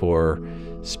quest for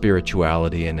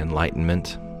spirituality and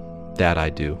enlightenment. That I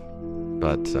do.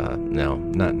 But no,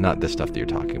 not the stuff that you're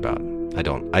talking about. I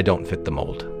don't fit the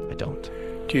mold. I don't.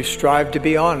 Do you strive to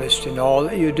be honest in all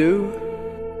that you do?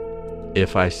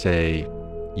 If I say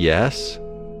yes,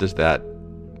 does that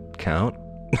count?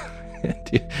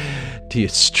 Do you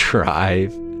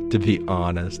strive to be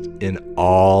honest in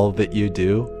all that you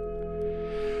do?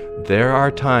 There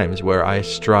are times where I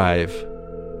strive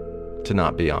to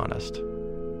not be honest.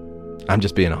 I'm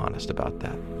just being honest about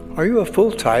that. Are you a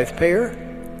full tithe payer?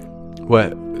 What?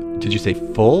 Did you say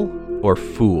full or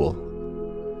fool?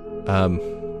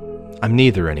 I'm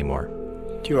neither anymore.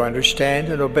 Do you understand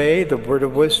and obey the word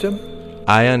of wisdom?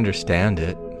 I understand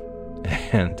it,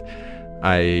 and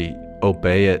I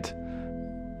obey it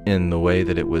in the way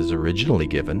that it was originally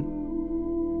given,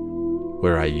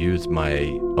 where I use my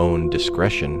own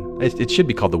discretion. It should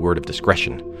be called the word of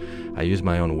discretion. I use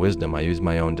my own wisdom. I use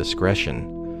my own discretion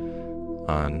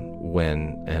on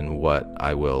when and what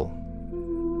I will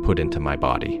put into my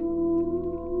body.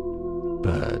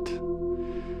 But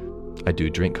I do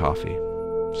drink coffee,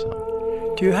 so.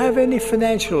 Do you have any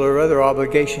financial or other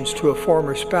obligations to a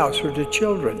former spouse or to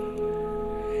children?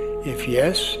 If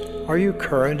yes, are you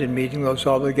current in meeting those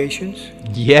obligations?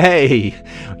 Yay!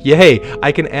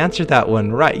 I can answer that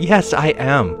one right. Yes, I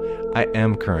am. I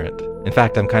am current. In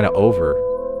fact, I'm kind of over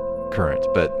current,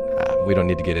 but we don't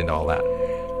need to get into all that.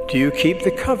 Do you keep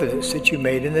the covenants that you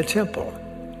made in the temple,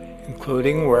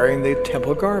 including wearing the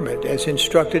temple garment as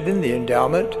instructed in the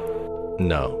endowment?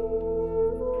 No,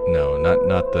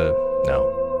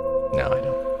 I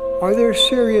don't. Are there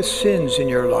serious sins in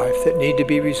your life that need to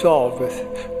be resolved with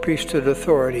priesthood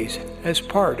authorities as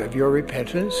part of your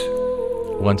repentance?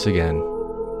 Once again,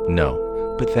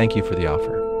 no, but thank you for the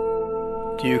offer.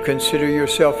 Do you consider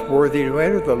yourself worthy to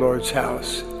enter the Lord's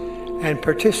house and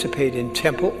participate in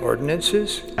temple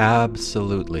ordinances?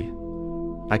 Absolutely.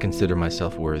 I consider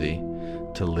myself worthy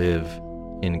to live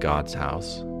in God's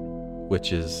house,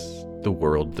 which is the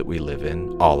world that we live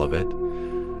in, all of it,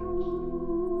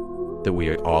 that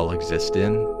we all exist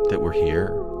in, that we're here,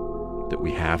 that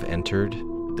we have entered,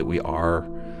 that we are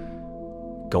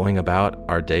going about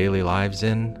our daily lives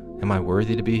in. Am I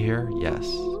worthy to be here? Yes.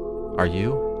 Are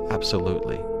you?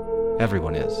 Absolutely.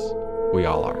 Everyone is. We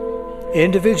all are.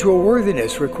 Individual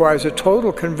worthiness requires a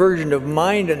total conversion of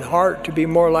mind and heart to be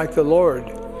more like the Lord,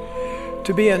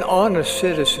 to be an honest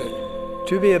citizen,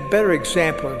 to be a better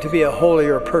example, and to be a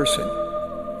holier person.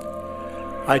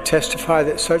 I testify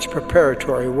that such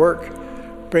preparatory work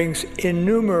brings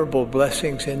innumerable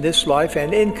blessings in this life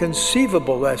and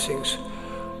inconceivable blessings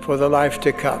for the life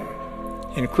to come,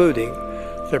 including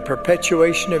the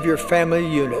perpetuation of your family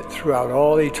unit throughout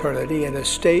all eternity in a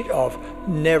state of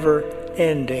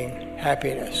never-ending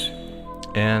happiness.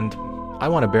 And I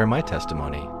want to bear my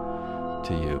testimony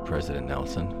to you, President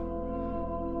Nelson.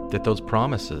 that those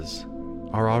promises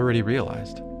are already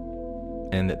realized.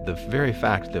 And that the very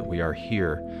fact that we are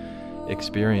here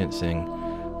experiencing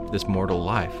this mortal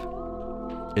life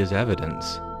is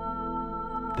evidence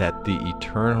that the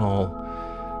eternal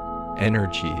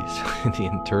energies, the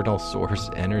eternal source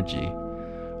energy,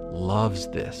 loves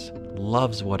this,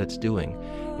 loves what it's doing.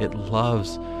 It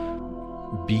loves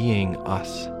being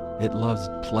us. It loves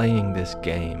playing this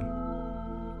game.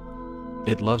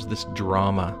 It loves this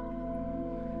drama.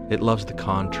 It loves the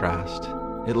contrast.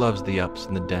 It loves the ups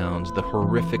and the downs, the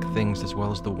horrific things as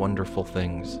well as the wonderful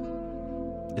things.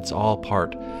 It's all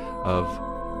part of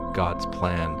God's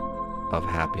plan of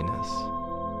happiness.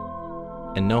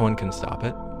 And no one can stop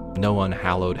it. No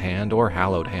unhallowed hand, or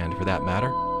hallowed hand for that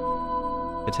matter.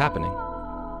 It's happening.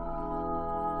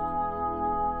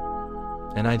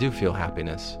 And I do feel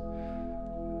happiness.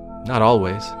 Not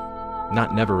always,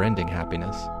 not never-ending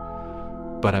happiness,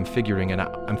 but I'm figuring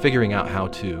out how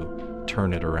to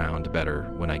turn it around better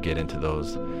when I get into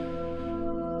those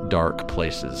dark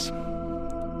places.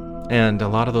 And a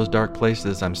lot of those dark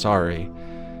places, I'm sorry,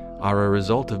 are a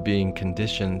result of being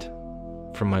conditioned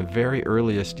from my very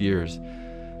earliest years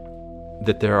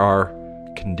that there are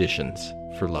conditions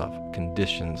for love,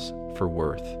 conditions for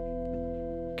worth,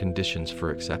 conditions for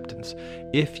acceptance.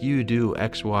 If you do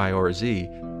X, Y, or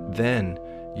Z, then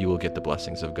you will get the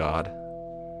blessings of God.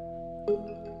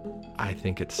 I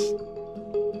think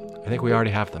we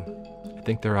already have them. I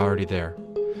think they're already there.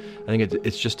 I think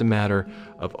it's just a matter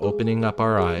of opening up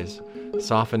our eyes,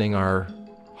 softening our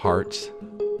hearts,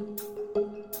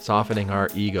 softening our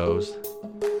egos,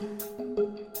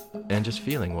 and just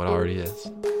feeling what already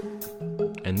is.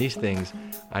 And these things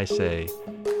I say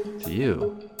to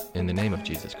you in the name of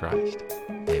Jesus Christ.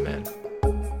 Amen.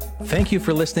 Thank you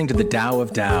for listening to the Tao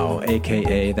of Tao,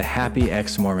 aka the Happy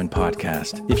Ex-Mormon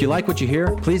podcast. If you like what you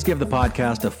hear, please give the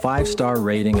podcast a 5-star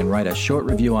rating and write a short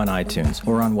review on iTunes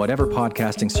or on whatever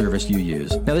podcasting service you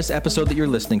use. Now, this episode that you're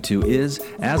listening to is,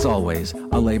 as always,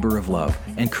 a labor of love,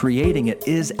 and creating it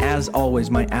is, as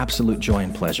always, my absolute joy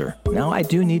and pleasure. Now, I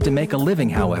do need to make a living,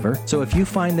 however, so if you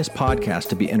find this podcast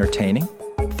to be entertaining,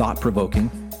 thought-provoking,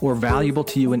 or valuable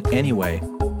to you in any way,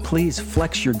 please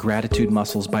flex your gratitude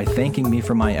muscles by thanking me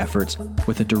for my efforts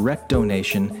with a direct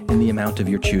donation in the amount of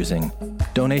your choosing.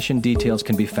 Donation details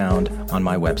can be found on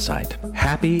my website,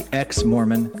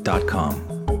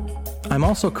 happyexmormon.com. I'm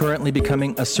also currently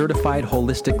becoming a certified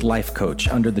holistic life coach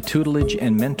under the tutelage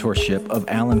and mentorship of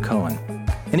Alan Cohen.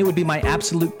 And it would be my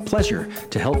absolute pleasure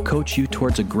to help coach you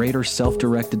towards a greater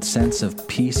self-directed sense of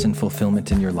peace and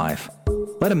fulfillment in your life.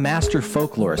 Let a master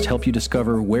folklorist help you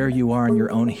discover where you are in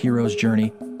your own hero's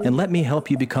journey, and let me help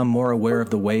you become more aware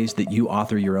of the ways that you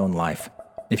author your own life.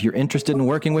 If you're interested in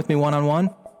working with me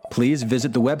one-on-one, please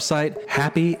visit the website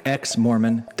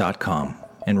happyexmormon.com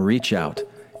and reach out.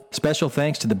 Special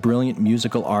thanks to the brilliant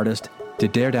musical artist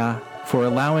Dederda for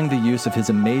allowing the use of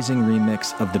his amazing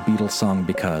remix of the Beatles song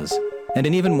Because. And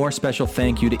an even more special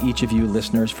thank you to each of you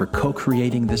listeners for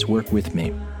co-creating this work with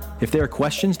me. If there are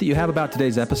questions that you have about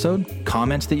today's episode,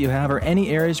 comments that you have, or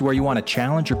any areas where you want to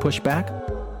challenge or push back,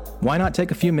 why not take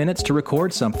a few minutes to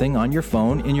record something on your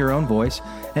phone in your own voice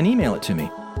and email it to me?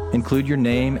 Include your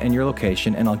name and your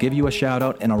location, and I'll give you a shout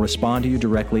out and I'll respond to you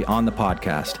directly on the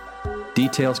podcast.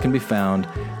 Details can be found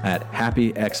at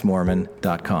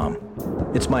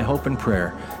happyexmormon.com. It's my hope and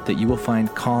prayer that you will find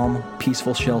calm,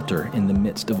 peaceful shelter in the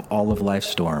midst of all of life's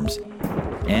storms.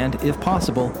 And, if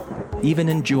possible, even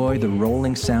enjoy the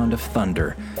rolling sound of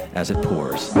thunder as it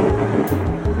pours.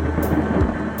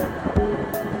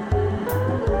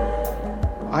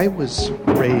 I was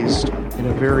raised in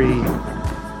a very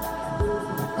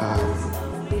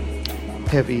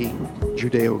heavy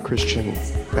Judeo-Christian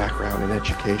background and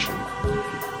education,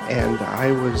 and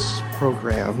I was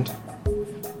programmed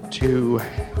to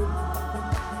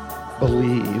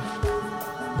believe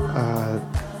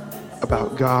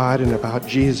about God and about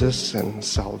Jesus and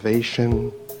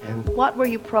salvation. And what were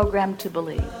you programmed to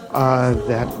believe?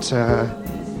 That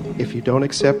if you don't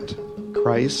accept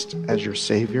Christ as your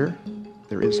Savior,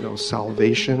 there is no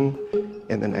salvation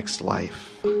in the next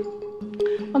life.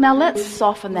 Well, now let's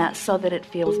soften that so that it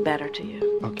feels better to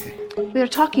you. Okay. We were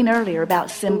talking earlier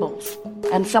about symbols,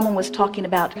 and someone was talking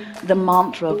about the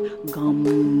mantra of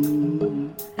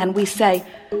Gum. And we say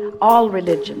all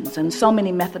religions and so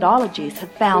many methodologies have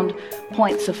found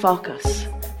points of focus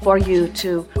for you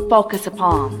to focus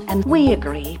upon. And we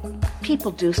agree,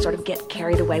 people do sort of get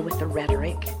carried away with the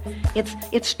rhetoric.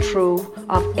 It's true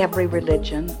of every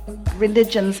religion.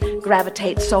 Religions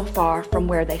gravitate so far from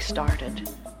where they started.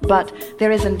 But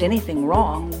there isn't anything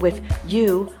wrong with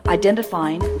you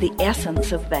identifying the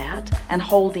essence of that and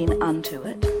holding onto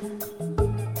it.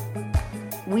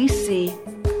 we see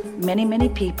many, many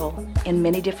people in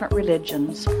many different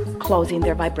religions closing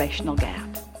their vibrational gap.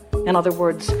 In other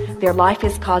words, their life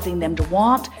is causing them to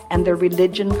want, and their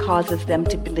religion causes them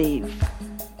to believe.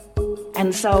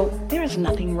 And so there is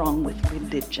nothing wrong with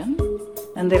religion,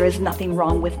 and there is nothing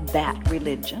wrong with that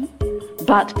religion.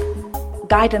 But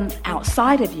guidance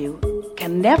outside of you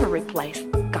can never replace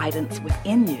guidance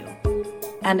within you.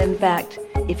 And in fact,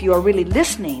 if you are really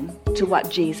listening to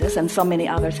what Jesus and so many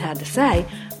others had to say,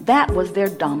 that was their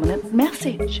dominant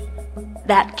message.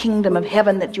 That kingdom of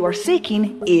heaven that you are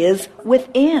seeking is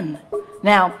within.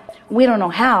 Now, we don't know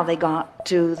how they got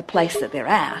to the place that they're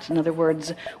at. In other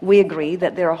words, we agree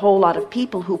that there are a whole lot of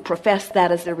people who profess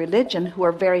that as their religion who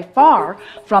are very far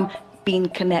from being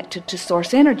connected to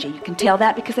source energy. You can tell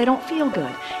that because they don't feel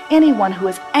good. Anyone who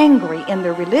is angry in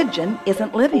their religion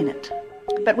isn't living it.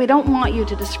 But we don't want you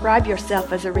to describe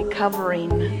yourself as a recovering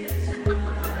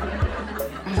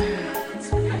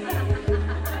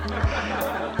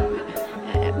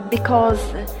because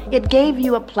it gave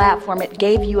you a platform, it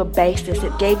gave you a basis,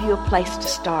 it gave you a place to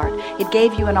start, it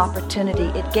gave you an opportunity,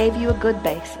 it gave you a good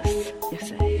basis, you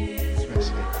see.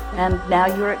 And now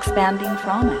you're expanding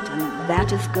from it, and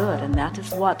that is good, and that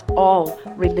is what all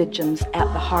religions at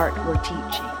the heart were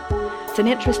teaching. It's an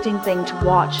interesting thing to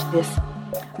watch this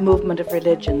movement of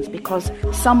religions, because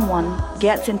someone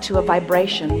gets into a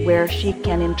vibration where she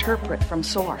can interpret from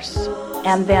source,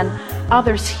 and then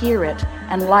others hear it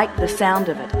and like the sound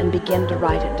of it and begin to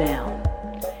write it down.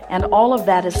 And all of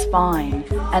that is fine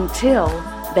until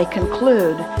they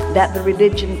conclude that the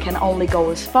religion can only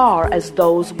go as far as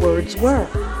those words were.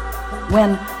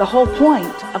 When the whole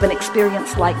point of an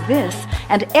experience like this,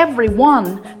 and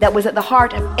everyone that was at the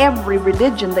heart of every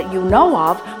religion that you know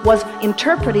of was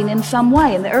interpreting in some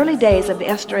way. In the early days of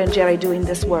Esther and Jerry doing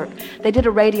this work, they did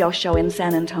a radio show in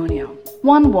San Antonio.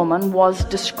 One woman was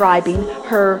describing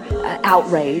her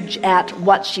outrage at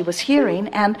what she was hearing,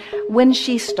 and when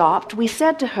she stopped, we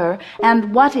said to her,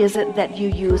 "And what is it that you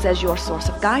use as your source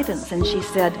of guidance?" And she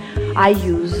said, "I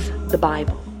use the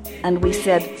Bible." And we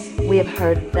said, "We have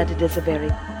heard that it is a very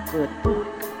good book,"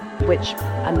 which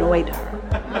annoyed her.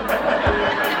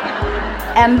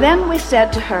 And then we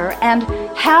said to her, "And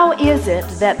how is it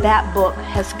that that book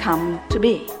has come to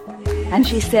be?" And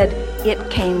she said, "It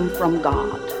came from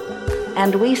God."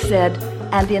 And we said,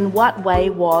 "And in what way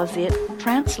was it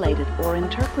translated or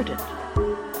interpreted?"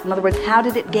 In other words, how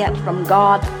did it get from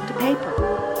God to paper?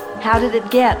 How did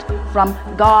it get from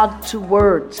God to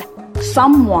words?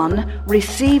 Someone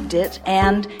received it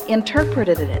and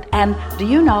interpreted it. And do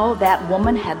you know that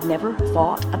woman had never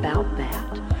thought about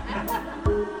that?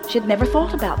 She had never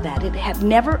thought about that. It had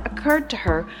never occurred to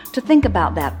her to think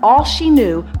about that. All she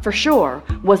knew for sure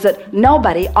was that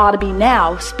nobody ought to be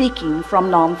now speaking from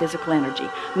non-physical energy.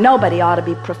 Nobody ought to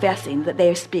be professing that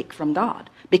they speak from God,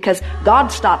 because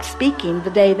God stopped speaking the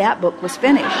day that book was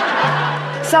finished.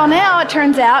 So now it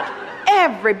turns out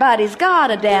everybody's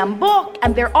got a damn book,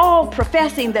 and they're all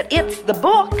professing that it's the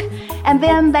book, and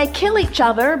then they kill each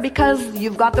other because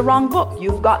you've got the wrong book,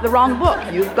 you've got the wrong book,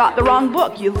 you've got the wrong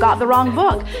book, you've got the wrong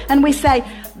book. And we say,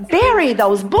 bury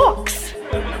those books.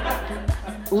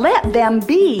 Let them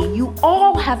be. You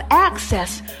all have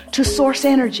access to source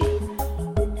energy.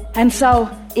 And so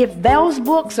if those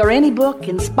books or any book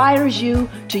inspires you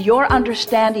to your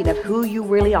understanding of who you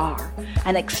really are,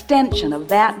 an extension of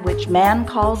that which man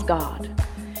calls God,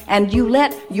 and you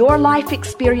let your life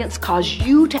experience cause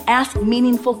you to ask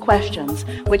meaningful questions,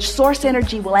 which source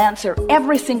energy will answer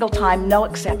every single time, no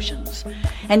exceptions,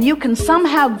 and you can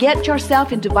somehow get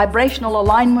yourself into vibrational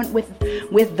alignment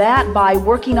with that by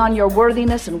working on your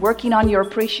worthiness and working on your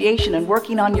appreciation and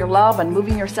working on your love and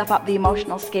moving yourself up the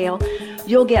emotional scale,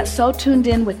 you'll get so tuned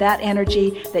in with that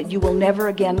energy that you will never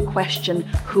again question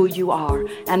who you are.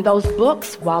 And those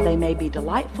books, while they may be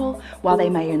delightful, while they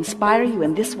may inspire you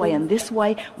in this way and this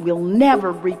way, will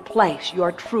never replace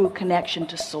your true connection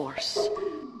to source.